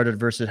 how it started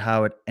versus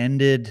how it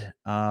ended.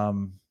 I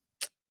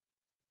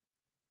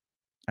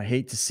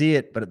hate to see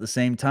it, but at the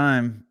same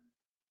time,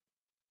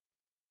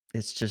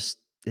 it's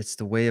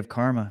the way of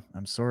karma.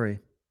 I'm sorry.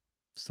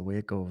 It's the way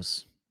it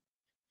goes.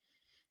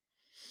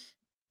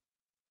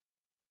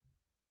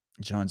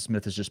 John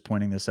Smith is just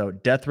pointing this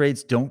out. Death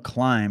rates don't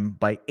climb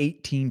by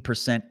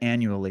 18%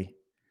 annually.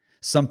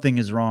 Something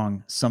is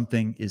wrong.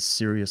 Something is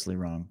seriously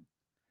wrong.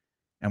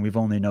 And we've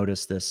only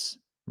noticed this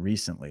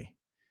recently.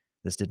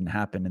 This didn't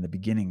happen in the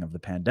beginning of the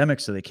pandemic,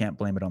 so they can't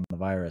blame it on the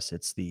virus.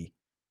 It's the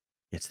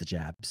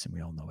jabs, and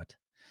we all know it.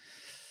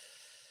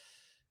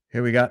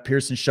 Here we got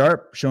Pearson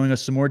Sharp showing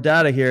us some more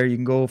data here. You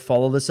can go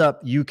follow this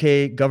up.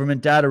 UK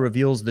government data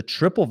reveals the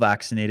triple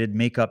vaccinated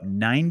make up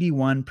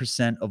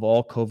 91% of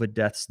all COVID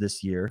deaths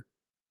this year,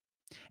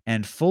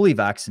 and fully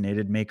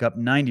vaccinated make up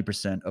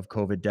 90% of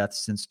COVID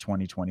deaths since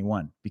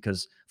 2021.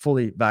 Because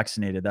fully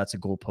vaccinated, that's a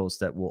goalpost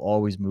that will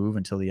always move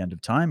until the end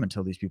of time,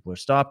 until these people are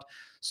stopped.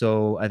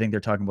 So I think they're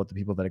talking about the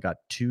people that got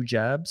 2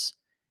 jabs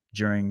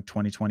during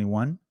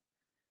 2021.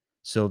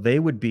 So they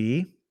would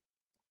be,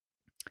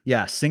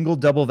 single,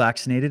 double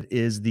vaccinated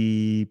is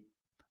the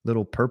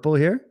little purple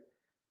here.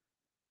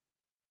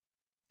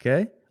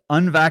 Okay.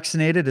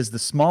 Unvaccinated is the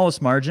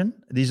smallest margin.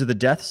 These are the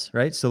deaths,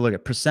 right? So look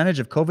at percentage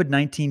of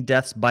COVID-19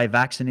 deaths by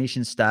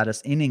vaccination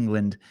status in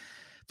England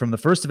from the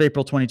 1st of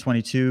April,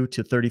 2022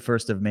 to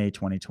 31st of May,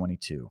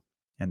 2022.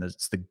 And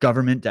it's the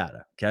government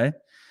data, okay?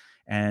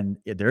 And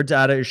their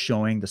data is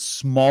showing the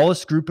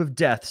smallest group of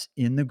deaths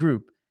in the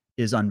group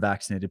is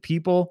unvaccinated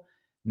people.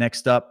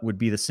 Next up would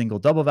be the single,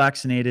 double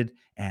vaccinated.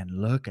 And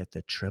look at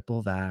the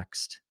triple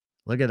vaxxed.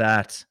 Look at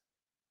that.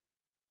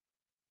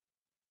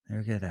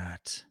 Look at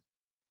that.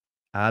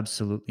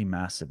 Absolutely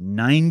massive.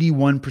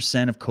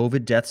 91% of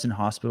COVID deaths in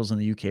hospitals in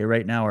the UK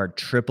right now are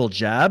triple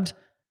jabbed.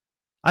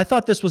 I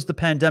thought this was the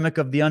pandemic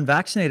of the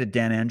unvaccinated,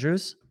 Dan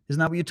Andrews. Isn't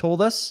that what you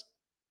told us?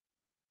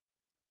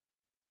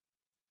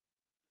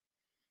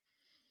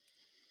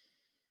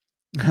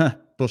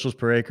 Bushels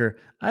per acre.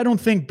 I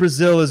don't think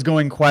Brazil is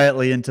going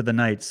quietly into the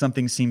night.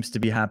 Something seems to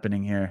be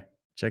happening here.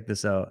 Check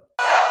this out.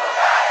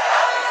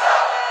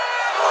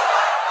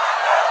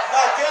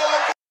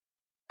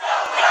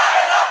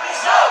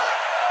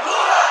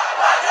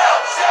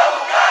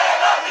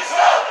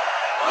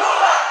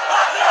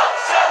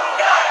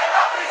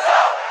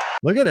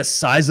 Look at the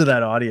size of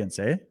that audience,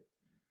 eh?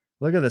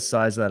 Look at the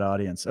size of that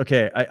audience.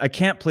 Okay, I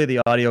can't play the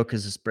audio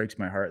because this breaks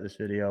my heart, this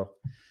video,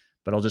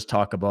 but I'll just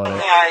talk about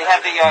it.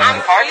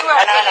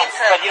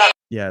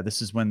 Yeah,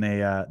 this is when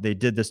they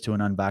did this to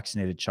an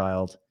unvaccinated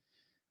child.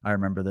 I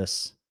remember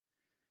this.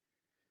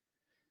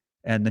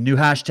 And the new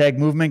hashtag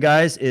movement,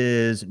 guys,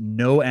 is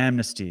no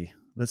amnesty.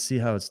 Let's see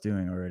how it's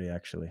doing already,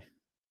 actually.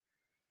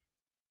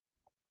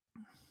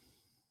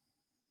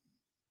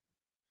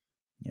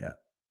 Yeah,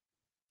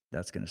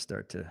 that's going to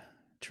start to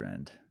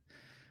trend.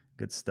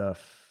 Good stuff.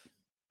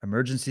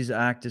 Emergencies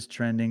Act is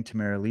trending.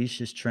 Tamara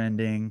Lich is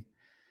trending.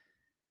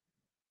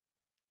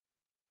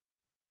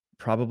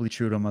 Probably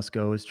Trudeau must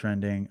go is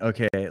trending.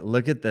 Okay,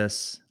 look at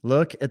this.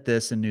 Look at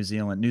this in New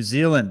Zealand. New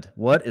Zealand,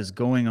 what is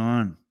going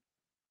on?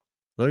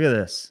 Look at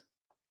this.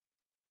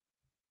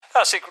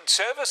 Our Secret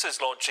Service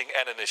is launching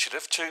an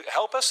initiative to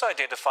help us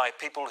identify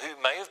people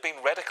who may have been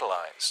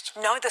radicalised.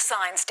 Know the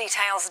Signs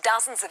details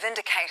dozens of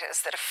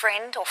indicators that a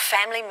friend or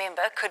family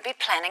member could be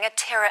planning a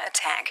terror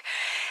attack.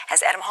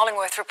 As Adam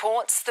Hollingworth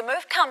reports, the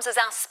move comes as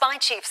our spy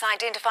chiefs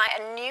identify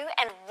a new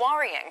and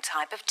worrying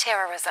type of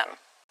terrorism.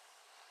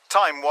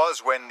 Time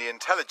was when the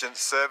intelligence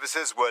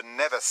services were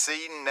never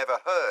seen, never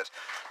heard.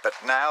 But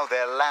now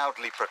they're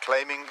loudly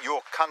proclaiming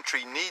your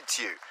country needs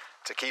you.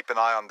 To keep an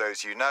eye on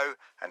those you know,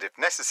 and if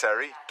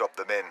necessary, drop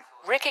them in.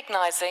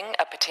 Recognising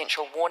a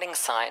potential warning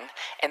sign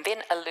and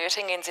then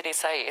alerting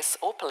NZSAS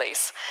or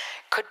police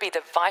could be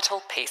the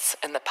vital piece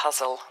in the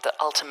puzzle that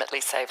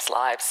ultimately saves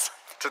lives.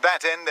 To that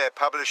end, they're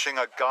publishing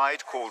a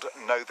guide called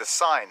Know the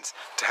Signs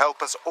to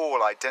help us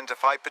all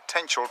identify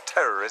potential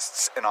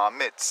terrorists in our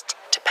midst.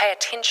 To pay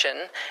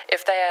attention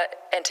if they are,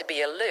 and to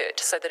be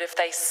alert so that if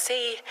they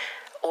see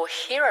or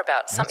hear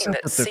about something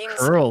that seems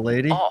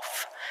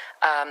off,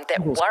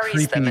 that Those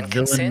worries them creepy and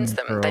concerns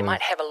them, villain they girls.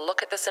 might have a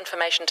look at this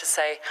information to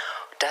say,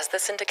 does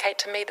this indicate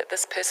to me that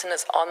this person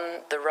is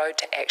on the road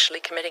to actually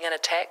committing an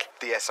attack?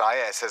 The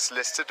SIS has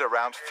listed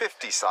around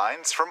 50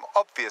 signs, from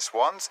obvious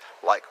ones,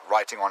 like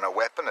writing on a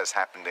weapon as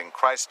happened in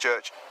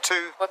Christchurch,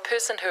 to A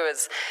person who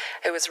is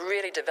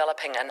really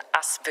developing an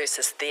us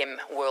versus them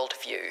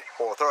worldview.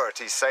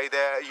 authorities say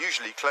they're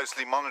usually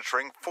closely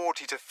monitoring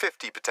 40 to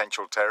 50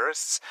 potential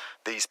terrorists.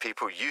 These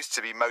people used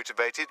to be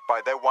motivated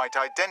by their white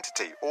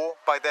identity or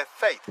by their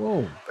faith.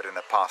 Whoa. But in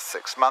the past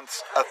 6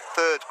 months, a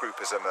third group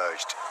has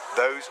emerged,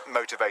 those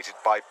motivated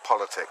by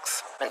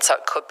politics. And so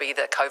it could be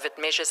the COVID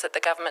measures that the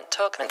government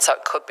took,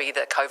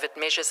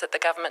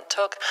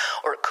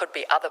 or it could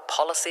be other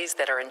policies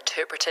that are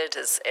interpreted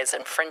as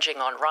infringing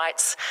on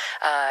rights,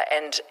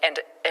 and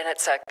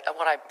it's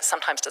what I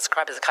sometimes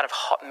describe as a kind of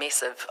hot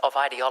mess of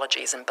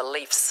ideologies and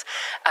beliefs,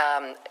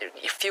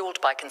 fueled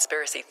by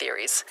conspiracy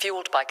theories.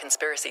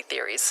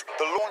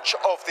 The launch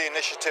of the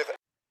initiative.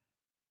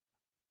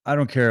 I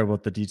don't care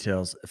about the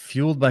details.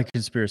 Fueled by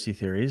conspiracy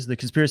theories. The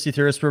conspiracy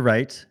theorists were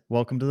right.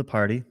 Welcome to the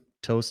party.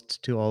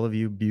 Toast to all of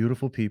you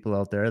beautiful people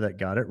out there that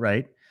got it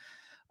right.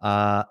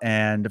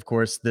 And of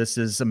course, this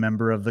is a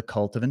member of the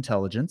Cult of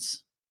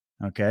Intelligence.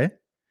 Okay.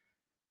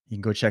 You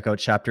can go check out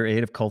chapter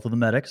 8 of Cult of the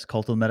Medics,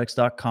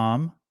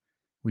 cultofthemedics.com.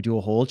 We do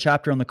a whole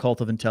chapter on the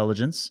Cult of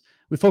Intelligence.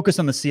 We focus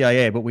on the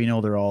CIA, but we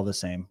know they're all the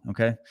same.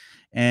 Okay.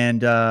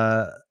 And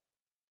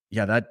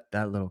yeah,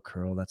 that little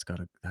curl, that's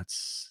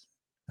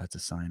a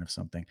sign of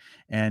something.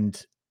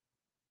 And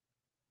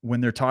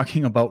when they're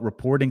talking about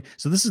reporting,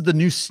 so this is the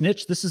new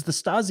snitch. This is the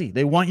Stasi.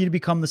 They want you to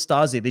become the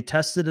Stasi. They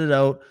tested it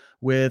out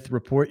with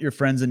report your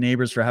friends and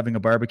neighbors for having a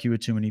barbecue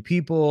with too many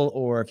people,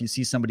 or if you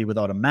see somebody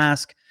without a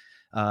mask,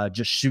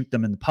 just shoot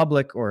them in the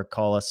public or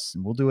call us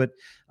and we'll do it.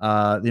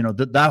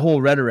 That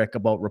whole rhetoric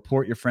about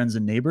report your friends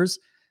and neighbors.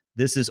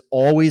 This is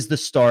always the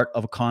start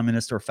of a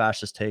communist or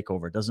fascist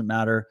takeover. It doesn't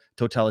matter.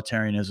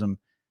 Totalitarianism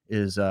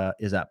is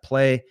at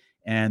play.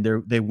 And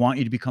they want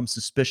you to become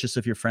suspicious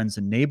of your friends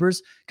and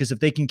neighbors, because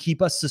if they can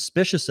keep us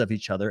suspicious of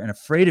each other and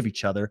afraid of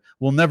each other,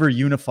 we'll never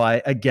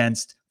unify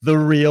against the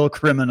real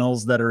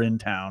criminals that are in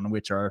town,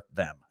 which are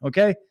them.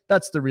 Okay?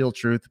 That's the real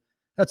truth.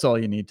 That's all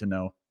you need to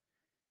know.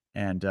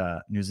 And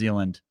New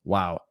Zealand,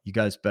 wow, you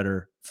guys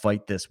better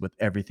fight this with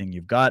everything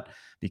you've got,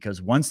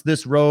 because once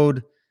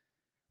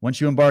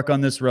you embark on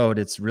this road,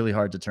 it's really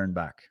hard to turn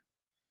back.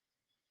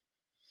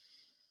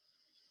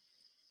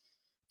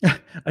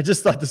 I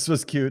just thought this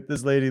was cute.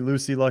 This lady,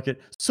 Lucy Luckett.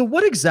 So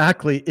what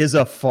exactly is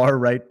a far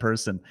right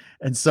person?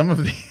 And some of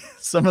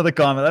the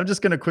comments, I'm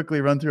just going to quickly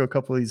run through a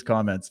couple of these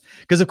comments,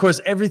 because of course,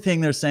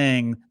 everything they're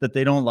saying that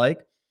they don't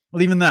like,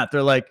 well, even that,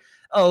 they're like,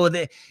 oh,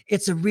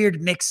 it's a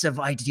weird mix of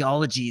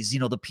ideologies.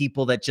 The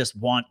people that just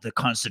want the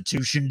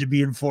Constitution to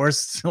be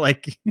enforced,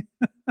 like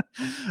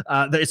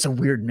it's a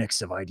weird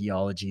mix of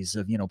ideologies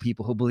of,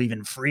 people who believe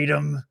in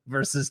freedom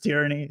versus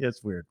tyranny.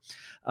 It's weird.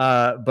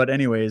 But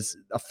anyways,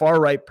 a far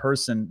right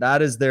person,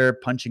 that is their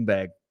punching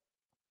bag.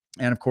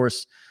 And of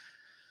course,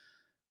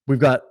 we've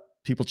got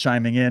people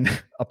chiming in,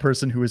 a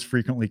person who is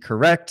frequently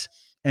correct,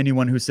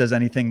 anyone who says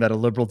anything that a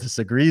liberal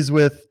disagrees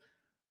with,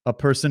 a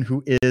person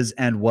who is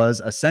and was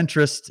a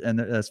centrist, and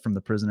that's from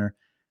The Prisoner.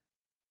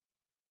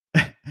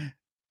 And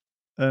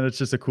it's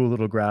just a cool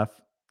little graph.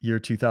 Year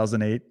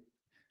 2008,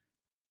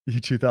 year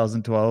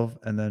 2012,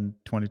 and then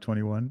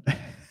 2021.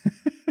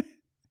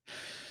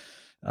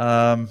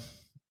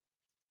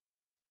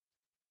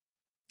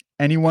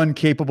 Anyone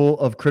capable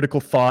of critical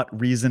thought,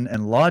 reason,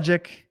 and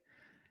logic.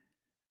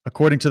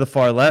 According to the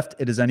far left,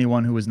 it is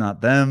anyone who is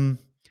not them.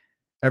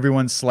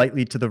 Everyone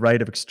slightly to the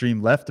right of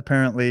extreme left,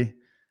 apparently.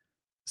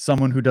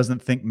 Someone who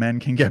doesn't think men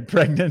can get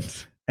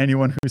pregnant.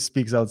 Anyone who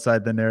speaks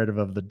outside the narrative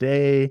of the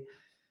day.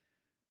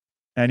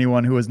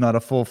 Anyone who is not a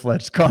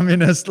full-fledged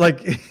communist.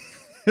 Like,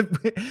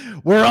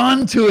 we're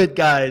on to it,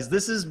 guys.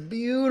 This is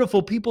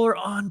beautiful. People are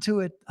on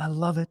to it. I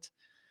love it.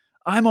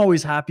 I'm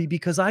always happy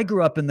because I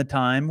grew up in the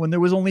time when there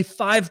was only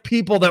 5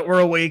 people that were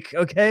awake,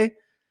 okay?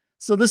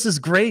 So this is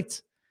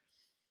great.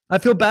 I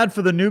feel bad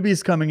for the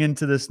newbies coming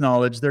into this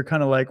knowledge. They're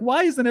kind of like,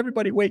 why isn't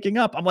everybody waking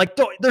up? I'm like,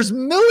 there's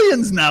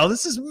millions now.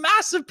 This is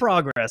massive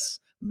progress.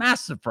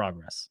 Massive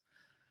progress.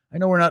 I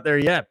know we're not there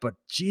yet, but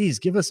geez,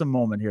 give us a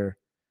moment here.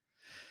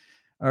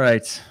 All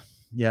right.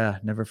 Yeah,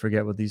 never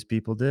forget what these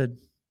people did.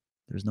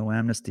 There's no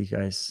amnesty,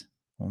 guys.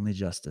 Only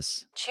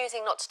justice.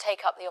 Choosing not to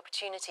take up the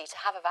opportunity to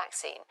have a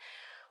vaccine,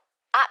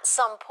 at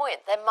some point,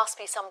 there must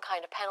be some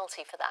kind of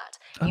penalty for that.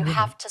 You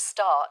have to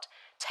start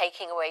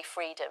taking away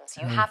freedoms.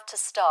 You have to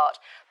start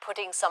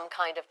putting some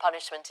kind of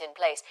punishment in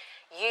place.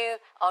 You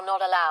are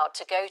not allowed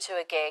to go to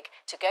a gig,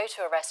 to go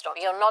to a restaurant.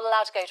 You're not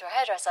allowed to go to a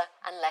hairdresser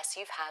unless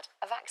you've had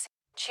a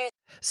vaccine.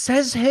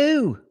 Says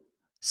who?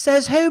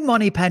 Says who,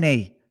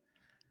 Moneypenny?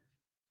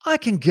 I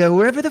can go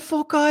wherever the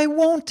fuck I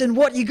want, and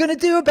what you gonna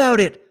do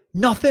about it?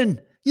 Nothing.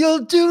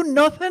 You'll do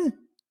nothing.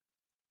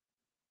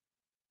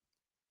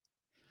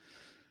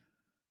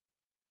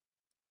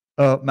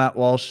 Oh, Matt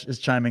Walsh is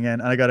chiming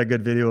in. I got a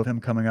good video of him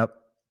coming up.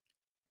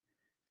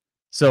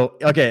 So,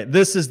 okay,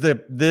 this is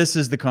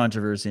the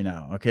controversy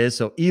now. Okay,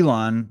 so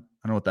Elon,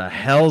 I don't know what the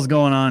hell's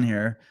going on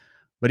here,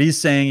 but he's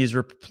saying he's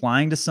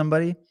replying to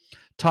somebody,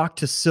 talk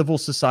to civil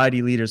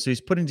society leaders. So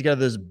he's putting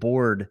together this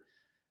board.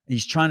 He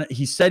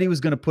said he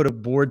was going to put a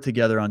board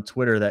together on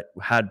Twitter that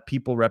had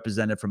people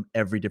represented from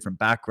every different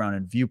background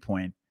and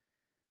viewpoint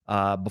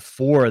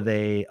before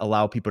they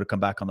allow people to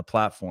come back on the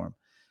platform.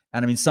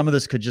 And I mean, some of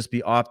this could just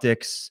be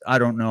optics. I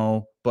don't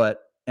know. But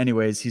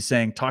anyways, he's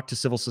saying talk to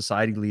civil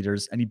society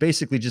leaders. And he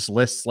basically just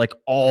lists like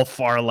all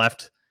far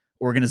left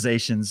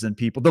organizations and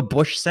people. The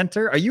Bush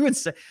Center. Are you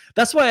insane?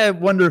 That's why I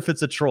wonder if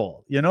it's a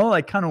troll. You know,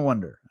 I kind of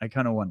wonder.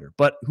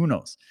 But who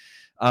knows?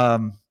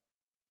 And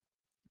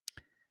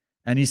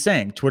he's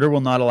saying Twitter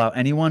will not allow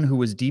anyone who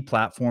was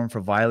deplatformed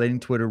for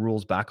violating Twitter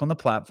rules back on the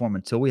platform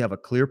until we have a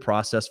clear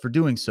process for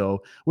doing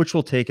so, which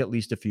will take at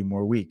least a few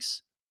more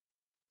weeks.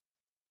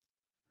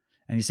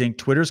 And he's saying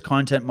Twitter's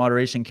Content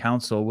Moderation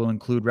Council will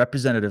include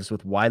representatives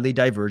with widely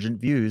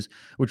divergent views,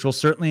 which will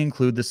certainly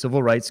include the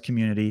civil rights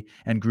community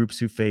and groups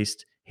who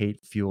faced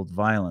hate-fueled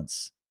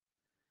violence.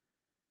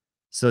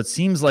 So it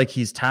seems like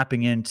he's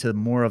tapping into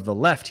more of the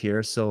left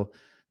here. So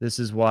this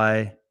is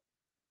why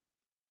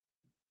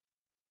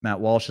Matt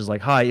Walsh is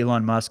like, hi,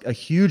 Elon Musk. A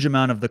huge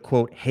amount of the,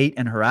 quote, hate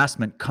and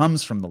harassment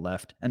comes from the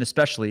left, and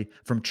especially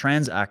from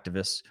trans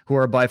activists, who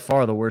are by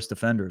far the worst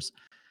offenders.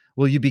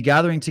 Will you be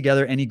gathering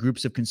together any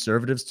groups of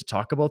conservatives to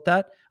talk about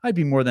that? I'd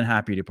be more than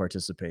happy to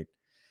participate.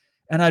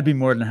 And I'd be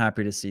more than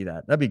happy to see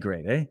that. That'd be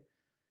great, eh?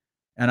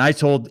 And I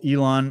told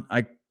Elon,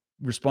 I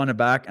responded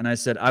back and I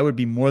said, I would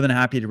be more than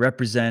happy to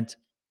represent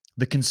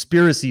the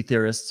conspiracy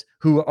theorists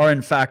who are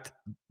in fact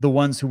the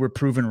ones who were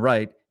proven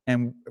right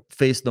and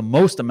face the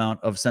most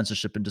amount of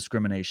censorship and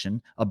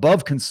discrimination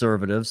above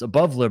conservatives,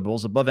 above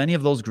liberals, above any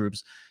of those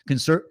groups.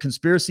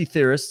 Conspiracy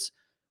theorists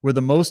were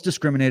the most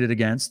discriminated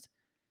against.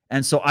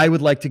 And so I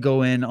would like to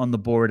go in on the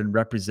board and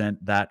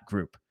represent that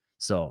group.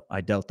 So I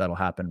doubt that'll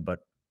happen, but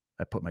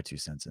I put my 2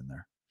 cents in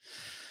there.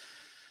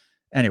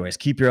 Anyways,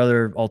 keep your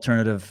other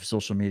alternative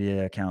social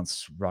media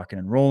accounts rocking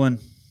and rolling.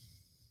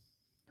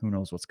 Who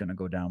knows what's going to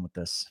go down with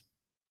this?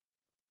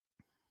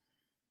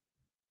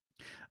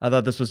 I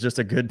thought this was just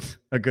a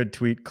good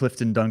tweet.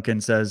 Clifton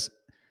Duncan says,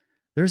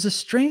 there's a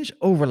strange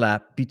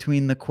overlap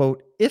between the,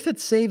 quote, if it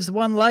saves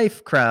one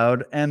life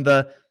crowd and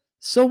the,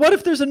 so what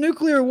if there's a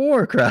nuclear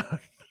war crowd?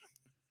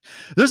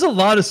 There's a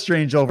lot of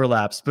strange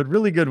overlaps, but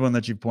really good one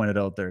that you pointed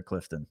out there,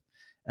 Clifton.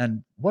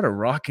 And what a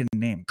rockin'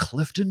 name,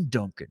 Clifton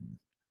Duncan.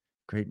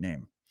 Great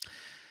name.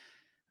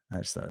 I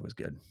just thought it was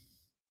good.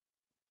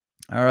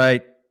 All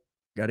right.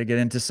 Got to get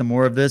into some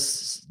more of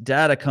this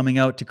data coming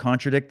out to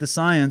contradict the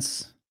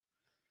science.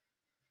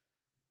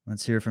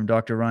 Let's hear from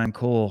Dr. Ryan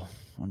Cole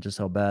on just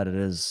how bad it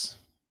is.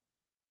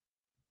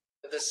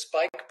 The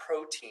spike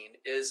protein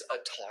is a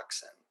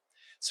toxin.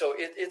 So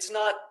it's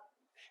not,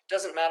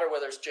 doesn't matter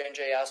whether it's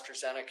J&J,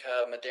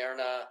 AstraZeneca,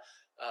 Moderna,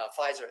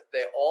 Pfizer,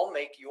 they all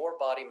make your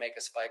body make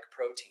a spike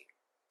protein.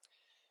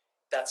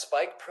 That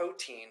spike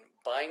protein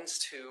binds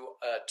to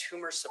a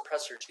tumor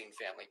suppressor gene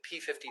family,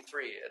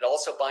 P53. It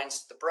also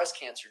binds to the breast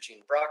cancer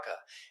gene, BRCA,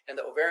 and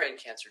the ovarian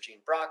cancer gene,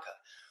 BRCA.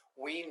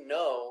 We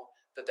know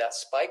that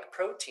spike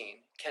protein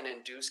can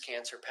induce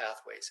cancer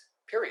pathways,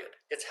 period.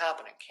 It's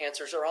happening.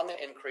 Cancers are on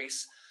the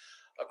increase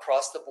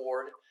across the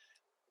board.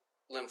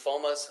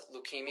 Lymphomas,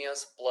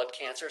 leukemias, blood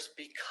cancers,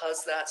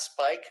 because that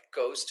spike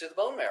goes to the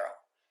bone marrow.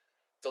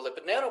 The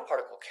lipid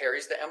nanoparticle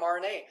carries the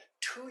mRNA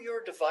to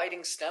your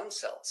dividing stem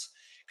cells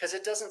because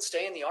it doesn't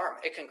stay in the arm.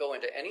 It can go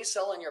into any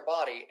cell in your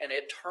body and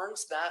it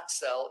turns that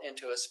cell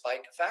into a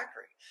spike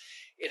factory.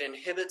 It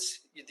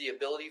inhibits the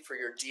ability for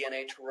your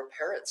DNA to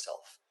repair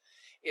itself.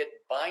 It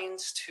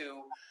binds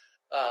to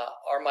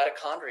our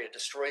mitochondria,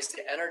 destroys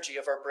the energy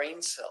of our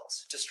brain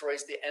cells,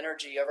 destroys the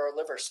energy of our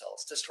liver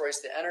cells,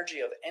 destroys the energy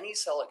of any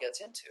cell it gets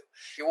into.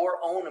 Your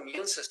own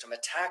immune system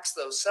attacks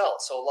those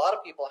cells. So a lot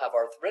of people have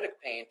arthritic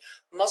pain,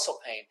 muscle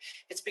pain.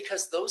 It's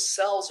because those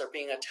cells are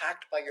being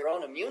attacked by your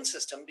own immune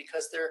system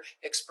because they're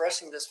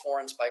expressing this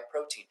foreign spike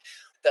protein.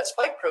 That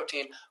spike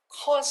protein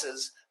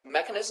causes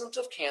mechanisms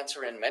of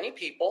cancer in many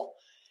people.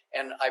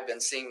 And I've been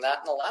seeing that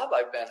in the lab.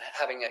 I've been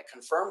having it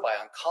confirmed by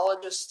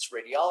oncologists,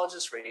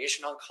 radiologists,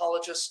 radiation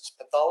oncologists,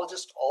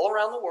 pathologists all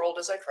around the world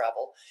as I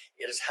travel.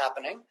 It is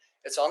happening.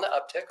 It's on the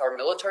uptick. Our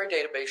military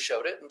database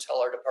showed it until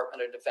our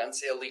Department of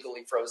Defense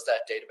illegally froze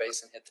that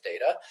database and hid the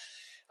data.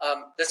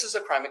 This is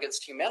a crime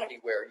against humanity.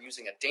 We're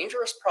using a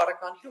dangerous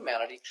product on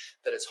humanity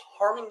that is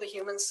harming the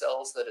human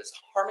cells, that is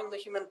harming the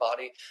human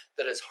body,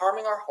 that is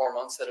harming our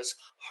hormones, that is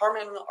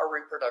harming our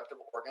reproductive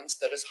organs,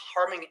 that is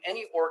harming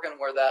any organ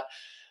where that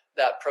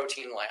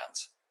protein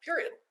lands,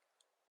 period.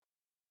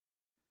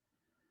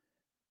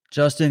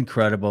 Just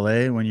incredible,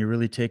 eh? When you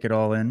really take it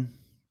all in,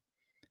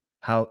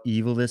 how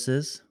evil this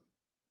is.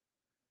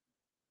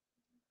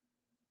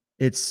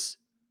 It's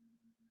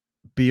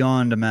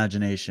beyond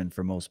imagination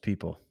for most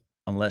people,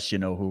 unless you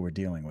know who we're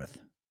dealing with.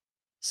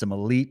 Some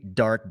elite,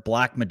 dark,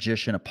 black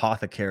magician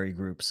apothecary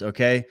groups,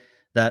 okay,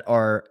 that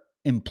are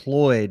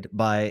employed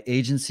by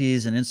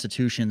agencies and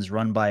institutions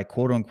run by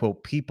quote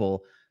unquote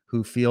people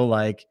who feel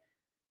like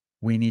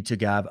we need to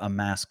have a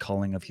mass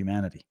culling of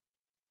humanity.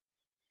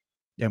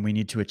 And we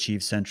need to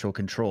achieve central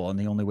control. And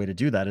the only way to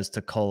do that is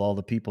to cull all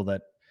the people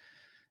that,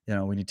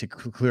 we need to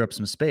clear up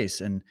some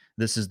space. And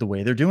this is the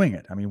way they're doing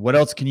it. I mean, what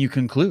else can you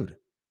conclude?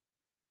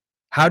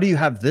 How do you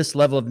have this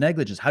level of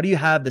negligence? How do you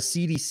have the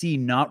CDC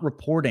not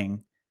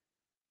reporting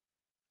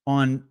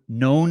on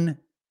known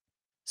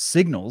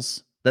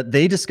signals that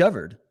they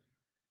discovered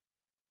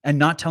and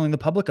not telling the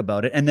public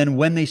about it? And then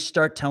when they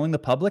start telling the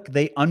public,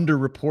 they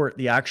underreport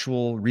the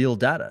actual real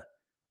data.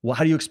 Well,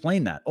 how do you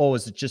explain that? Oh,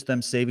 is it just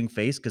them saving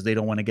face because they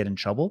don't want to get in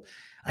trouble?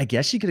 I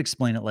guess you could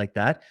explain it like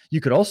that. You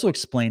could also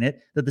explain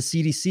it that the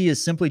CDC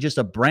is simply just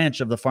a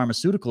branch of the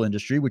pharmaceutical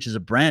industry, which is a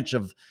branch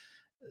of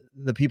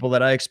the people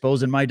that I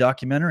expose in my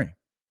documentary.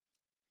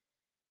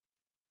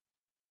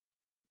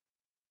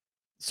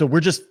 So we're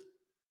just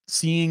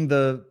seeing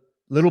the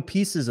little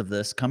pieces of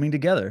this coming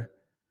together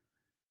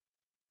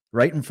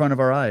right in front of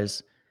our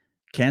eyes.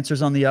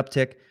 Cancer's on the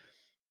uptick.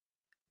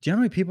 Do you know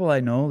how many people I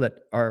know that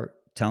are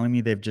telling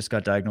me they've just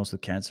got diagnosed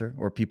with cancer,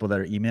 or people that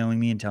are emailing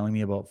me and telling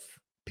me about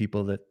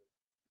people that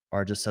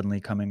are just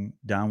suddenly coming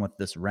down with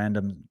this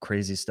random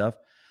crazy stuff?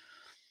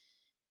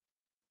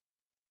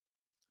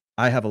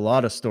 I have a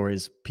lot of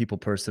stories, people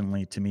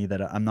personally to me,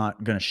 that I'm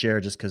not going to share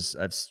just because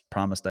I've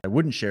promised I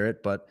wouldn't share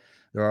it. But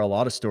there are a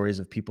lot of stories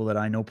of people that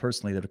I know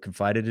personally that have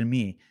confided in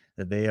me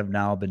that they have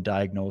now been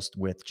diagnosed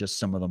with just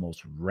some of the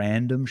most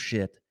random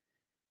shit,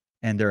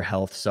 and their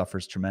health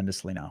suffers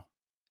tremendously now.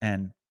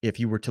 And if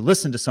you were to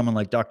listen to someone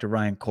like Dr.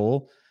 Ryan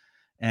Cole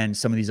and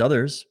some of these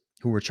others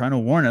who were trying to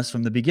warn us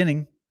from the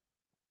beginning,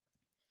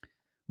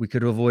 we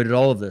could have avoided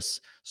all of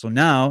this. So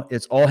now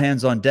it's all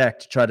hands on deck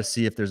to try to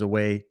see if there's a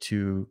way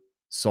to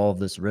solve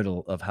this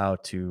riddle of how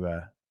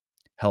to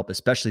help,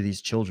 especially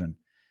these children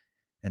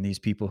and these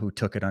people who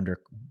took it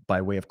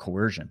by way of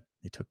coercion.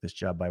 They took this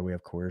job by way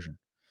of coercion.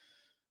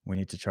 We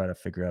need to try to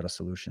figure out a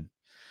solution.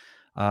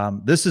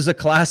 This is a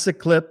classic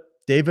clip.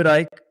 David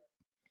Icke,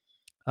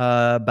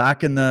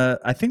 back in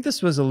I think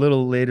this was a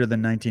little later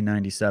than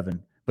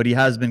 1997, but he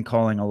has been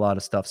calling a lot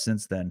of stuff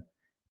since then.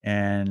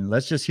 And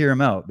let's just hear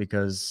him out,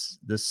 because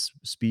this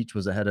speech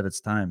was ahead of its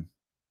time.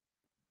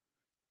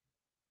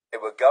 They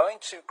were going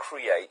to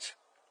create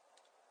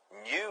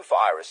new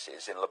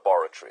viruses in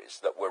laboratories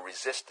that were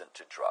resistant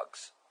to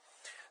drugs,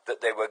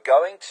 that they were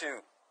going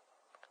to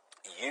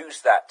use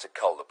that to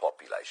cull the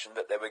population,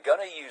 that they were going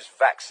to use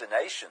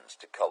vaccinations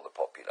to cull the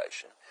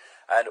population,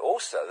 and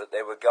also that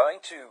they were going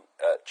to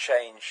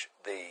change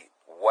the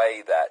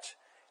way that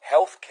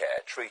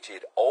healthcare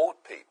treated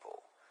old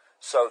people,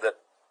 so that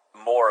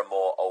more and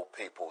more old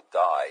people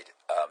died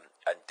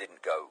and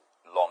didn't go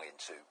long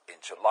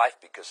into life,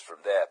 because from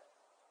their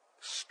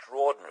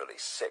extraordinarily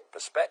sick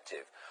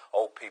perspective,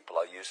 old people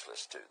are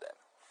useless to them.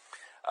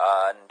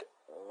 And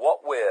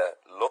what we're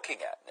looking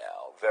at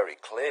now very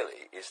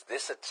clearly is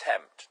this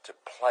attempt to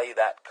play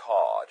that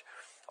card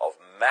of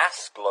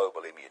mass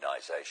global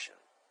immunization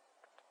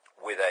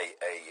with a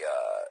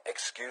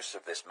excuse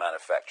of this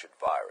manufactured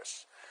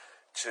virus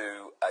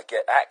to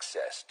get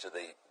access to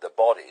the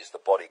bodies, the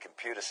body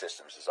computer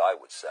systems, as I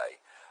would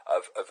say,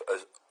 of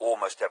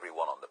almost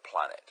everyone on the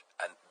planet.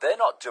 And they're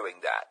not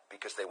doing that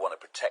because they want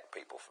to protect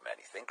people from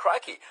anything.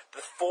 Crikey,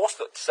 the force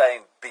that's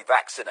saying be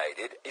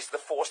vaccinated is the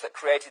force that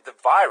created the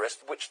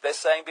virus which they're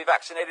saying be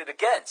vaccinated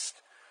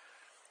against.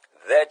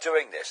 They're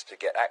doing this to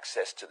get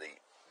access to the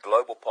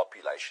global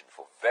population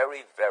for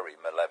very, very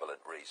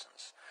malevolent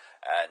reasons.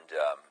 And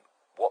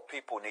what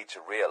people need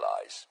to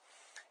realize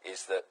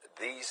is that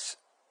these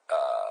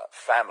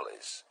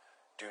families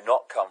do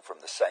not come from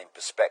the same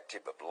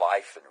perspective of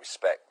life and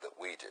respect that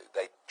we do.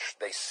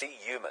 They see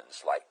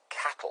humans like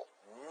cattle,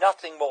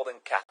 nothing more than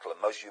cattle, and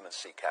most humans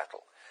see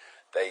cattle.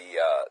 They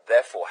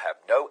therefore have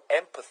no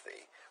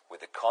empathy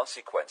with the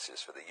consequences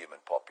for the human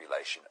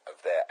population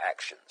of their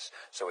actions.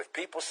 So if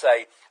people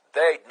say,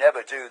 they'd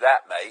never do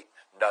that, mate,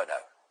 no,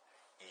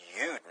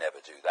 you'd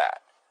never do that.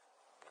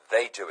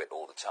 They do it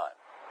all the time.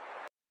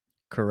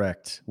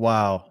 Correct.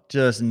 Wow.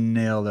 Just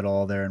nailed it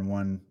all there in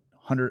 1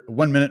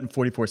 minute and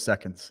 44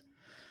 seconds.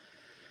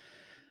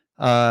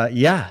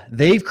 Yeah,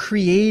 they've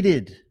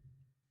created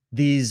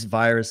these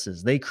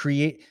viruses.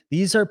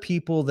 These are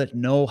people that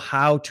know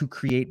how to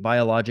create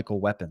biological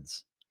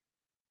weapons.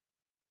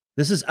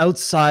 This is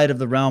outside of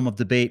the realm of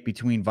debate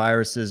between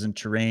viruses and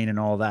terrain and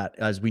all that,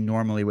 as we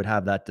normally would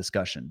have that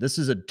discussion. This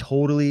is a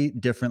totally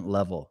different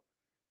level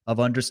of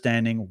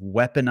understanding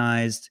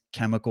weaponized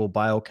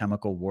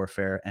biochemical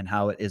warfare, and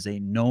how it is a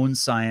known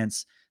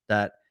science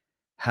that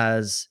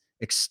has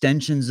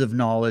extensions of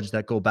knowledge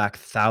that go back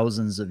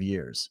thousands of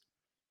years.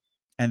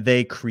 And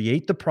they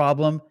create the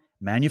problem,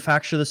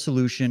 manufacture the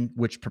solution,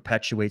 which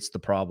perpetuates the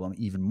problem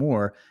even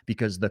more,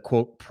 because the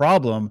quote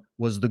problem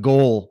was the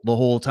goal the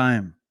whole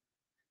time.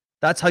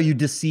 That's how you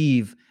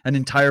deceive an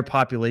entire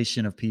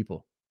population of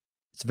people.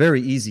 It's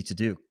very easy to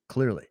do,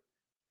 clearly.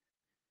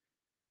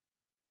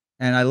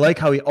 And I like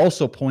how he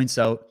also points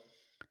out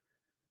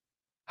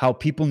how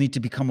people need to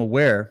become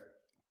aware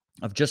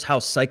of just how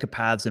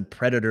psychopaths and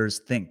predators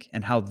think,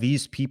 and how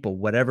these people,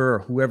 whatever or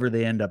whoever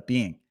they end up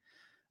being,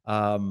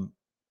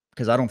 because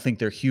because I don't think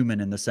they're human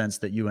in the sense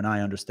that you and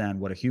I understand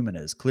what a human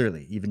is,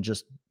 clearly, even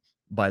just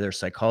by their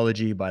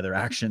psychology, by their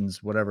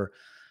actions, whatever.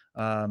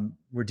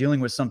 We're dealing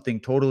with something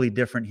totally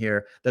different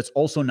here that's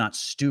also not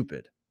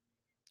stupid.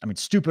 I mean,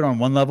 stupid on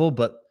one level,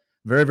 but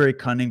very, very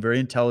cunning, very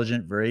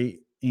intelligent, very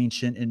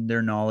ancient in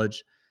their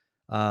knowledge,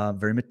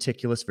 very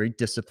meticulous, very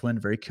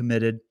disciplined, very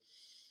committed.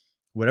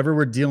 Whatever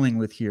we're dealing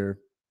with here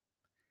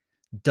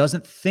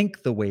doesn't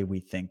think the way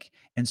we think.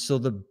 And so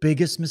the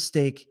biggest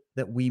mistake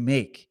that we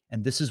make,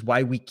 and this is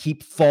why we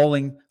keep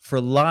falling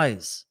for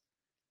lies,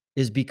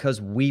 is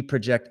because we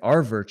project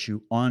our virtue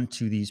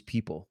onto these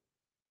people.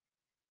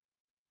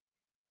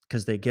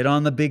 Because they get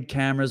on the big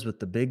cameras with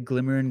the big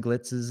glimmer and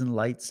glitzes and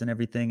lights and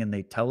everything, and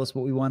they tell us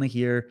what we want to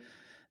hear.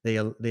 They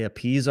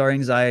appease our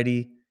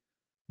anxiety.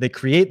 They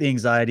create the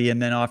anxiety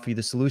and then offer you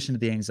the solution to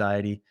the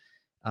anxiety.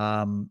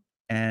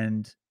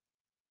 And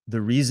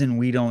the reason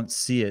we don't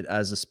see it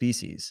as a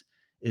species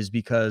is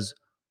because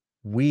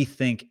we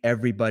think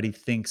everybody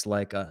thinks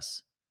like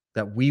us,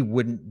 that we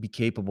wouldn't be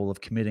capable of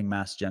committing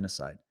mass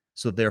genocide.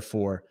 So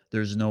therefore,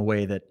 there's no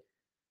way that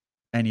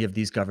any of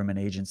these government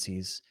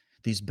agencies,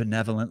 these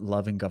benevolent,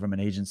 loving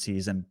government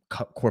agencies and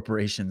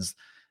corporations,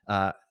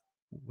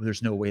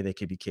 there's no way they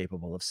could be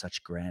capable of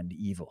such grand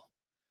evil.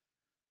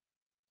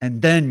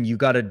 And then you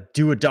got to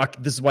do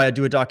this is why I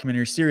do a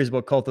documentary series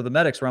about Cult of the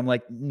Medics, where I'm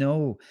like,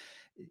 no,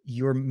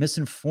 you're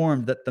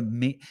misinformed, that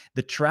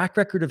the track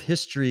record of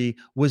history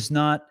was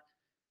not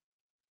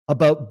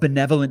about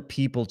benevolent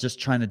people just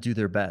trying to do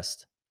their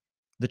best.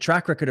 The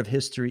track record of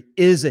history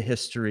is a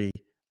history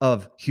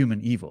of human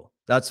evil.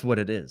 That's what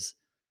it is.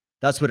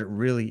 That's what it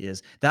really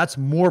is. That's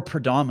more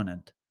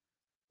predominant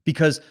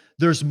because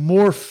there's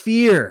more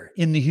fear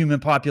in the human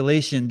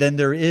population than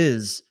there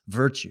is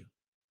virtue.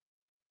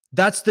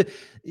 That's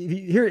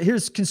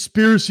here's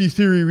conspiracy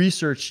theory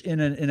research in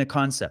a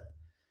concept.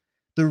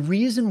 The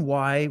reason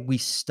why we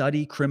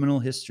study criminal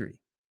history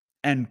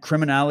and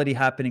criminality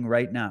happening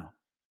right now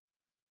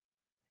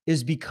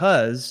is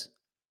because,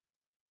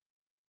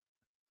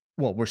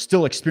 well, we're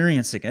still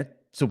experiencing it.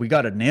 So we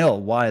got to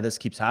nail why this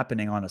keeps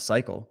happening on a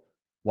cycle.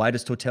 Why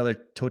does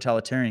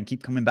totalitarian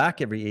keep coming back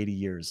every 80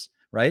 years,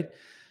 right?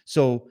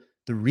 So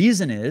the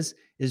reason is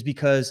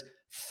because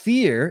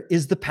fear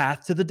is the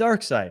path to the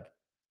dark side.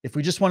 If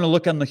we just want to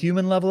look on the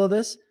human level of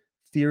this,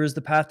 fear is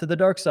the path to the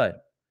dark side.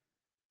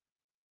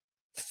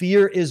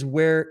 Fear is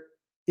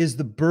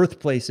the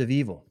birthplace of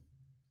evil.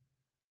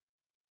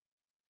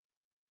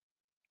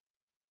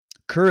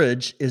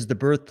 Courage is the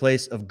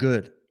birthplace of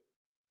good.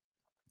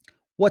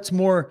 What's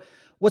more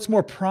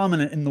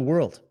prominent in the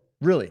world?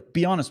 Really,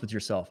 be honest with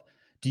yourself.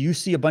 Do you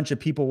see a bunch of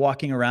people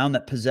walking around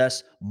that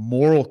possess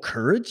moral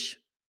courage?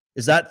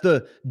 Is that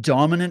the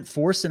dominant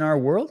force in our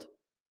world?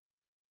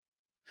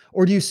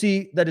 Or do you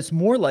see that it's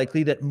more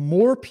likely that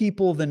more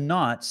people than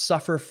not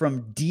suffer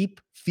from deep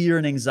fear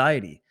and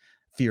anxiety,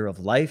 fear of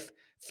life,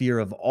 fear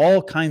of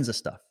all kinds of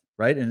stuff,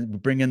 right?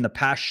 And bring in the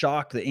past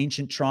shock, the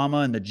ancient trauma,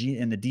 and the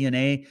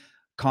DNA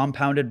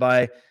compounded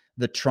by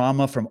the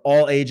trauma from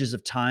all ages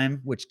of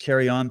time, which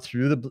carry on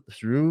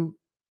through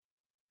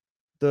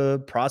the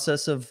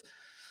process of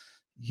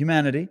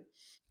humanity.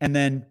 And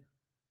then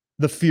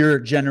the fear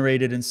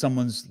generated in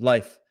someone's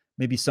life.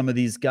 Maybe some of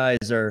these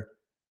guys are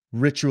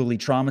ritually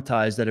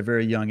traumatized at a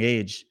very young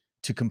age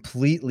to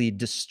completely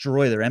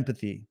destroy their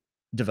empathy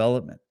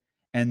development.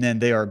 And then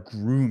they are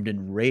groomed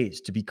and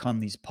raised to become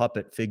these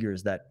puppet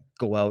figures that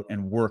go out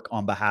and work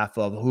on behalf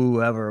of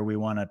whoever we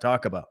want to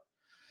talk about,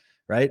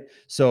 right?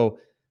 So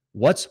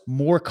what's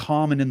more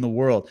common in the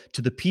world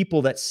to the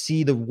people that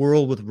see the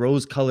world with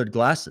rose-colored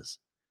glasses?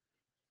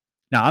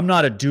 Now, I'm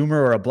not a doomer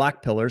or a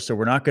black pillar, so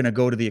we're not going to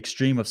go to the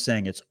extreme of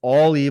saying it's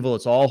all evil,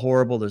 it's all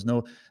horrible.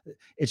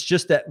 It's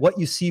just that what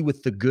you see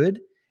with the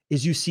good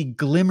is you see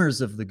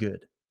glimmers of the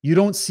good. You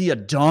don't see a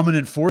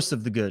dominant force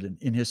of the good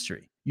in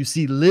history. You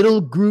see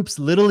little groups,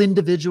 little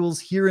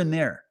individuals here and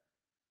there.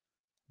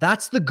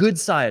 That's the good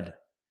side.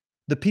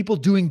 The people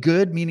doing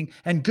good,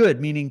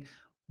 meaning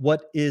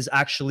what is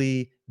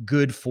actually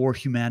good for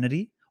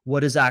humanity,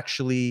 what is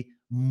actually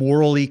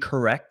morally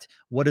correct,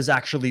 what is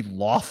actually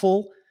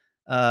lawful,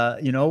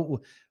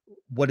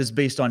 what is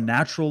based on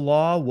natural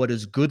law, what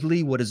is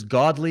goodly, what is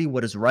godly,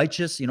 what is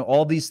righteous,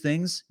 all these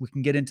things. We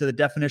can get into the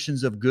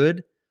definitions of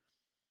good.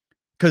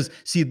 Because,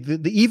 see,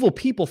 the evil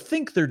people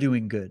think they're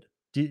doing good.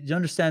 Do you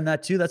understand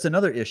that too? That's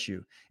another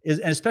issue, and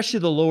especially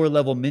the lower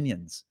level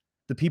minions,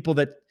 the people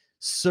that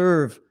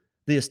serve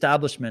the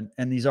establishment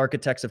and these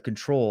architects of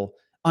control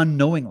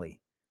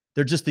unknowingly.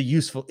 They're just the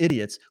useful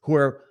idiots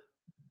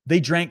they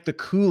drank the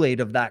Kool-Aid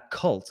of that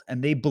cult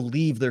and they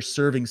believe they're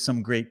serving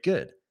some great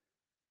good.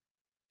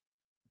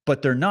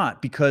 But they're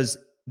not, because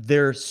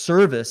their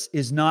service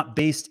is not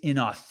based in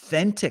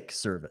authentic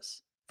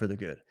service for the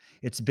good.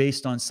 It's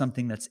based on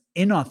something that's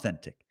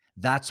inauthentic.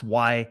 That's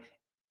why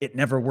it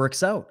never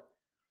works out.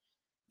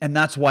 And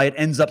that's why it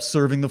ends up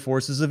serving the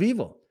forces of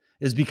evil,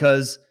 is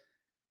because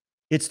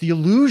it's the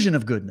illusion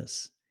of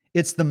goodness.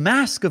 It's the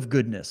mask of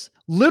goodness,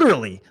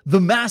 literally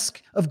the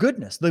mask of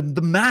goodness, the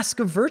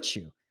mask of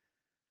virtue.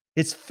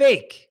 It's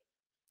fake.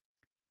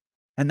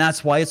 And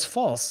that's why it's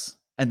false.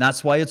 And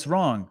that's why it's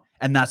wrong.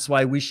 And that's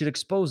why we should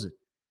expose it.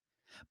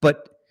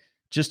 But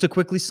just to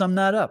quickly sum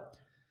that up,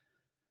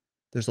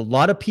 there's a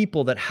lot of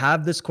people that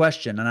have this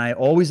question, and I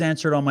always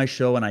answer it on my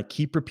show, and I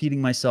keep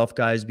repeating myself,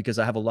 guys, because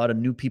I have a lot of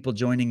new people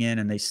joining in,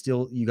 and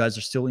you guys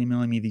are still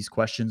emailing me these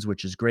questions,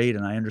 which is great,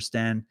 and I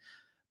understand.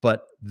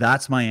 But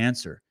that's my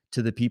answer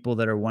to the people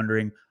that are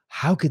wondering,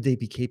 how could they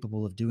be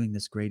capable of doing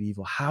this great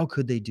evil? How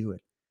could they do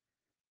it?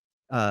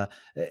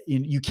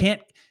 You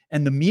can't,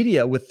 and the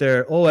media with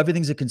their,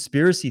 everything's a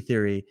conspiracy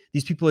theory.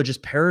 These people are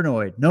just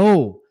paranoid.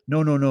 No.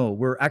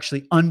 We're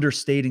actually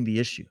understating the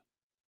issue.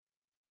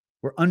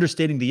 We're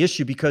understating the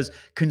issue because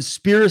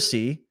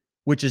conspiracy,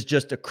 which is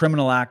just a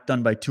criminal act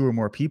done by two or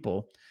more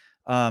people,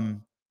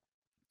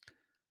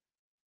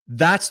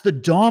 that's the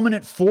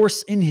dominant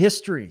force in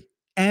history.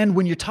 And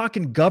when you're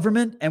talking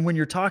government and when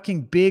you're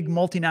talking big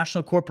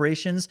multinational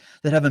corporations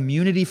that have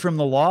immunity from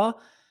the law,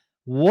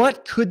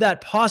 what could that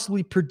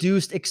possibly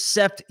produce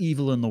except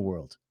evil in the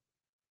world?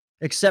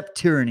 Except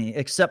tyranny,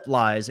 except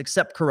lies,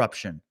 except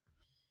corruption.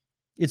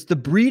 It's the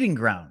breeding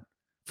ground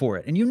for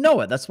it. And you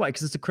know it. That's why,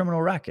 because it's a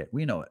criminal racket.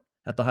 We know it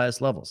at the highest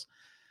levels.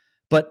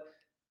 But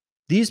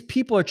these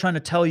people are trying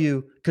to tell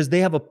you, because they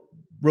have a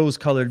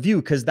rose-colored view,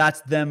 because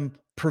that's them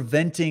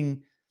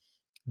preventing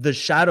the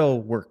shadow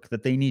work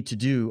that they need to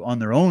do on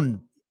their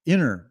own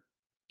inner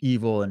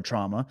evil and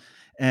trauma.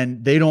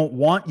 And they don't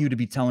want you to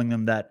be telling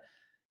them that,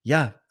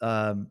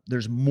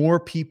 there's more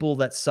people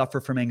that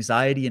suffer from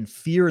anxiety and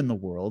fear in the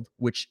world,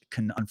 which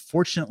can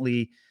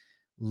unfortunately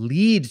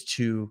lead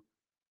to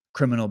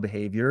criminal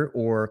behavior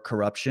or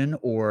corruption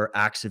or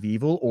acts of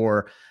evil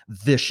or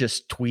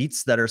vicious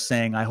tweets that are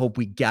saying, I hope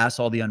we gas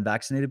all the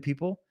unvaccinated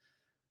people,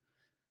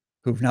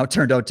 who've now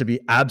turned out to be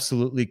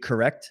absolutely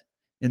correct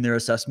in their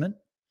assessment.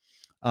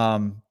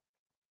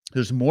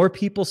 There's more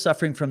people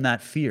suffering from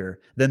that fear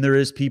than there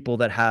is people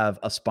that have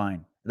a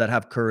spine, that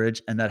have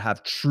courage, and that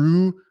have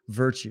true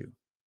virtue.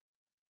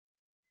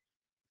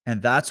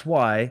 And that's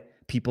why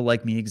people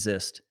like me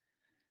exist.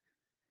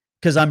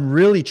 Because I'm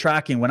really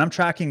tracking, when I'm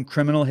tracking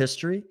criminal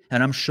history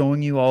and I'm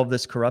showing you all of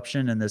this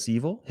corruption and this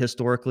evil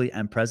historically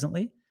and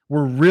presently,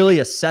 we're really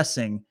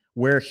assessing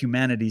where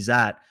humanity's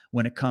at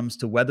when it comes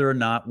to whether or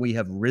not we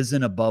have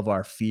risen above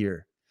our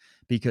fear,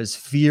 because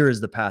fear is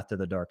the path to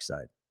the dark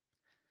side.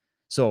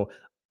 So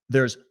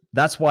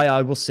that's why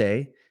I will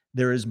say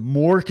there is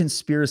more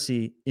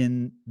conspiracy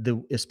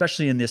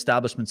especially in the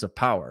establishments of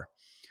power,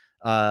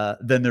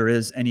 than there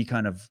is any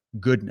kind of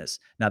goodness.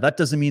 Now, that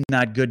doesn't mean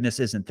that goodness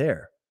isn't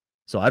there.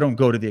 So I don't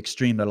go to the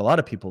extreme that a lot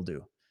of people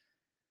do.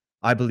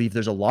 I believe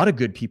there's a lot of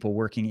good people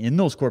working in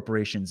those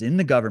corporations, in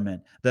the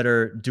government, that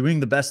are doing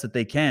the best that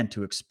they can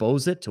to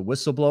expose it, to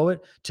whistleblow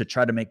it, to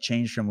try to make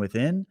change from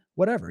within,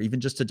 whatever, even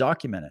just to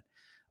document it.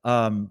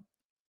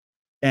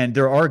 And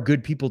there are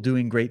good people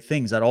doing great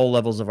things at all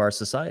levels of our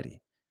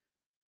society.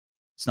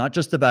 It's not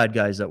just the bad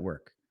guys at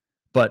work.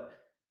 But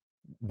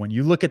when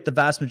you look at the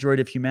vast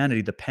majority of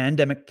humanity, the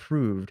pandemic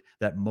proved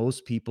that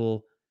most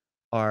people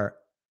are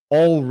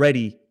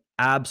already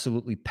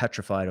absolutely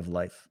petrified of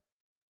life.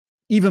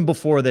 Even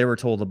before they were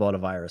told about a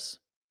virus,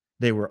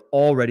 they were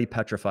already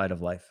petrified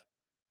of life.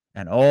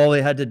 And all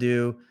they had to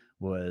do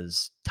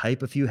was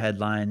type a few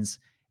headlines,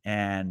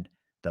 and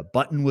the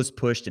button was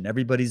pushed in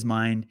everybody's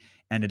mind.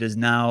 And it is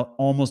now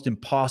almost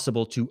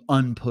impossible to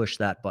unpush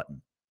that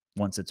button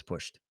once it's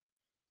pushed.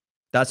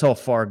 That's how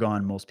far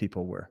gone most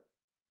people were.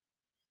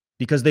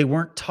 Because they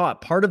weren't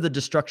taught. Part of the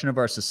destruction of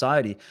our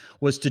society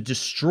was to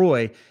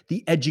destroy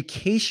the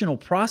educational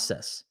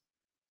process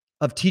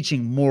of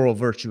teaching moral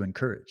virtue and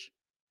courage.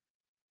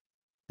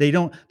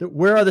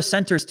 Where are the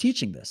centers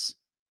teaching this?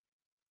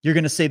 You're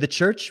going to say the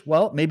church?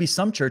 Well, maybe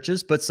some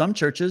churches, but some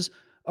churches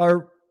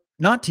are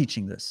not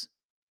teaching this.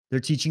 They're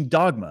teaching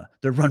dogma.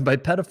 They're run by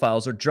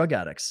pedophiles or drug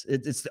addicts.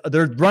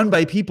 They're run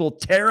by people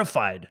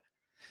terrified.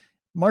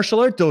 Martial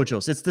art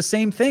dojos, it's the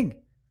same thing.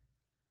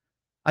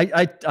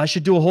 I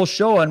should do a whole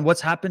show on what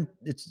happened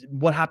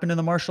in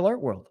the martial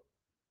art world.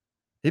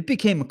 It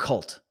became a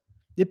cult.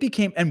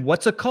 And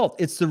what's a cult?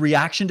 It's the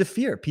reaction to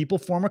fear. People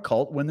form a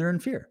cult when they're in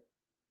fear.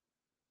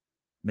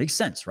 Makes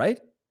sense, right?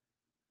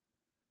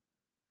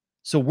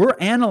 So we're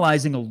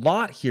analyzing a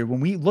lot here. When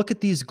we look at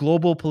these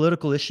global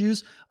political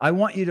issues, I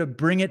want you to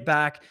bring it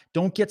back.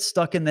 Don't get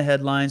stuck in the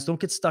headlines. Don't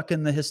get stuck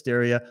in the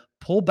hysteria.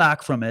 Pull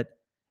back from it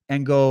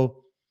and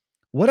go,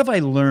 what have I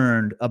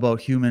learned about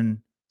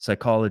human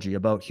psychology,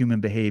 about human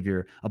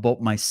behavior,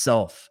 about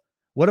myself?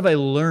 What have I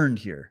learned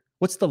here?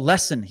 What's the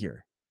lesson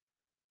here?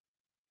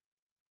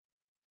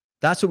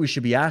 That's what we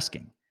should be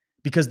asking,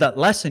 because that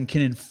lesson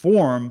can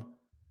inform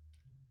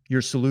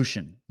your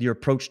solution, your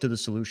approach to the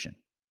solution.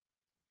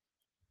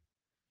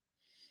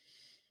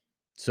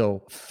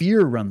 So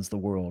fear runs the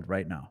world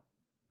right now.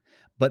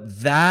 But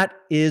that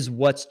is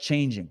what's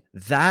changing.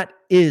 That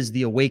is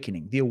the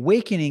awakening. The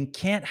awakening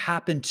can't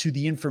happen to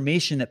the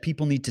information that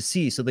people need to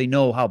see so they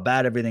know how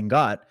bad everything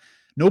got.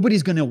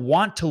 Nobody's going to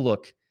want to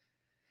look.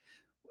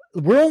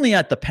 We're only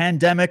at the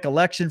pandemic,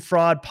 election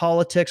fraud,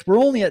 politics. We're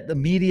only at the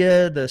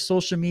media, the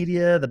social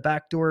media, the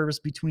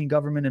backdoors between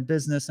government and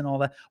business and all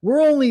that.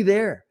 We're only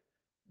there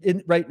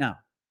right now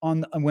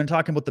when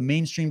talking about the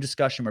mainstream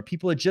discussion where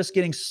people are just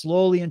getting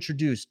slowly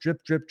introduced,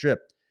 drip, drip,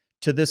 drip,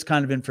 to this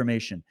kind of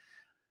information.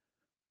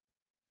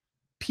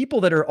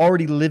 People that are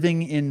already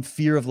living in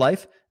fear of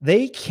life,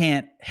 they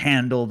can't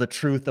handle the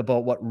truth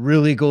about what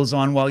really goes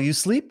on while you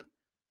sleep.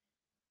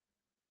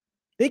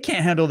 They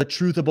can't handle the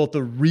truth about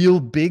the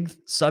real big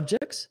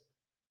subjects,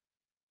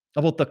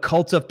 about the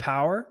cult of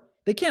power.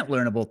 They can't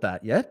learn about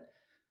that yet.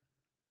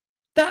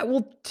 That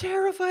will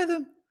terrify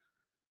them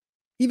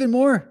even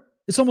more.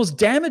 It's almost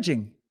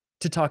damaging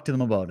to talk to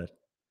them about it.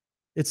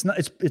 It's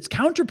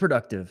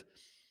counterproductive.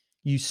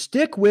 You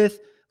stick with,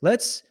 when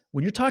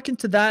you're talking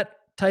to that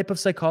type of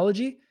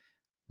psychology,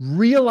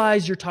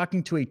 realize you're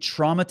talking to a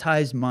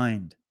traumatized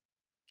mind.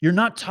 You're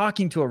not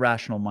talking to a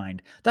rational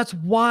mind. That's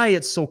why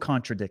it's so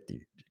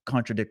contradictory.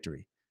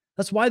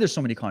 That's why there's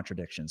so many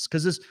contradictions,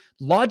 because this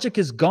logic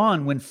is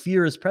gone when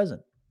fear is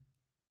present.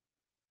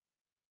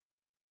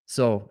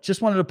 So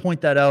just wanted to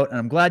point that out. And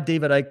I'm glad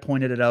David Icke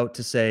pointed it out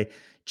to say,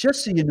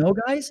 just so you know,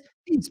 guys,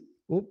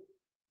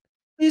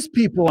 these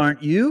people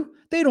aren't you.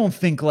 They don't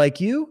think like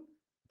you.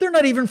 They're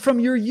not even from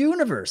your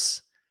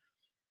universe.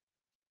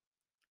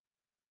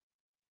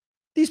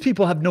 These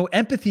people have no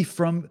empathy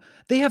for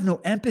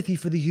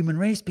the human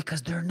race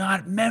because they're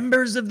not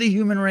members of the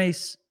human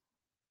race.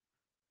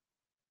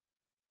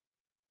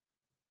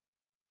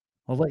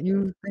 I'll let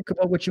you think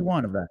about what you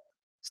want of that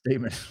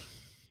statement.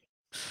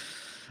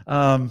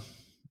 Oh,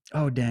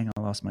 dang, I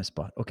lost my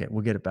spot. Okay,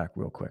 we'll get it back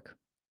real quick.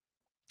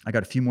 I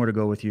got a few more to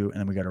go with you, and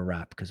then we got to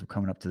wrap because we're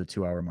coming up to the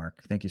 2-hour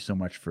mark. Thank you so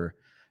much for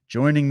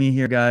joining me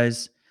here,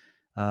 guys.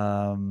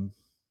 And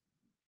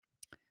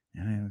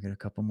we got a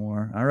couple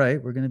more. All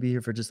right, we're going to be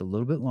here for just a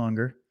little bit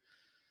longer.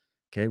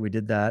 Okay, we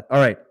did that. All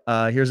right,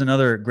 here's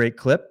another great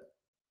clip.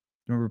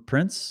 Remember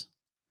Prince?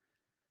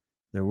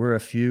 There were a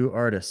few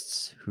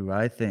artists who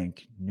I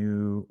think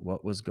knew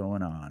what was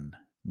going on,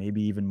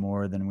 maybe even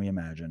more than we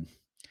imagine.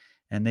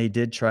 And they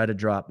did try to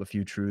drop a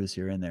few truths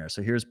here and there.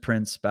 So here's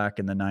Prince back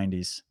in the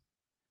 90s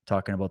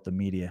talking about the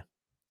media.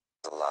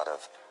 A lot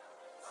of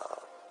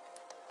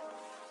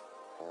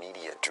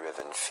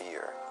media-driven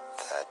fear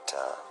that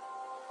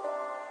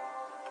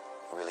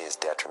really is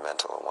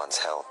detrimental to one's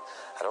health.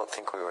 I don't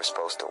think we were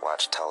supposed to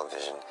watch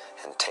television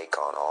and take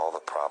on all the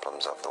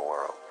problems of the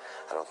world.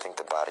 I don't think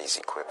the body's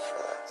equipped for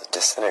that. There's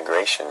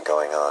disintegration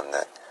going on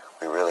that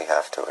we really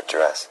have to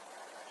address.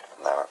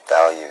 Our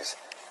values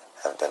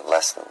have been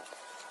lessened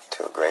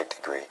to a great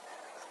degree.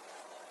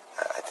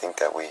 I think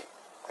that we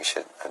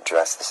should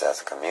address this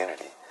as a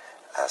community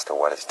as to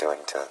what it's doing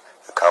to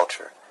the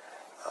culture.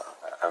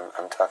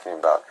 I'm talking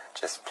about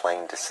just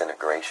plain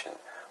disintegration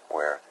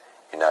where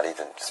you're not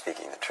even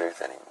speaking the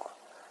truth anymore.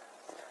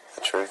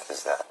 The truth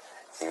is that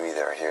you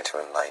either are here to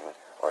enlighten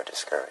or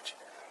discourage.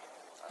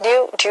 Do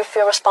you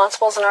feel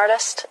responsible as an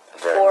artist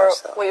Very for much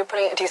so. what you're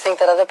putting? Do you think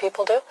that other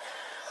people do?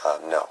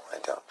 No, I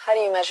don't. How do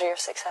you measure your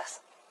success?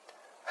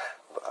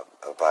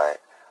 By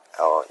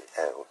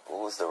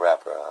who was the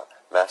rapper?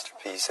 Master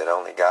P said,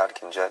 "Only God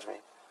can judge me."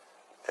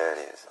 There it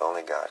is.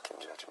 Only God can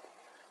judge me.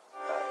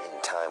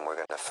 In time, we're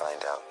going to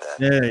find out that.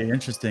 Yeah,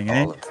 interesting,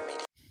 eh?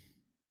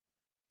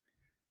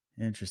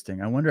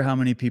 Interesting. I wonder how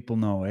many people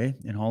know,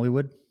 in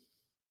Hollywood.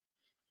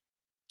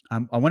 I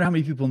wonder how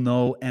many people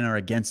know and are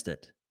against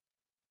it,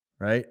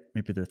 right?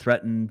 Maybe they're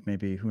threatened,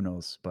 maybe who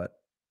knows, but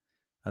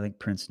I think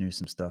Prince knew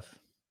some stuff.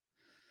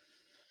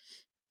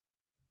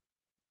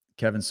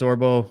 Kevin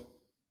Sorbo,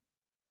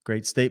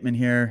 great statement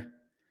here.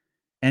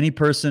 Any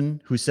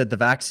person who said the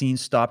vaccine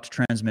stopped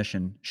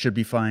transmission should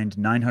be fined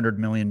 $900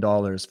 million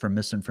for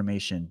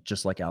misinformation,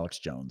 just like Alex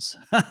Jones.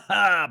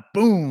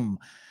 Boom.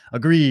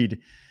 Agreed.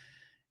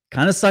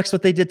 Kind of sucks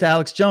what they did to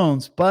Alex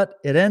Jones, but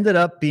it ended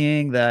up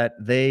being that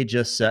they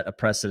just set a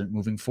precedent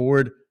moving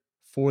forward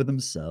for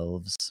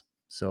themselves.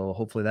 So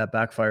hopefully that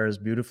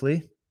backfires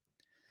beautifully,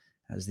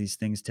 as these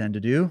things tend to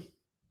do.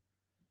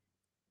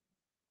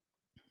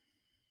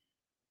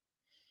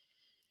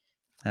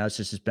 That's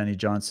just Benny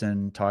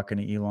Johnson talking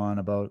to Elon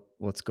about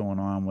what's going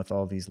on with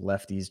all these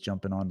lefties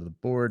jumping onto the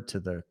board to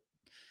the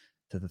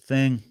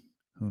thing.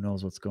 Who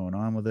knows what's going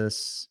on with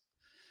this?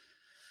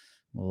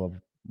 We'll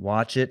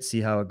watch it,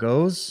 see how it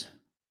goes.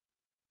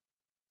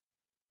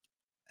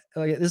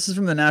 Okay, this is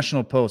from the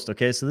National Post.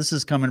 Okay, so this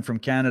is coming from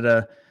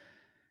Canada.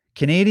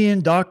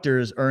 Canadian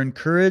doctors are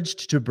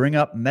encouraged to bring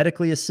up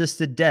medically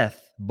assisted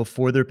death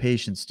before their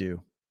patients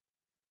do.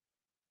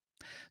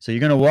 So you're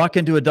going to walk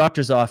into a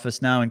doctor's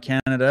office now in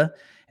Canada,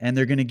 and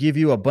they're going to give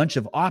you a bunch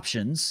of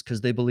options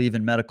because they believe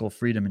in medical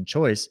freedom and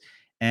choice.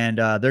 And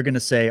they're going to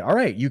say, all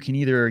right, you can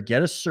either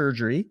get a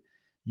surgery,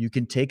 you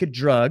can take a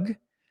drug,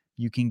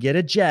 you can get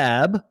a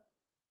jab,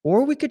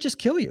 or we could just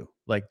kill you.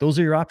 Like, those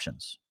are your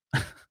options.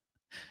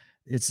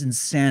 It's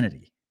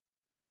insanity.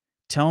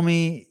 Tell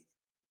me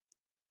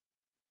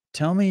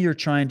you're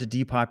trying to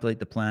depopulate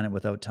the planet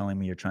without telling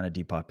me you're trying to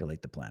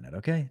depopulate the planet,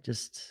 okay?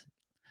 Just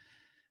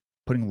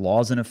putting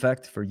laws in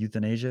effect for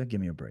euthanasia, give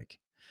me a break.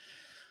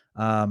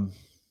 Oh,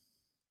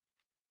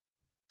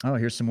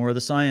 here's some more of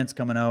the science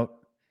coming out.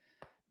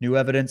 New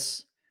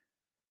evidence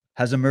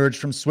has emerged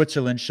from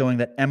Switzerland showing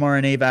that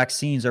mRNA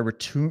vaccines are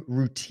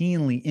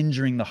routinely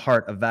injuring the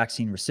heart of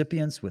vaccine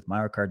recipients, with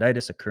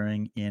myocarditis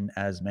occurring in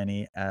as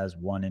many as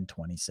 1 in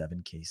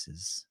 27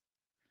 cases.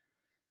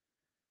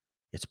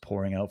 It's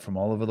pouring out from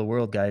all over the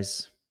world,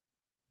 guys.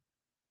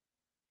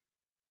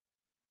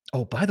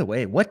 Oh, by the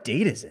way, what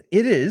date is it?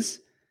 It is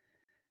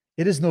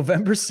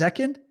November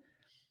 2nd.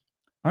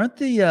 Aren't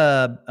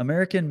the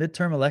American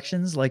midterm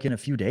elections like in a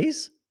few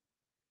days?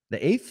 The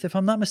 8th, if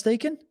I'm not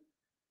mistaken?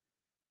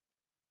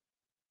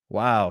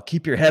 Wow,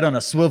 keep your head on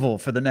a swivel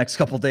for the next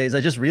couple days. I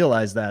just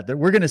realized that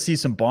we're going to see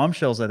some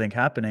bombshells, I think,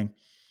 happening.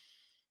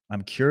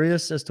 I'm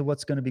curious as to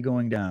what's going to be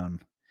going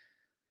down.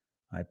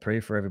 I pray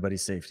for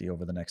everybody's safety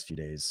over the next few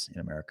days in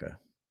America.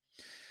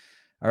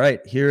 All right,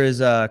 here is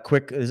a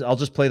quick, I'll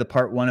just play the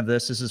part one of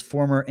this. This is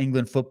former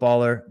England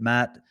footballer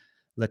Matt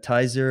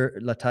Letizier,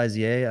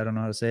 I don't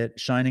know how to say it,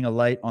 shining a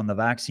light on the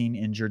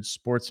vaccine-injured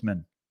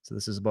sportsman. So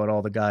this is about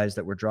all the guys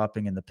that were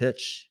dropping in the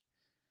pitch.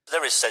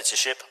 There is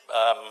censorship.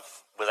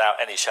 Without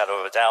any shadow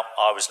of a doubt,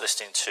 I was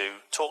listening to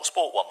Talk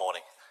Sport one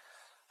morning,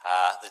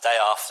 the day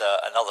after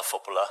another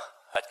footballer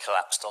had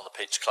collapsed on the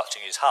pitch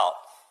clutching his heart.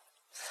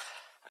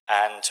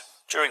 And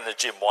during the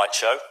Jim White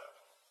show,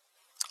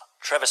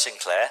 Trevor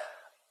Sinclair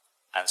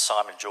and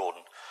Simon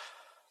Jordan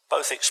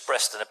both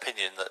expressed an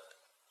opinion that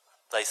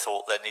they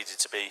thought there needed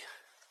to be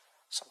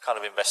some kind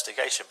of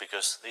investigation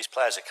because these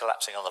players are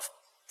collapsing on the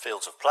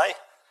fields of play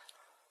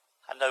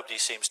and nobody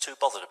seems too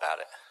bothered about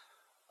it.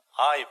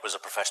 I was a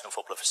professional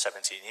footballer for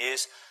 17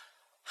 years,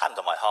 hand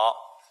on my heart.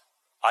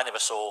 I never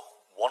saw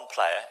one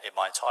player in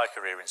my entire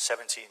career in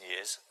 17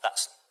 years,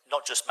 that's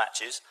not just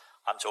matches,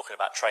 I'm talking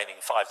about training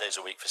 5 days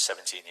a week for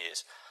 17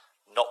 years.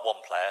 Not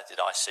one player did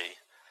I see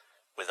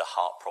with a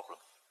heart problem.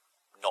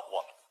 Not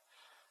one.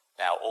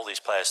 Now, all these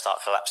players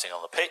start collapsing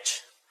on the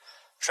pitch.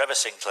 Trevor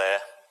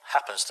Sinclair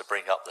happens to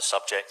bring up the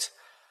subject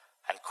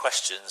and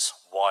questions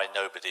why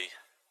nobody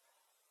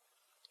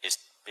is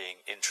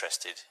being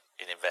interested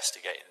in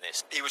investigating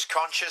this. He was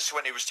conscious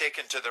when he was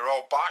taken to the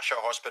Royal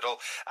Berkshire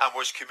Hospital and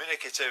was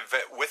communicative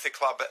with the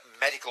club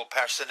medical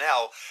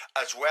personnel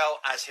as well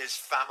as his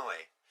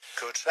family.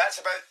 Good. That's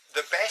about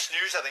the best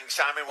news, I think,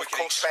 Simon, we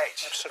can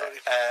expect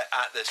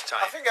at this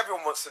time. I think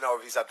everyone wants to know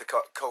if he's had the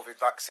COVID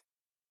vaccine.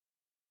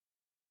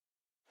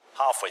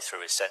 Halfway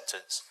through his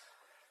sentence,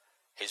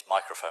 his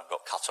microphone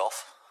got cut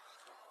off.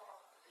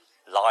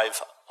 Live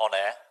on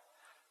air,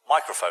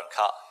 microphone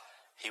cut.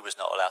 He was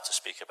not allowed to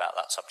speak about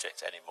that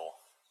subject anymore.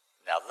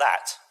 Now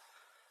that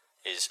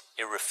is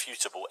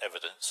irrefutable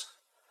evidence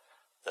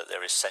that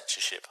there is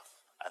censorship,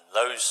 and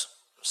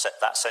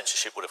that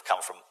censorship would have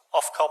come from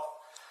Ofcom.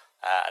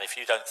 And if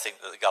you don't think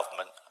that the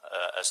government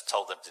has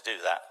told them to do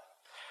that,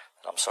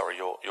 I'm sorry,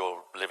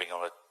 you're living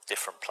on a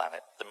different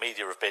planet. The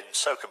media have been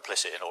so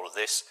complicit in all of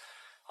this.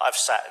 I've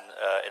sat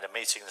in a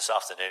meeting this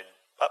afternoon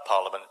at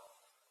Parliament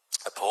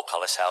at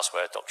Portcullis House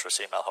where Dr.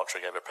 Asim Malhotra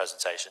gave a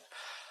presentation,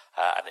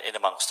 and in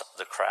amongst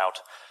the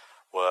crowd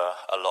were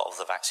a lot of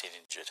the vaccine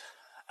injured.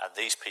 And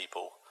these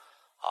people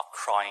are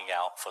crying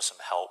out for some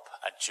help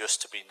and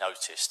just to be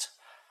noticed.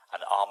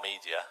 And our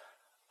media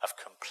have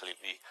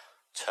completely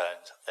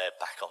turned their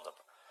back on them.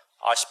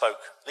 I spoke,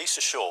 Lisa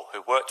Shaw,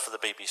 who worked for the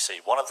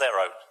BBC, one of their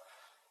own.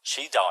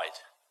 She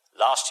died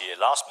last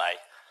May,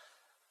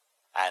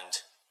 and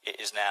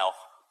it is now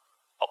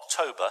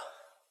October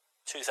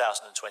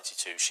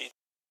 2022.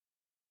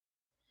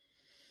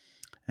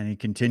 And he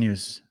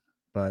continues,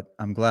 but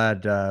I'm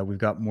glad we've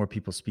got more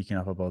people speaking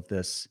up about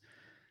this.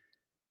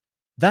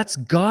 That's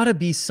got to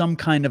be some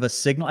kind of a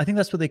signal. I think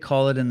that's what they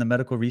call it in the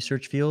medical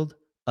research field,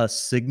 a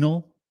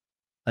signal,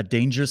 a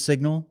danger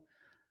signal.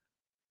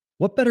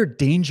 What better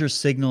danger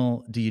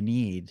signal do you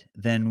need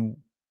than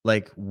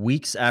like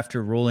weeks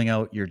after rolling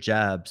out your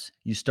jabs,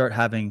 you start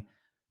having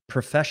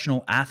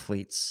professional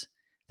athletes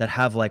that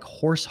have like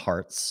horse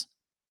hearts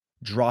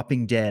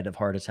dropping dead of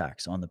heart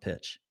attacks on the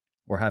pitch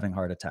or having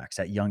heart attacks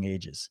at young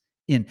ages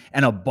and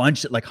a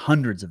bunch, like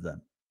hundreds of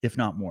them, if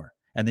not more.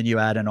 And then you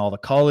add in all the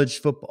college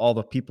football, all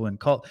the people in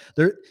college.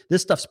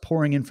 This stuff's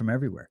pouring in from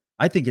everywhere.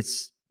 I think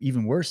it's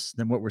even worse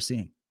than what we're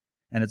seeing.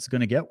 And it's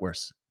going to get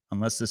worse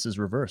unless this is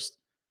reversed.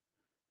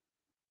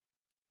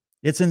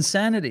 It's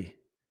insanity.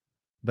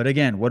 But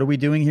again, what are we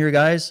doing here,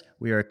 guys?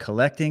 We are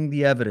collecting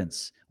the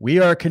evidence. We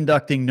are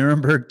conducting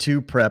Nuremberg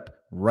 2 prep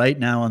right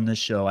now on this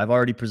show. I've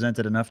already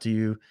presented enough to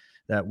you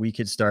that we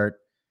could start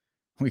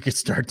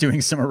doing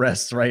some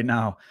arrests right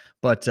now.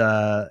 But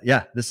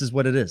yeah, this is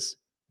what it is.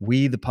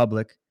 We, the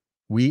public,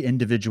 we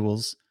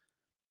individuals,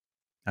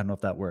 I don't know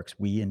if that works,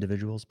 we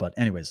individuals, but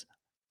anyways,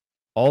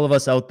 all of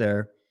us out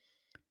there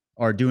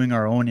are doing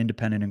our own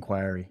independent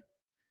inquiry.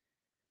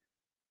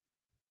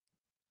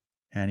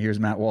 And here's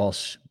Matt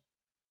Walsh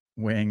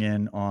weighing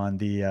in on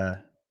the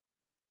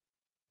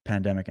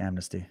pandemic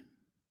amnesty.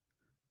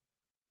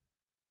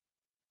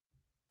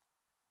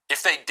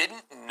 If they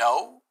didn't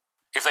know,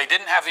 if they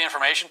didn't have the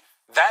information,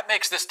 that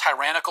makes this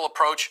tyrannical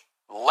approach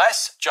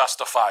less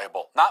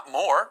justifiable, not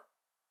more.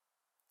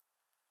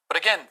 But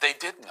again, they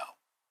did know.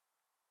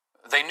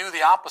 They knew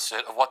the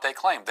opposite of what they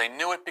claimed. They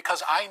knew it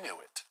because I knew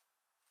it,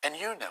 and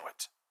you knew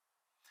it.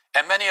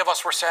 And many of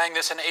us were saying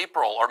this in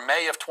April or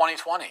May of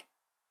 2020.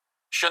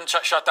 Shouldn't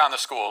shut down the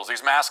schools.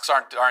 These masks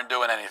aren't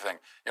doing anything.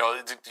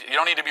 You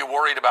don't need to be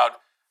worried about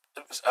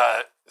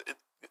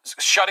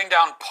shutting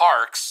down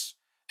parks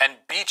and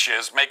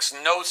beaches. Makes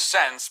no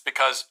sense,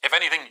 because if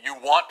anything, you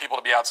want people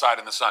to be outside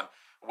in the sun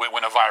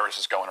when a virus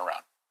is going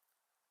around.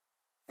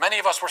 Many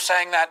of us were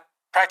saying that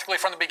practically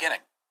from the beginning.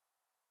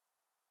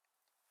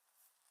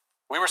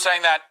 We were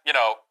saying that,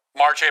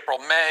 March, April,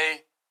 May.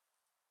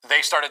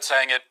 They started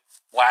saying it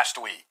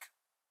last week.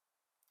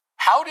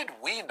 How did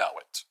we know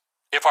it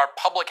if our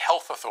public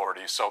health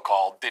authorities,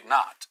 so-called, did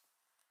not?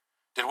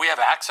 Did we have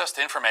access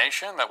to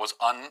information that was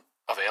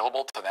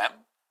unavailable to them?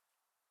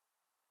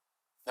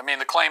 I mean,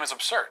 the claim is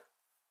absurd.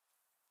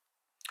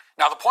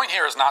 Now, the point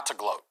here is not to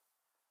gloat.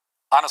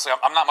 Honestly,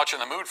 I'm not much in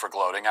the mood for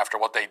gloating after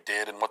what they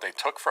did and what they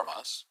took from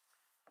us.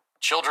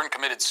 Children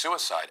committed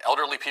suicide.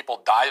 Elderly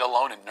people died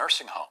alone in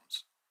nursing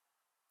homes.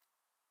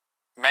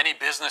 Many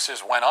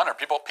businesses went under.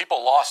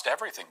 People lost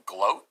everything.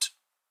 Gloat?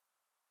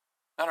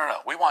 No.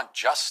 We want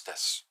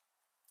justice.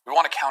 We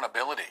want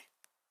accountability.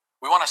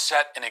 We want to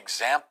set an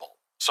example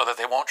so that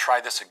they won't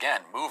try this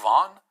again. Move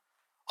on.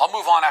 I'll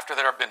move on after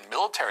there have been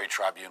military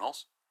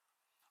tribunals.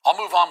 I'll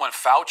move on when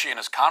Fauci and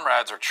his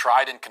comrades are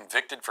tried and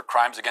convicted for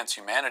crimes against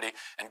humanity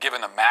and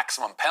given the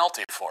maximum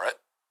penalty for it.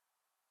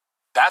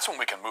 That's when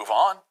we can move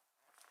on,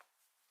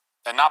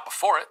 and not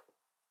before it.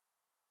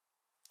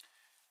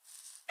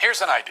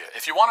 Here's an idea.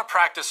 If you want to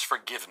practice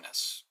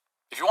forgiveness,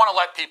 if you want to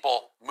let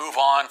people move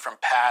on from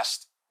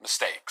past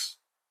mistakes,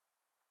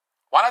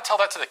 why not tell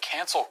that to the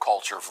cancel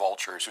culture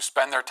vultures who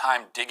spend their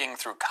time digging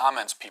through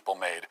comments people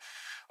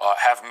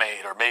have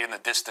made or made in the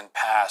distant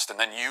past, and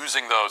then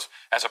using those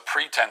as a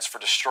pretense for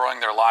destroying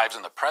their lives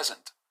in the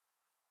present?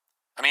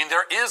 I mean,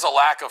 there is a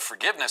lack of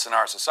forgiveness in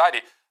our society,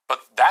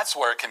 but that's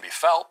where it can be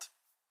felt.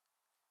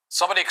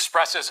 Somebody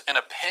expresses an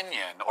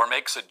opinion or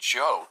makes a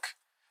joke,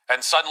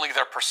 and suddenly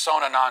they're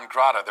persona non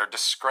grata, they're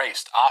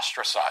disgraced,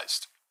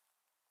 ostracized.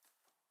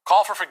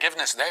 Call for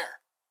forgiveness there.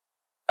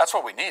 That's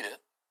what we needed.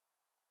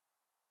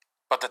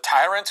 But the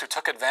tyrants who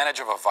took advantage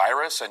of a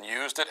virus and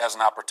used it as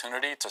an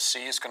opportunity to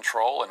seize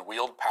control and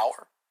wield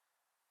power,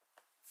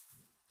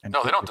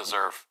 no, they don't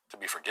deserve to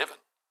be forgiven.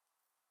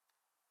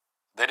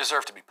 They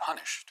deserve to be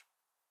punished.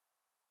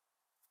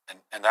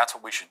 And that's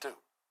what we should do.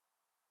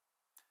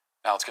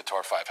 Now let's get to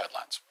our 5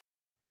 headlines.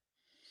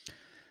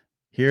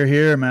 Hear,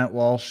 hear, Matt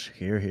Walsh.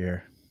 Hear,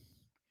 hear.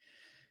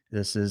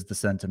 This is the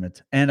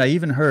sentiment. And I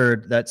even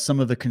heard that some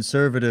of the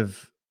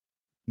conservative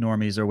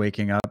normies are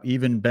waking up.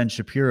 Even Ben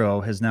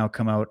Shapiro has now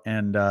come out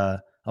and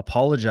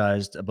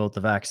apologized about the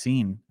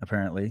vaccine,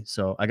 apparently.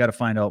 So I got to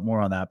find out more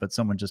on that. But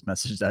someone just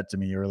messaged that to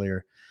me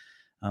earlier.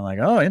 I'm like,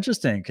 oh,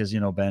 interesting. Because,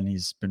 Ben,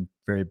 he's been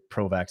very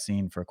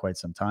pro-vaccine for quite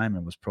some time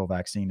and was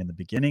pro-vaccine in the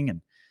beginning.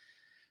 And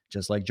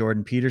just like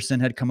Jordan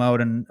Peterson had come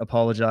out and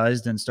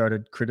apologized and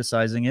started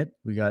criticizing it,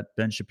 we got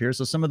Ben Shapiro.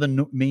 So some of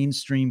the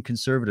mainstream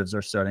conservatives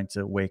are starting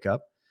to wake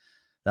up.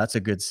 That's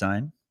a good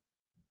sign.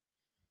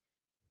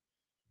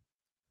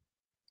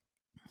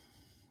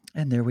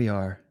 And there we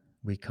are.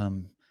 We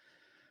come.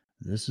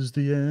 This is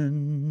the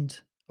end.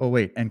 Oh,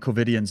 wait. And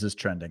COVIDians is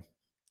trending.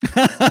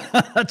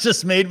 That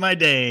just made my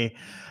day.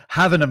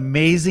 Have an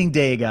amazing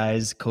day,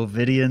 guys.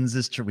 COVIDians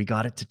is we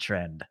got it to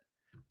trend.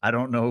 I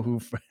don't know who.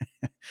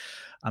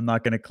 I'm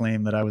not going to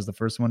claim that I was the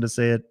first one to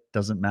say it.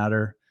 Doesn't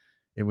matter.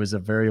 It was a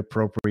very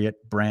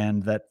appropriate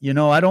brand that,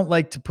 I don't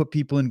like to put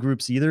people in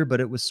groups either,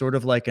 but it was sort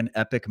of like an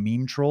epic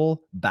meme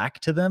troll back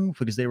to them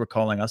because they were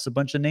calling us a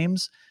bunch of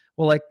names.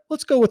 Well, like,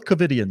 let's go with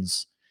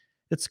COVIDians.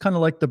 It's kind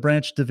of like the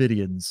Branch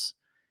Davidians.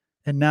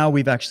 And now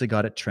we've actually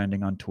got it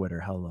trending on Twitter.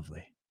 How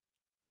lovely.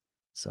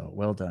 So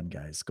well done,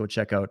 guys. Go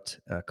check out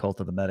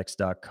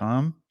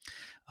cultofthemedics.com.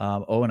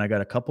 And I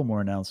got a couple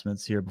more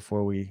announcements here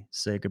before we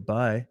say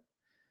goodbye.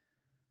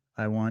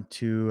 I want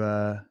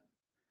to,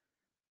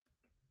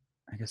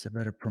 I guess I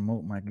better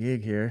promote my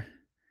gig here.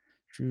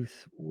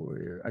 Truth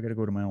Warrior. I got to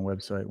go to my own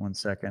website. 1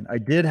 second. I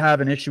did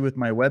have an issue with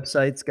my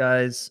websites,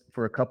 guys,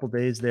 for a couple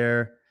days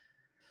there.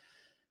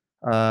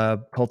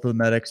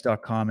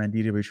 Cultofthemedics.com and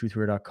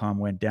dwtruthwarrior.com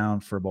went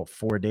down for about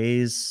 4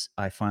 days.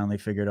 I finally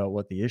figured out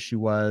what the issue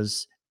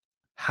was.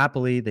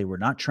 Happily, they were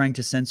not trying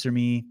to censor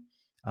me.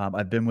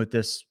 I've been with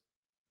this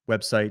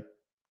website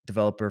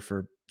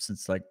developer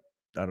since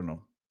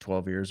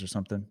 12 years or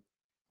something.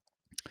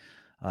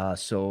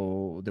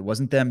 So there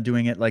wasn't them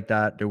doing it like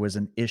that. There was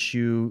an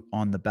issue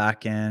on the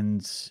back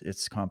end.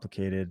 It's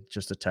complicated,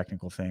 just a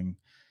technical thing.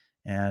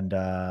 And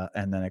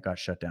then it got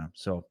shut down.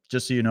 So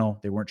just so you know,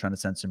 they weren't trying to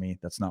censor me.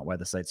 That's not why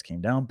the sites came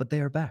down, but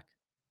they are back.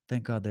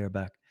 Thank God they are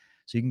back.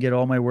 So you can get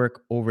all my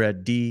work over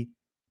at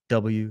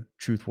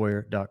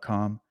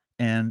dwtruthwarrior.com.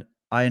 And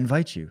I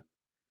invite you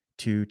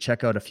to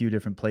check out a few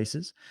different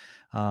places.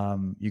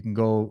 You can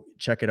go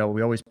check it out.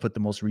 We always put the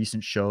most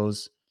recent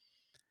shows.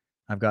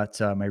 I've got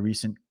my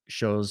recent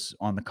shows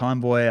on the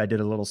Convoy. I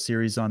did a little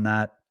series on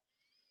that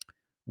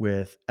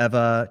with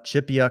Eva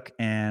Chipiuk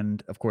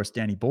and, of course,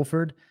 Danny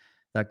Beauford.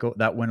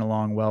 That went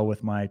along well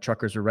with my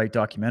Truckers Are Right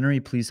documentary.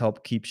 Please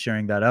help keep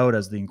sharing that out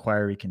as the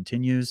inquiry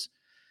continues.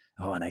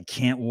 Oh, and I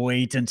can't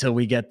wait until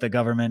we get the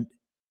government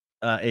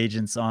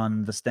agents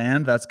on the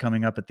stand. That's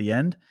coming up at the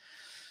end.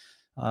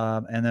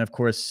 And then, of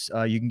course,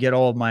 you can get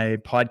all of my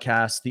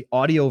podcasts, the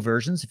audio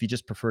versions, if you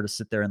just prefer to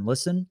sit there and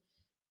listen.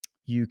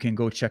 You can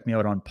go check me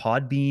out on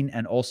Podbean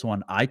and also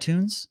on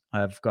iTunes.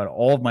 I've got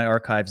all of my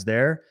archives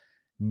there.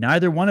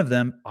 Neither one of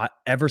them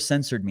ever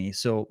censored me.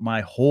 So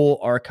my whole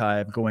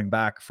archive going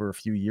back for a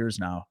few years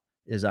now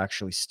is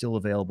actually still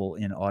available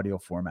in audio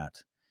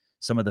format.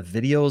 Some of the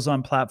videos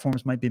on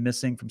platforms might be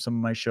missing from some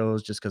of my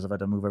shows just because I've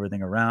had to move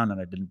everything around and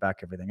I didn't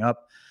back everything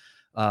up.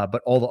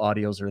 But all the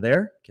audios are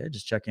there. Okay,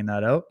 just checking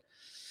that out.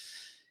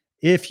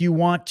 If you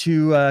want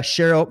to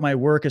share out my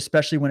work,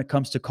 especially when it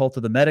comes to Cult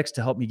of the Medics,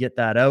 to help me get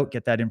that out,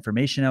 get that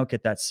information out,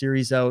 get that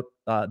series out.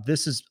 I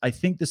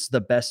think this is the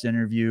best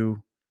interview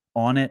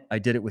on it. I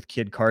did it with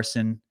Kid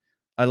Carson.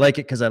 I like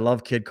it because I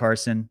love Kid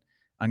Carson.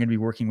 I'm going to be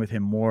working with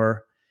him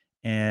more.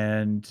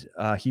 And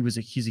he's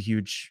a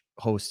huge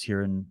host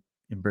here in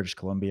British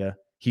Columbia.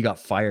 He got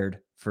fired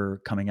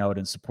for coming out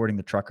and supporting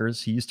the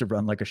truckers. He used to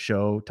run like a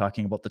show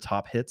talking about the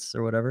top hits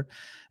or whatever.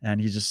 And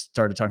he just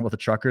started talking about the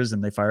truckers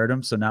and they fired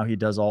him. So now he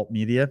does alt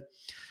media.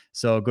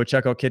 So go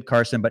check out Kid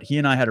Carson. But he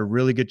and I had a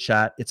really good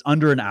chat. It's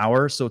under an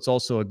hour. So it's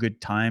also a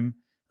good time.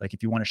 Like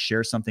if you want to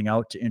share something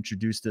out to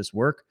introduce this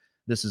work,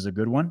 this is a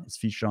good one. It's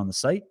featured on the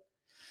site.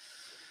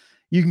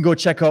 You can go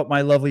check out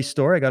my lovely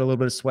store. I got a little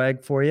bit of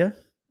swag for you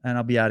and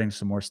I'll be adding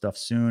some more stuff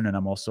soon. And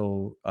I'm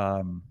also,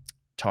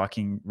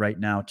 talking right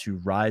now to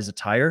Rise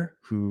Attire,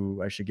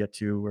 who I should get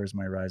to. Where's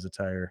my Rise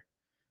Attire?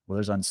 Well,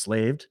 there's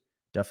Unslaved.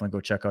 Definitely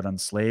go check out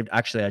Unslaved.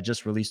 Actually, I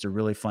just released a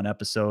really fun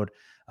episode.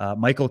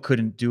 Michael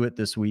couldn't do it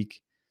this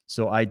week,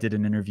 so I did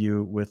an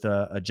interview with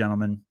a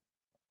gentleman,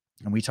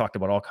 and we talked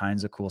about all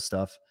kinds of cool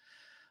stuff.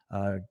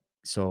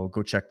 So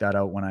go check that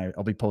out when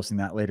I'll be posting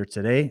that later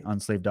today on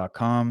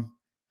Unslaved.com.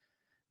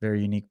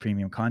 Very unique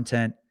premium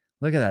content.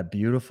 Look at that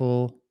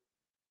beautiful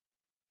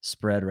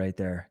spread right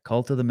there.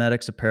 Cult of the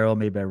Medics apparel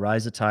made by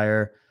Rise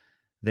Attire.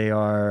 They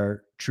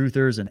are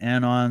truthers and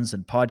anons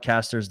and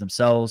podcasters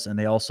themselves, and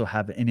they also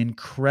have an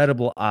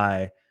incredible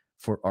eye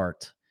for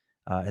art.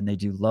 And they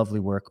do lovely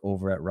work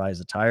over at Rise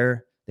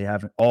Attire. They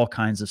have all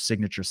kinds of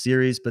signature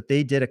series, but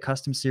they did a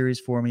custom series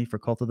for me for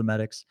Cult of the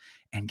Medics.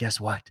 And guess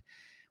what?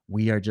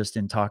 We are just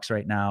in talks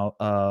right now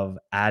of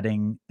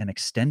adding an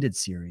extended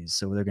series.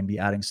 So they're going to be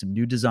adding some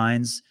new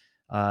designs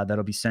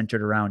that'll be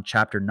centered around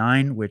Chapter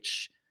 9,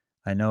 which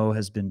I know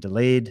has been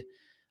delayed.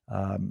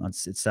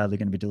 It's sadly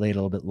going to be delayed a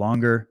little bit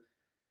longer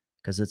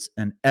because it's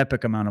an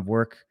epic amount of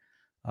work.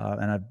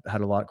 And I've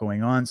had a lot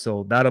going on.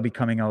 So that'll be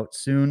coming out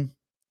soon.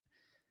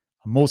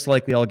 Most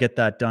likely I'll get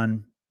that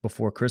done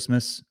before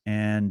Christmas.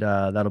 And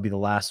that'll be the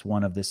last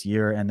one of this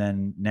year. And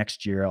then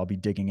next year I'll be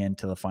digging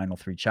into the final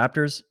 3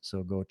 chapters.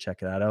 So go check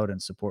that out and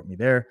support me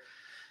there.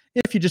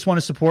 If you just want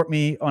to support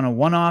me on a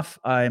one-off,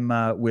 I'm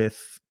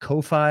with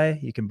Ko-Fi.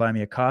 You can buy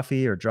me a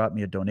coffee or drop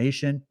me a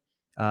donation.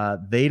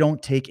 They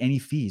don't take any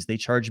fees. They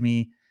charge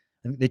me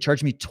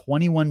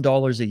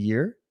 $21 a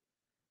year,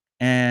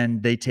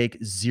 and they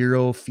take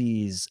 0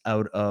 fees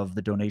out of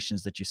the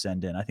donations that you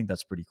send in. I think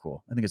that's pretty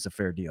cool. I think it's a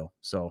fair deal.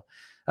 So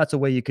that's a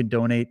way you can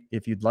donate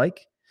if you'd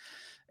like.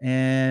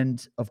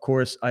 And of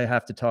course, I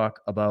have to talk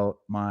about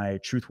my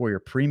Truth Warrior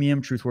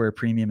Premium. Truth Warrior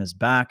Premium is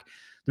back.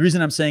 The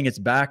reason I'm saying it's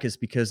back is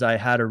because I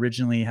had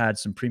originally had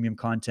some premium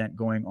content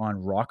going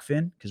on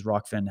Rockfin, because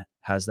Rockfin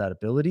has that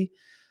ability.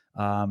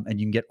 And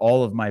you can get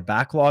all of my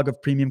backlog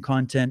of premium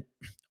content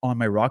on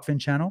my Rockfin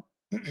channel.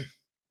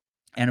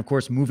 And of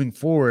course, moving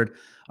forward,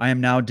 I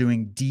am now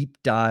doing deep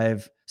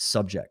dive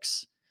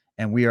subjects.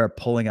 And we are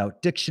pulling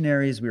out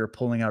dictionaries. We are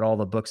pulling out all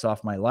the books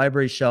off my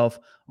library shelf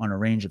on a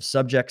range of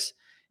subjects.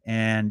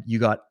 And you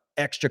got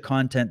extra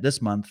content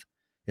this month.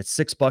 It's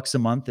 $6 a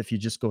month if you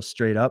just go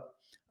straight up.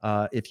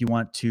 If you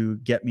want to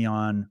get me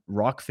on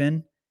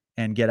Rockfin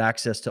and get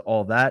access to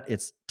all that,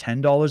 it's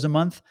 $10 a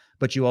month,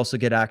 but you also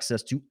get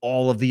access to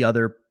all of the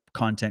other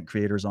content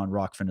creators on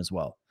Rockfin as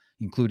well,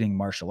 including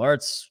martial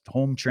arts,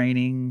 home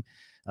training,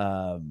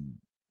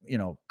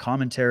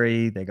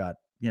 commentary. They got,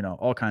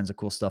 all kinds of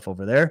cool stuff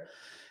over there.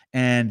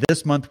 And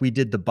this month we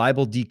did the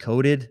Bible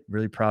Decoded.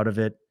 Really proud of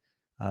it.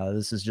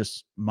 This is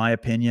just my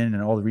opinion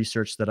and all the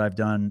research that I've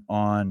done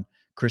on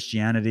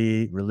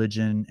Christianity,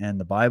 religion, and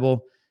the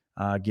Bible,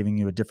 giving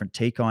you a different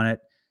take on it,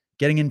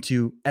 getting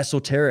into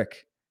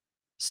esoteric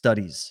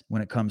studies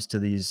when it comes to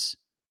these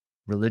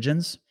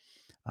religions.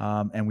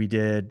 And we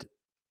did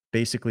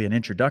basically an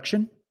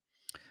introduction.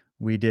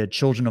 We did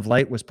Children of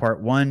Light was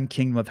part 1,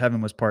 Kingdom of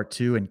Heaven was part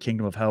 2, and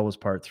Kingdom of Hell was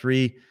part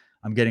 3.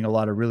 I'm getting a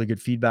lot of really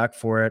good feedback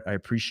for it. I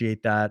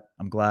appreciate that.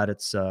 I'm glad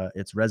it's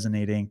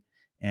resonating.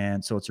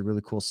 And so it's a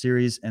really cool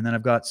series. And then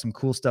I've got some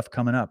cool stuff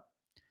coming up.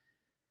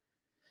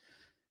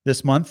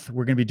 This month,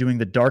 we're going to be doing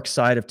the dark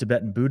side of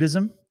Tibetan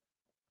Buddhism.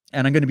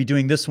 And I'm going to be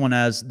doing this one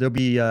as there'll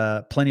be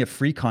plenty of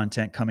free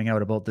content coming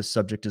out about this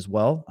subject as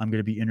well. I'm going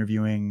to be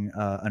interviewing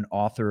an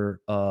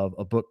author of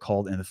a book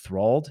called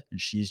Enthralled,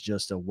 and she's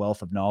just a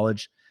wealth of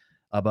knowledge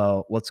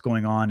about what's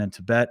going on in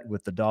Tibet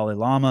with the Dalai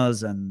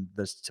Lamas and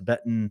this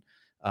Tibetan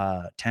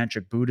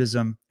tantric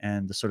Buddhism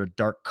and the sort of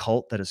dark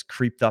cult that has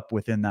creeped up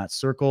within that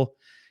circle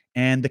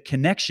and the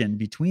connection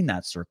between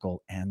that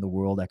circle and the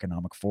World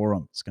Economic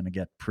Forum. It's going to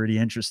get pretty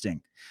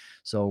interesting.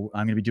 So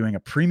I'm going to be doing a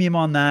premium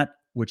on that,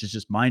 which is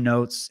just my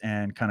notes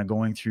and kind of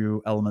going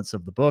through elements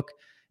of the book.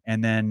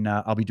 And then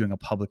I'll be doing a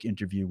public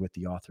interview with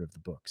the author of the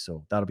book.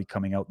 So that'll be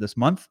coming out this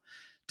month.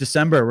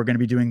 December, we're going to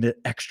be doing the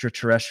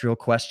extraterrestrial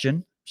question.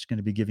 I'm just going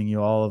to be giving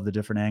you all of the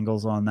different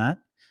angles on that,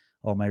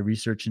 all my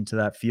research into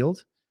that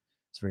field.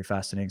 It's a very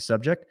fascinating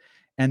subject.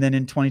 And then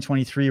in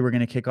 2023, we're going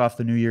to kick off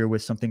the new year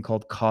with something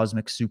called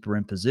Cosmic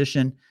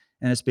Superimposition.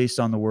 And it's based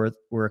on the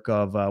work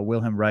of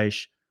Wilhelm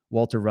Reich,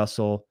 Walter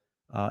Russell,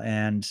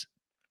 and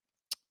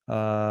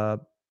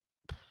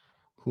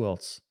who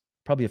else?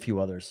 Probably a few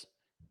others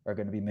are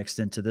going to be mixed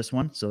into this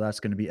one. So that's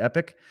going to be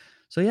epic.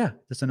 So yeah,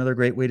 that's another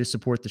great way to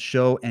support the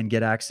show and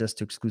get access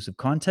to exclusive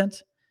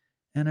content.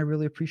 And I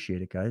really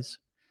appreciate it, guys.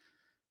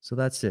 So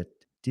that's it.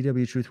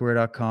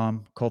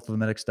 dwtruthwarrior.com,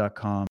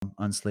 cultofthemedics.com,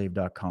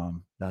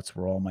 unslaved.com. That's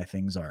where all my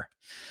things are.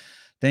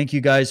 Thank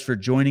you guys for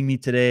joining me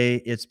today.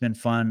 It's been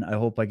fun. I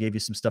hope I gave you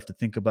some stuff to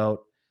think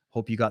about.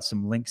 Hope you got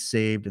some links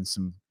saved and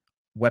some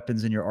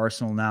weapons in your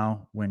arsenal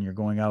now when you're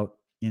going out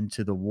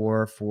into the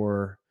war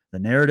for the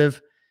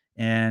narrative.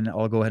 And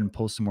I'll go ahead and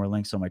post some more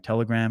links on my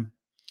Telegram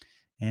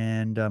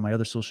and my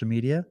other social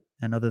media.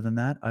 And other than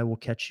that, I will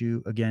catch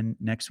you again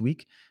next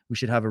week. We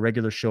should have a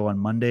regular show on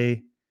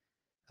Monday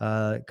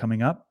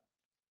coming up.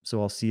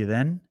 So I'll see you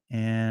then.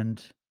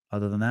 And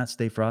other than that,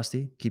 stay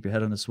frosty. Keep your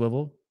head on the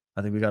swivel.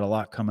 I think we got a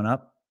lot coming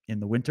up in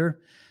the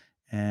winter.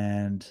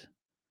 And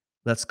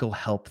let's go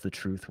help the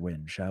truth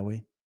win, shall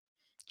we?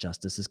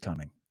 Justice is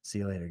coming. See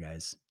you later,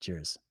 guys.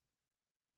 Cheers.